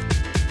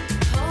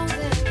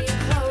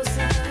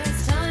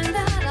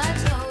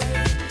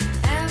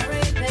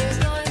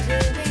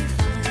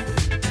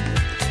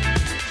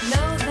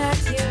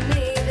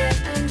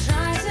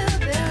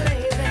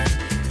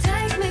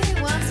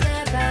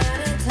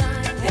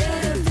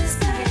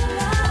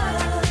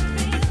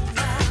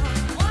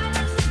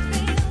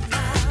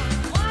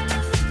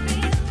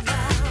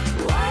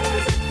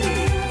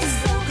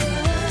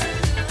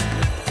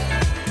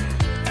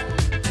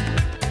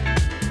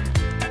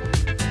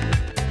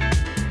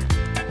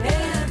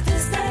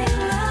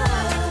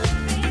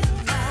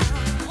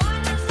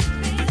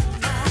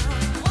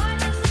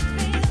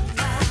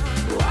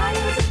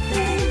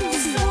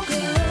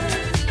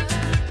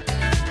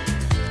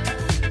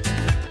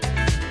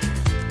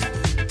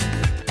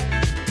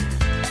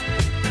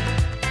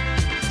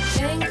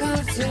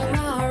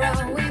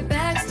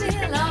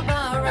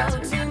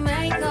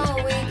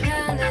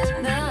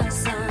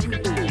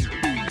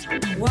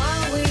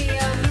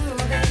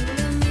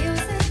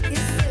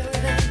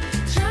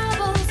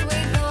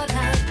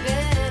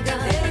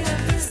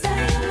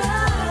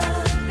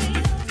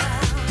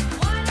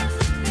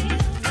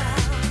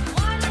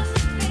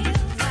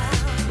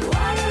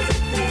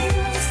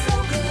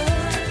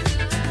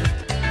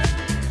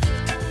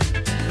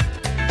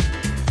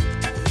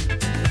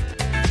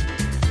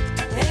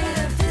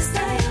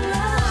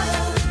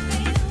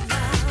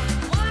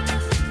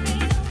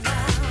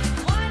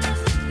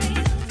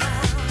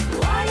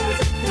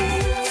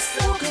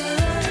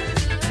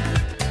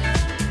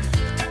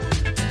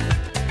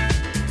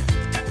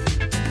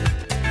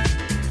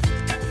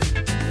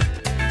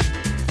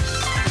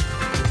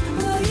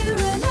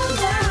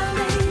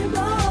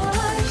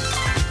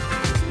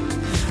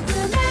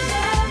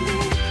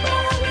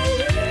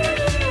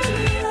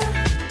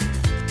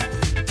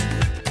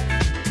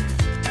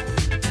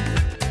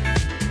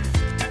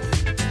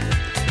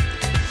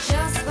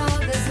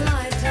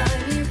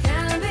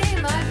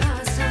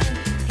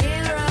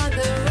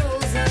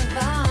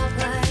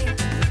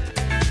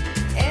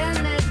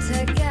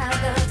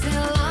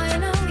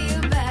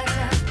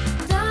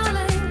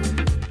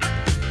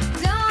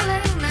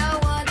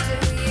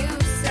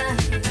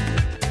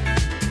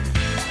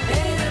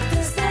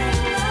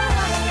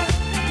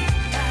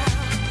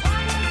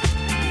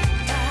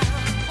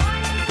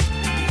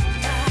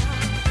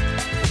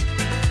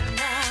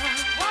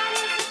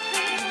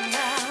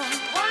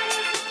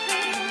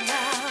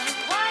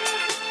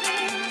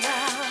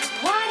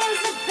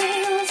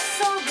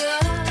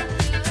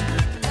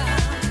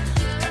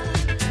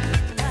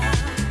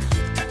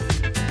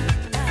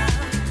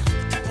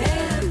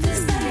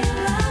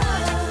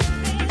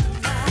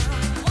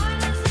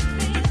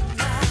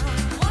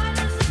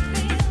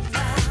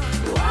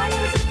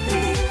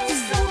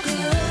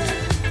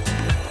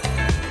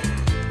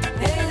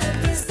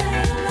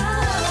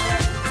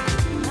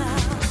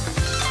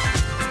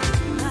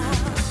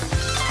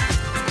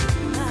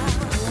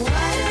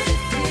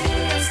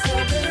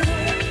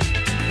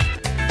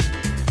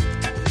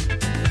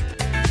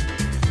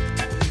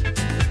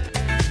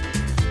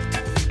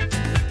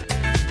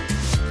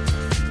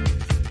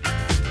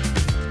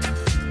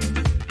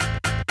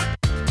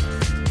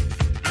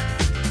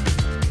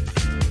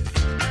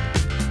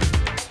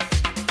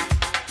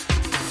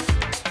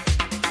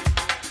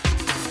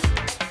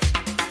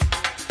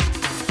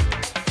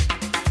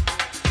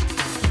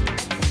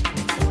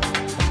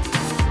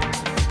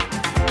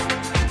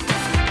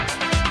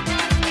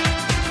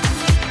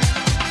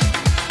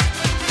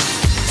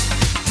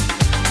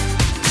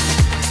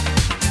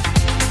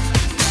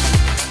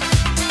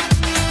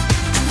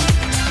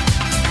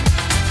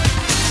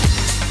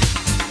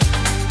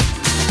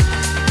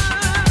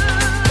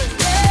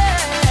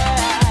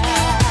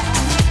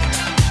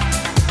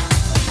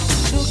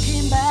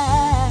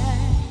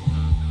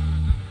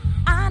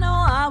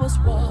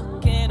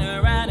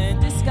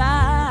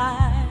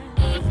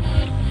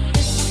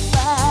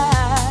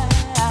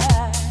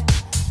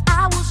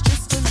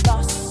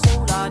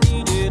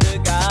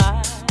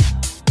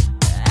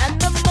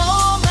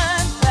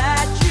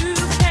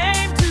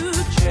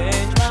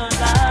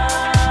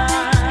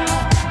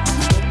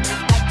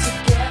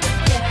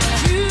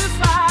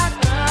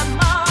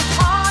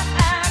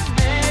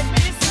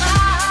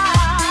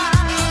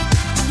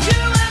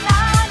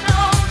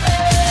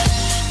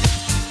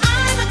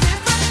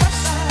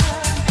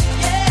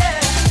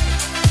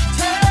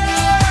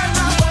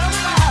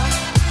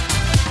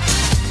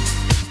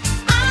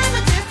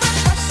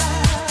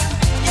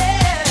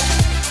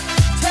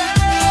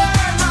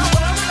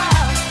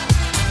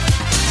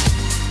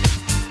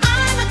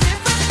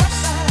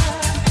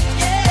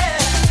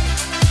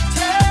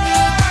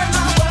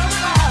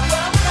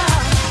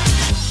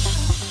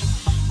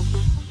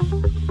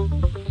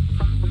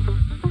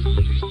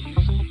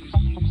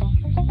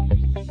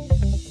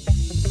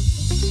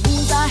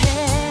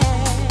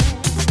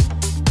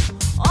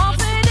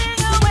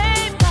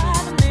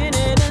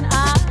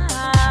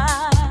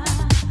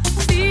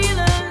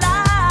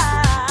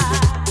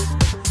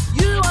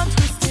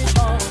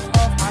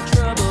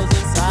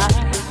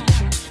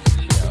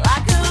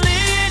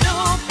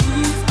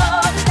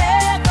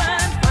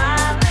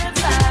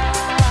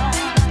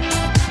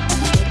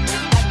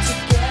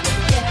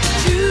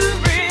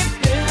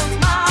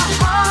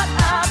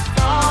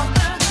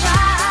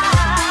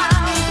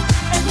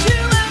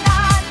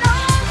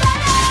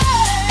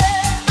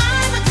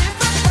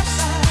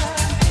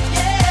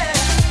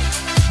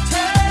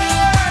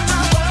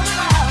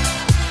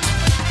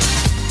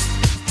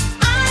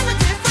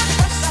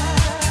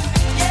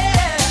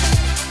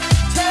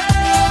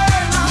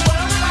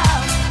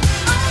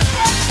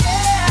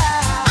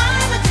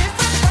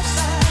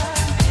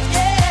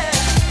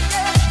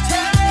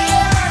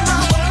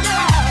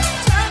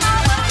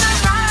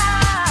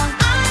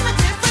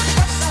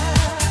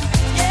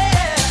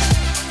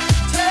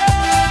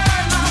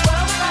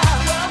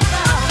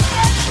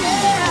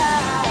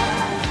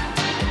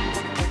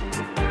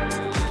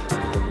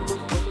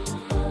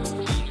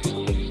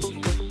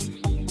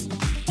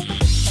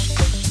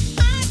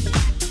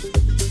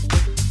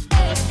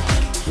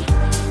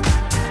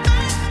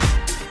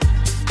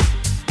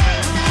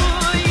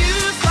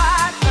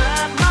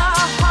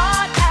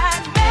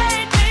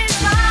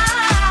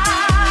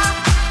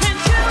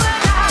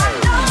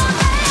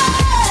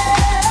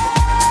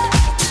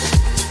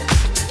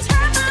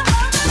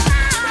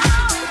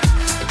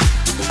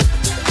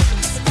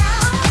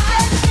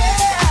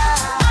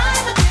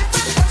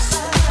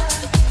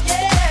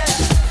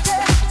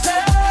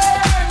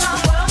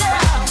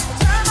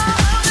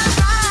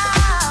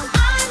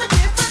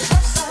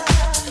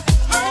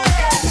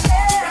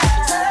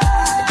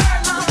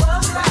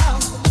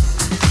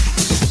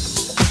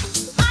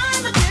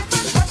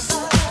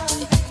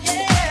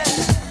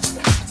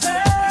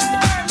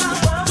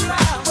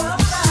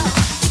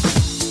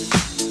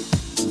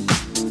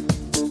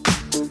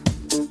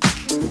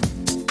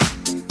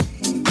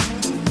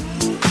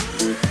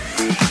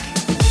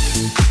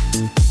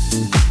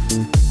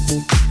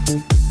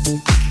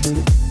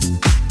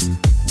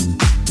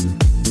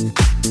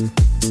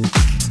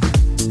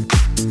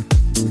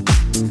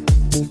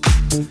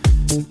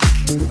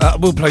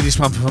 will play this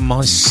one for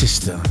my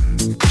sister,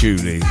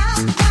 Julie.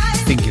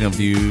 Thinking of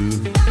you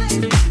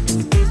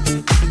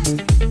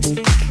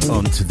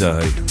on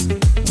today.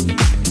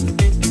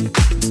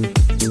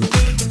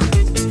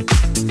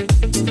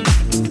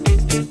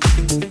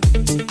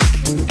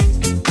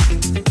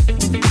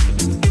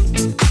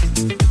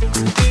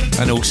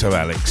 And also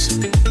Alex.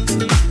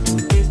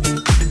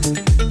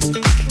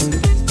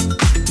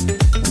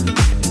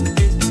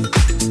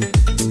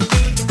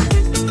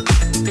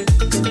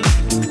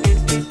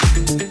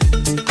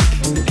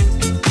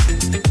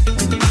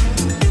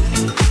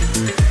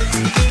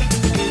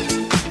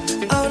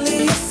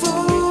 Only a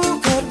fool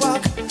could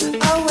walk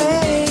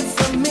away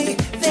from me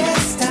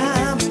this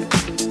time.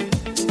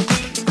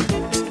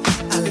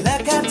 I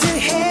look up to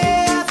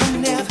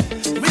heaven,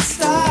 every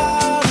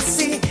star I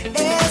see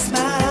is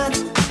mine.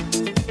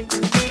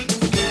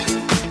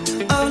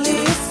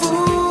 Only a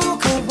fool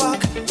could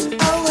walk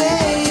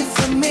away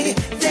from me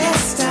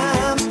this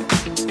time.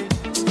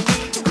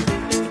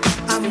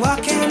 I'm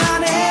walking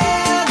on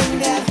air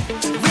and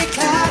every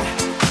cloud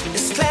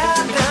is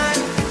cloud nine.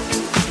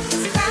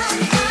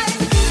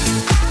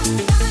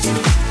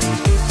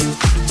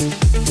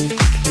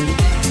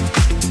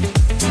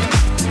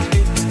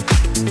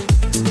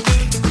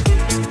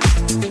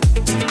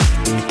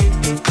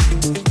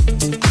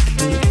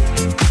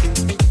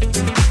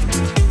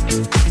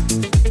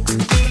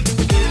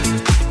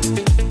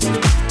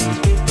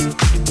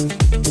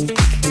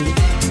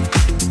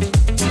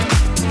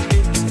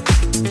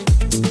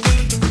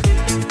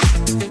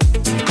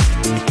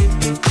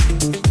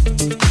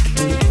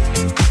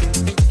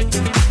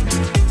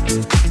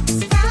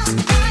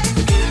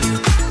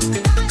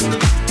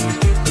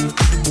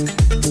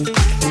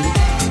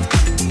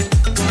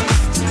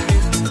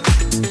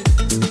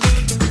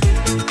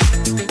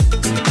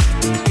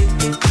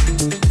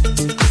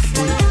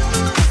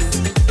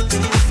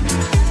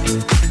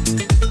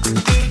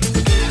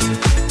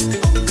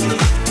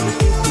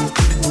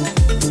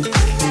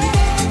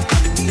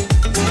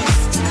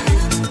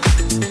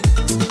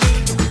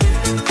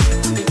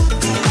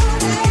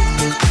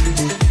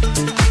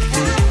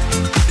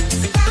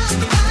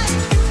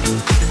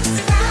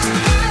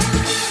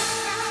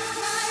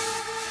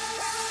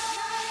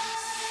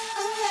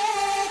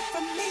 Away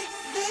from me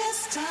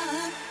this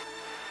time.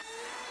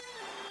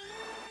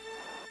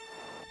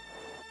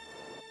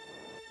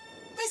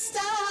 Every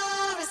star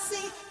I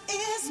see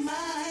is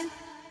mine.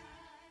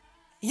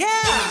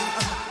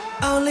 Yeah,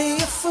 only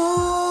a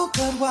fool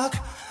could walk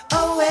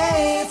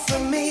away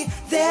from me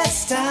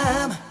this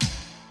time.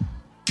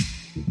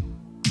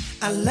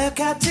 I look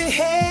up to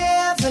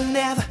heaven,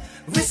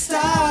 every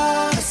star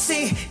I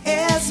see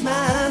is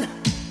mine.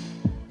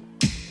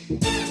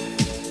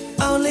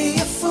 Only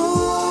a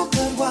fool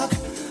could walk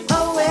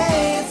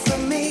away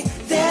from me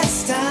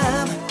this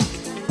time.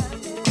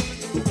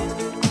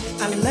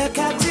 I look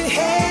up to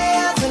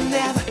heaven,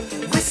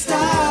 every star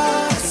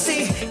I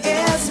see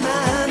is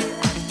mine.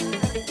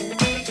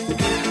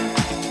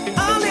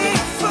 Only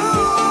a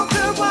fool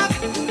could walk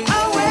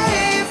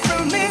away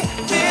from me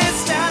this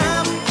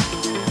time.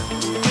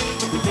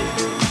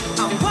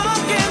 I'm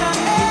walking on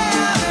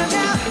air and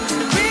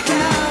every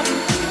cloud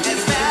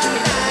is that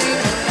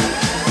light.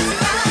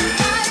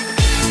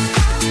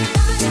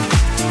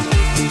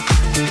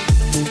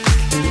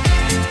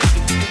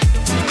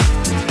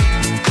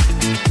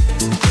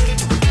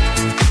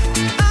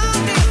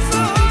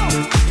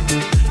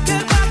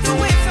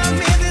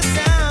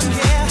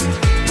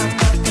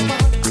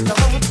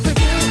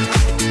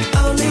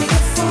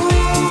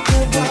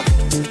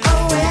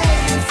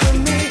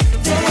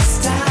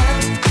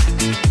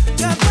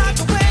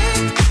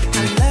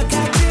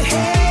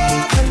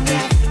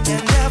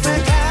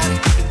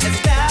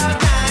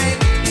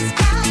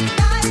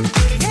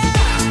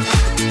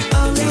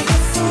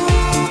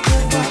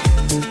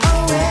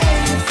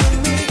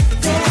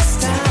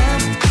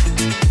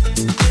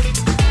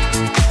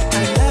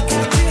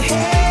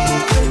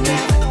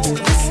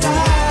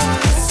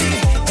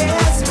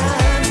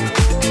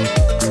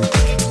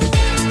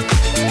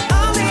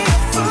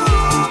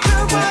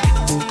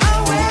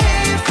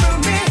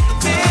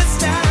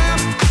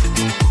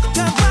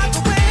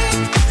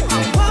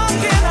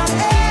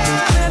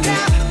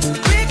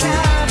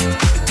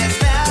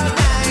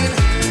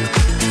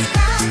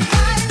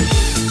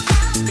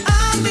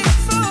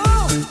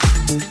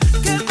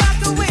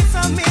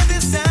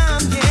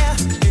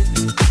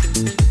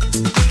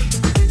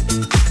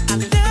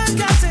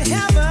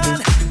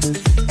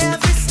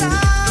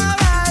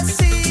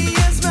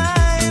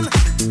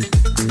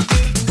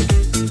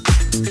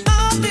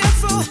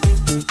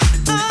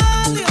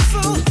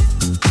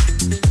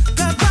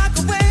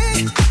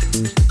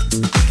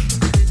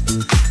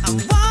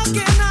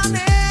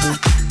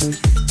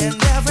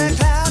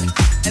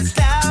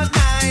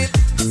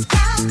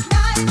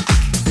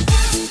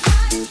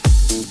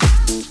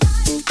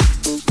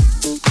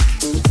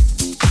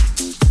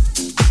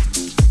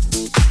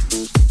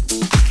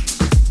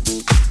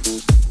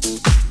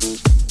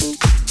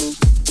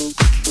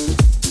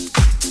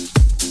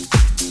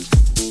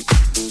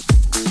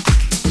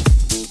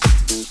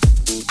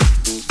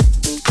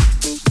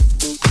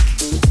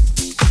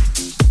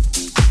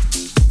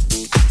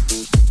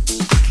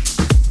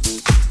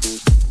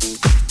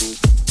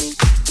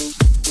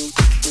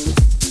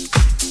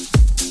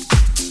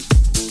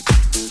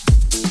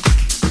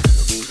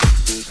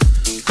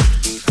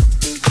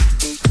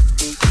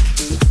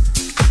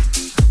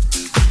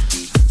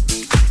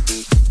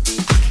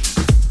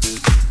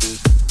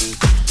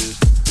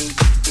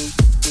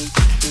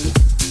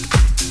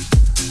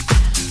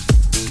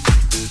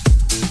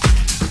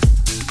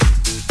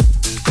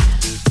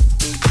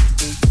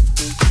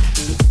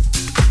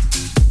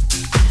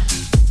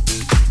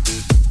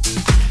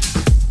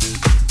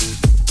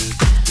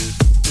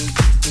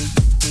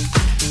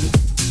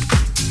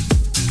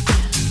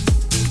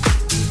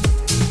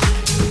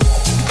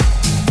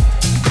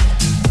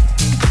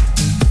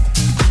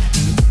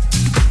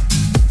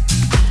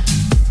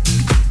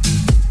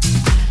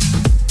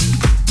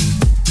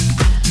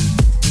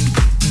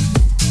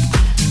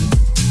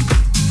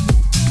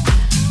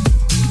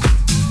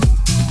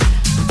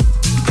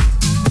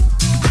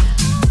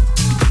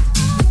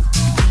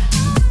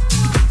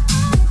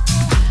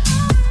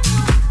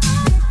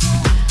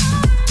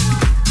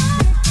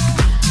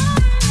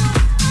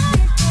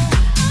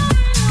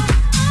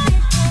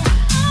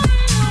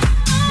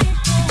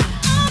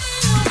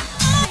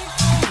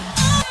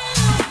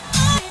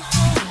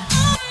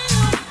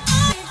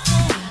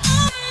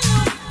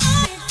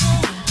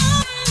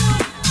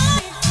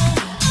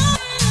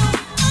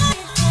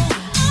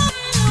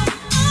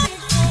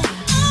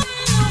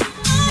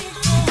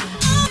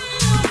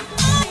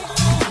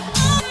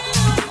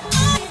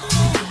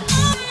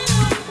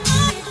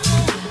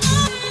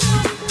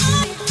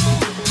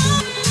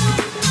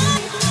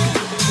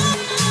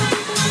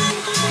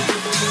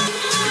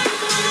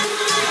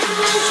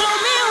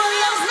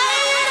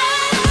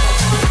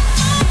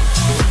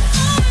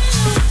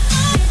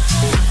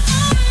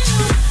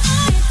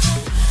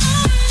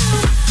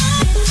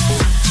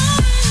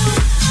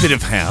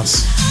 bit of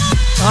house.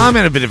 I'm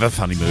in a bit of a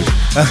funny mood.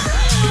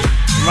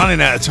 I'm running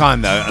out of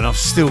time though, and I've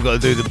still got to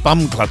do the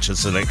bum clutcher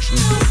selection.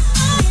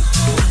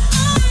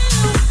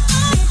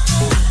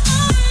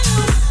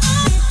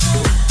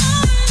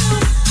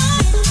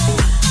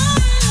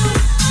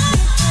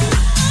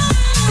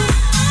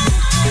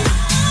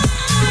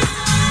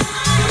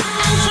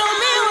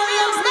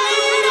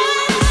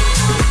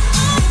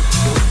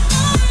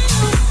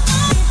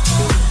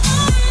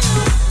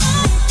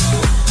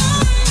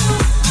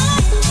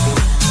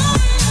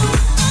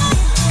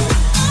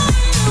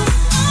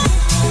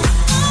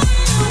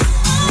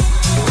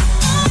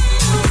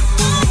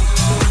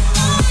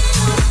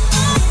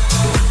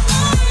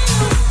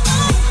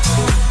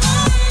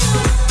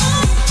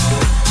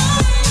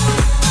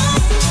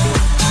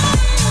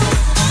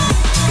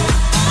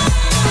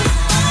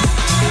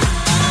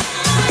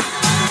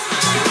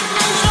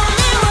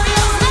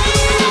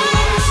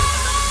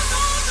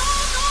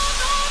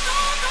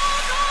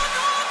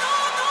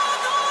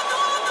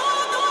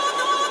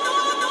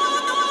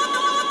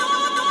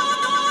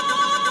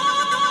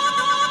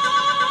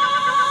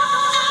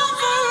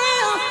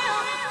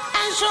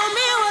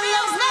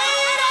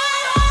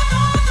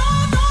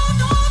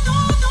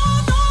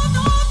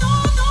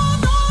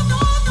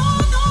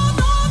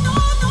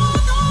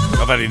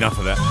 Enough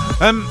of that.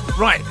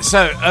 Right,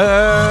 so what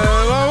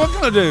I'm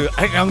going to do,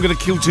 I think I'm going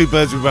to kill two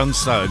birds with one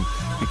stone,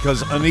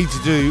 because I need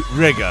to do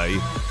reggae,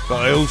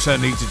 but I also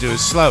need to do a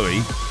slowie,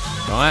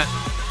 right?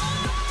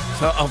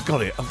 So I've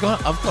got it. I've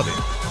got it.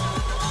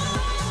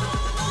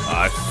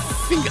 I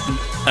think.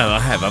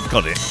 I've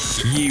got it.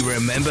 You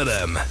remember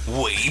them,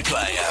 we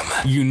play them.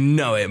 You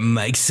know it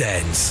makes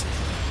sense.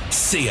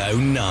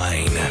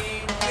 CO9.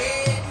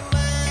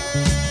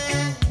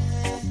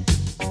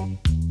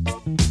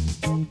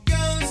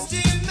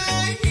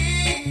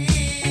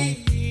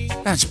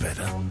 That's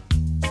better.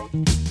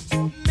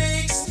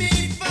 Makes me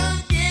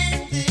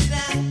forget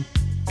that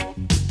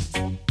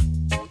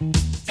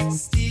I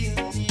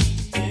still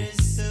need your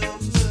soul.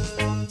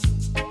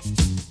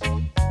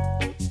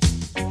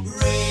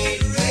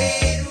 Red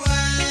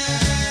wine.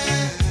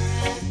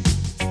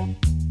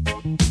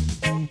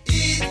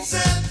 It's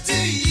up to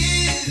you.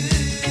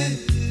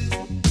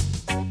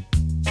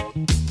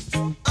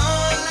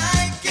 All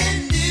I can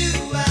do,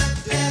 I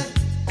tell.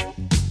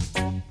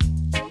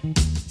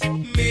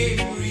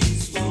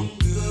 Memories won't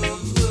go.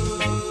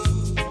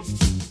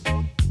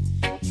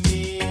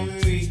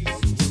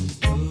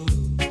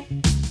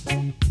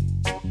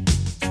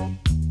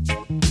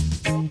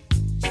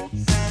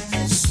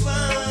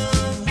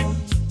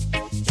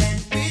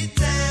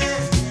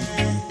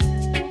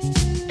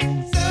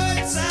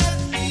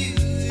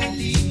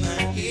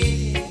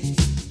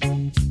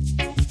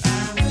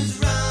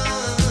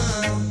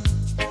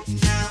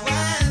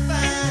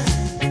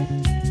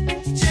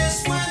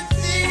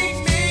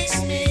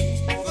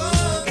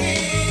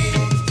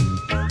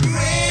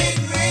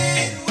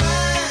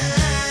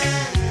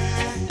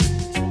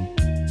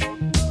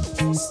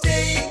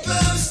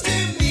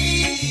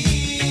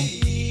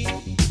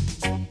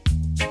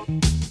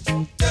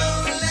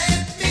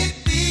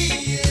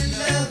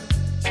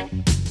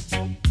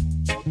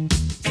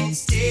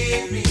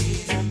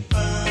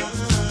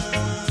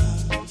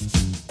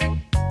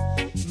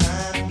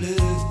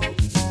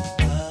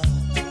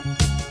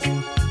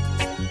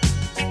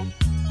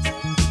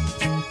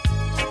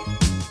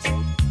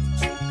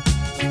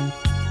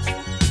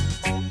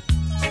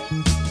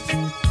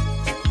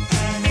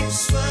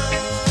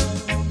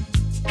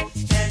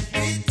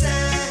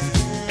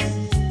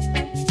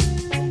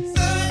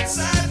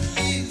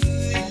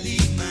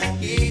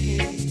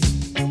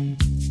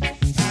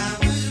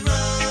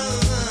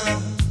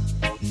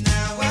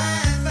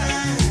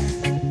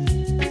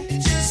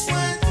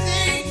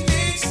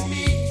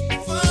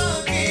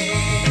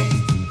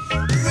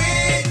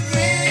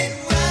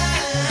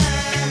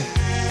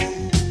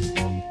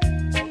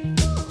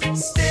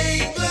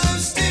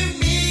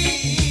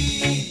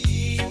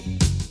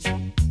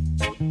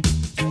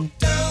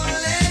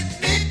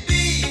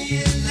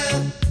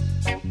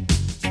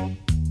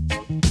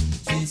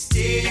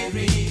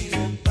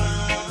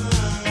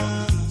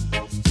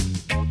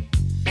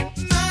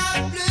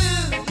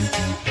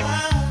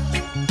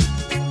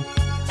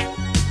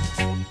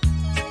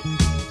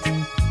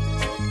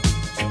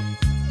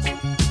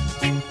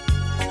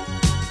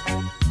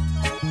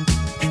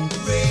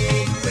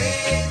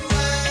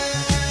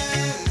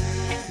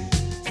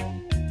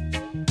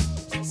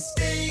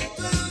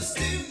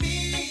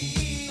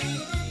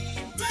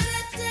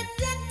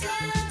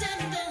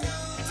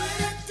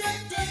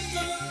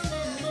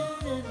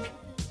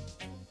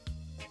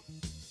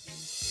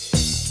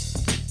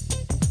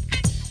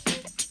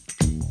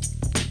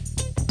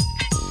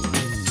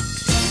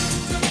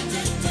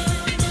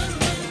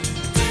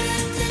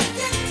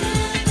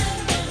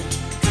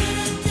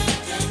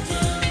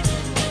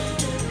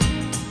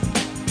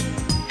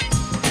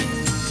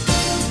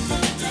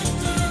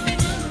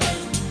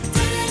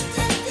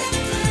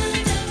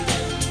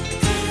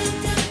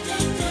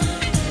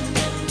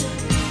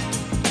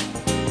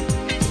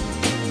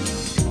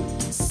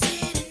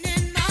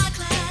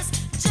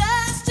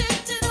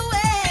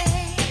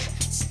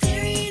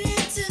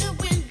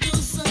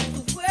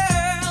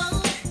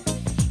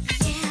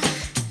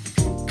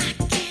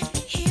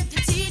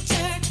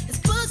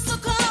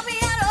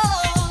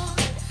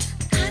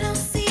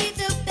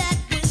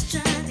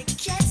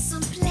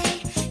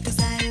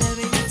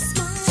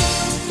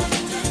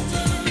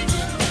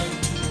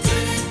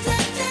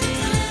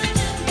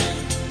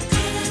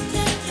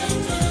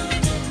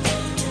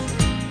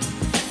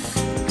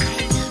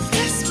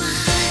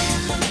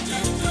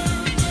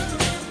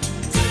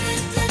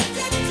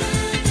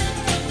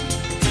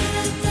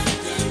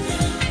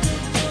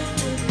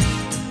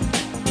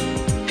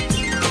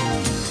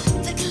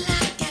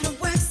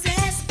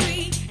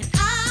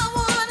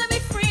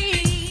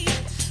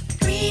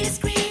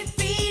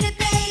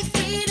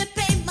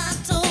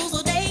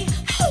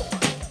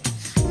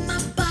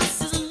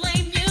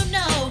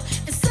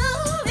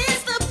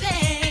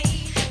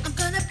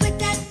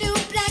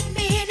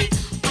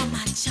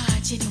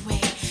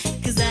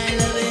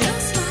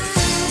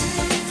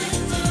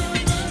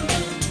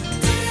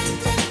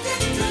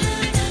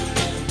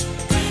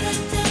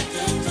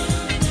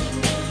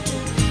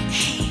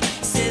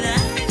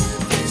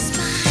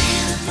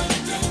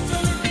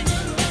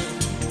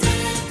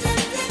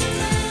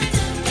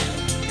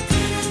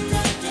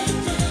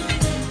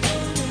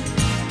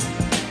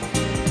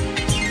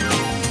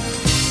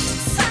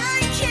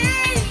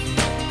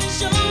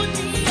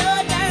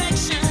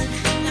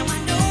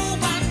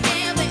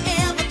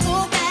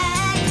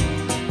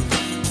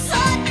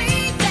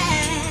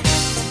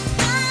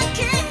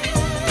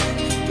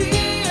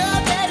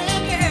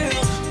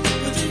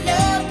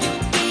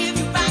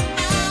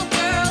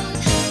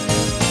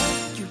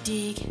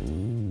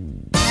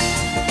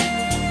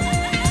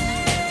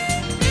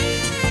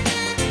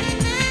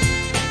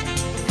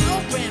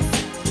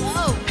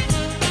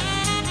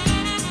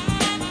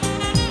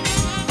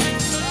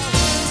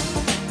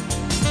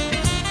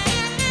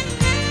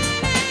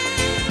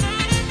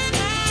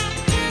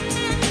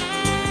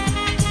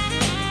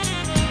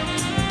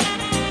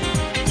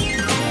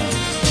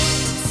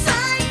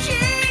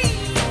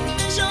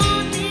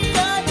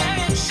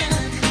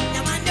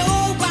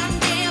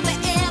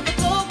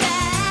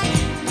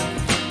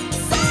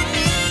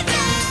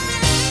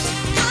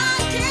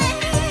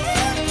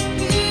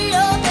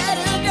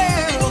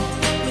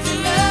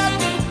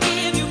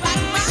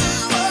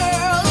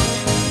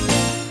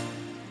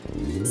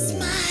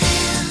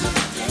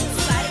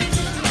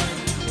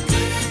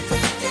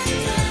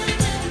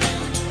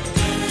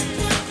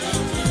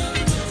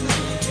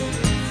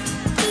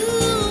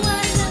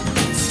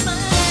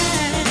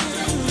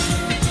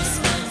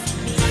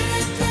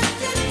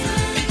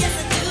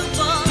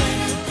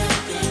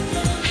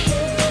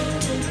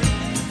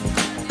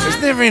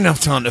 There's never enough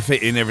time to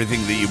fit in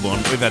everything that you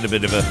want. We've had a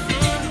bit of a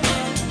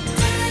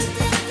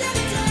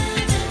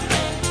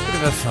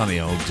funny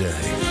old day.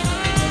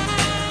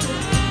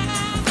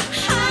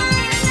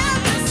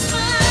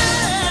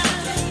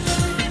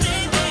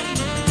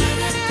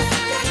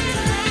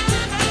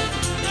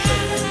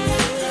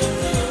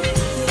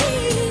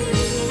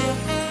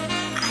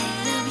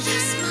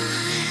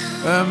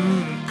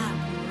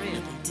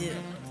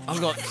 I've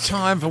got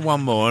time for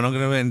one more, and I'm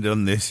going to end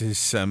on this.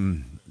 Is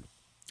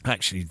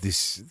actually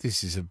this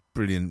is a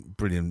brilliant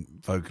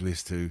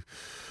vocalist who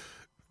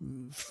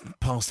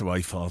passed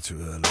away far too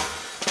early,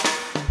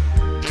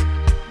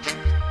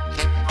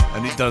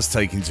 and it does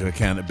take into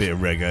account a bit of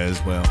reggae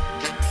as well.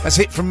 That's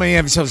it from me.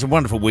 Have yourselves a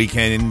wonderful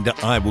weekend, and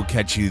I will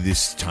catch you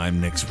this time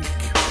next week.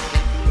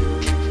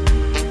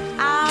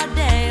 Our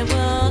day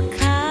will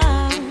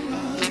come,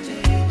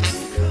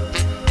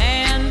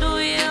 and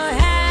we'll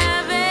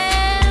have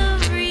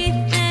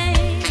everything.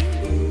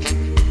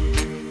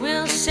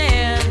 We'll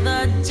share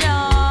the joy.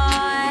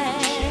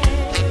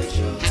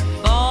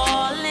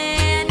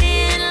 Falling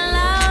in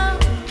love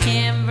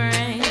can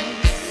bring.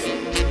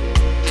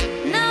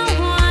 No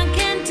one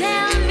can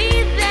tell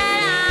me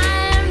that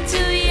I'm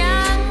too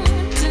young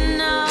to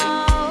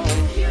know.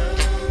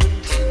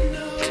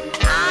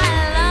 I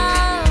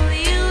love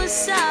you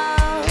so,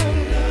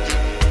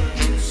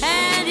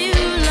 and you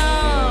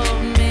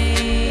love me.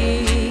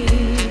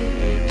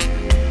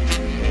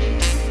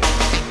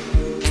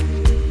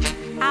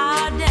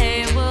 Our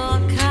day will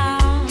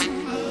come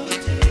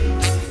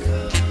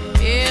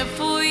if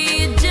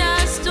we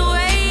just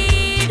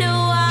wait a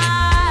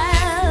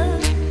while.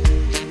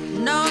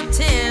 No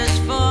tears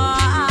for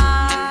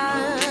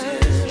us.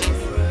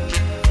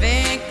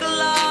 Think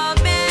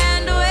love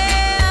and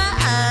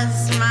we'll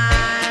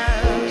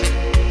smile.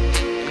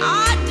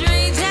 Our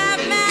dreams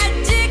have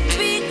magic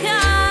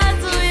because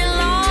we'll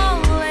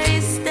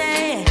always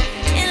stay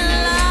in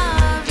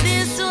love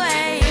this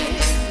way.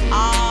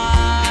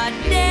 Our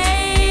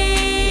day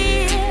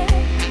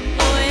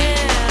will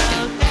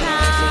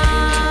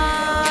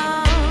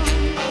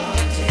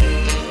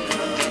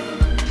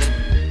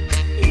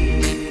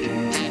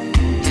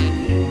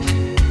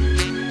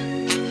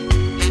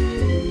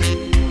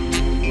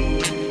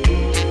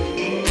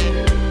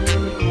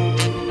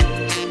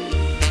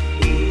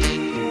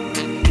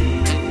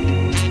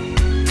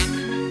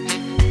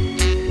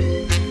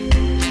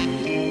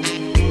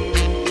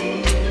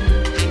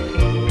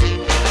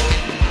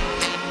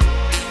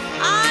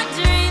Our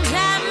dreams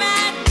have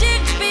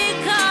magic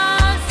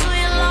because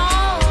we'll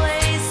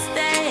always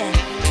stay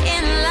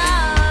in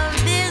love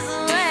this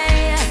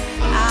way.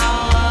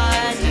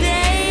 Our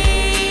day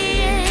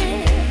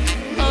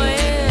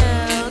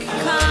will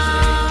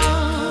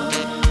come.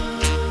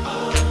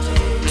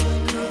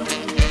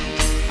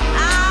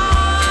 Our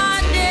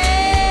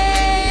day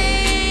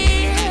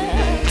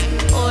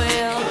will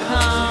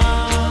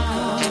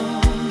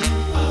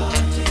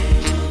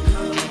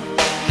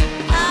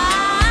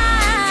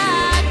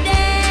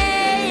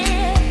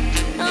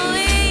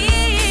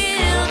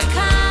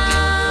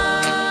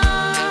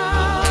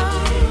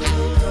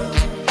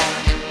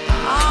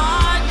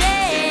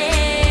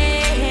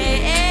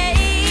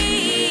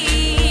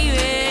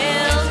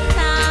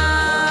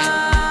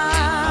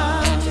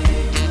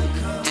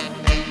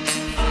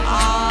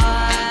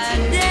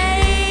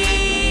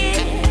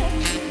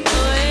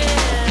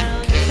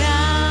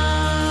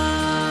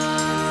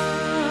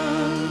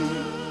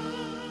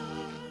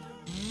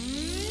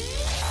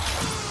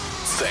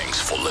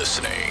Thanks for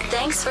listening.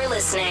 Thanks for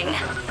listening.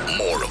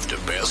 More of the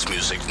best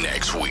music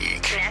next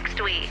week. Next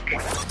week.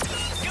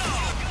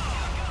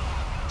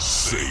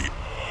 CO9.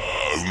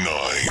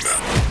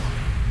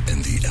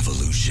 And the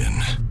evolution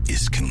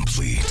is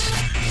complete.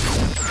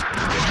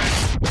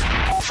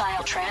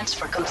 File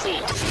transfer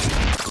complete.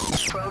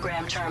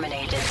 Program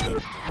terminated.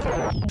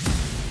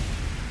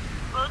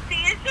 We'll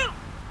see you soon.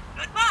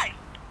 Goodbye.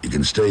 You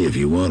can stay if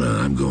you wanna.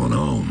 I'm going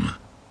home.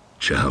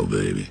 Ciao,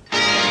 baby.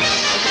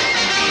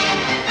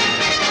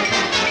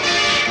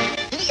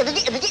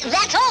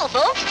 That's all.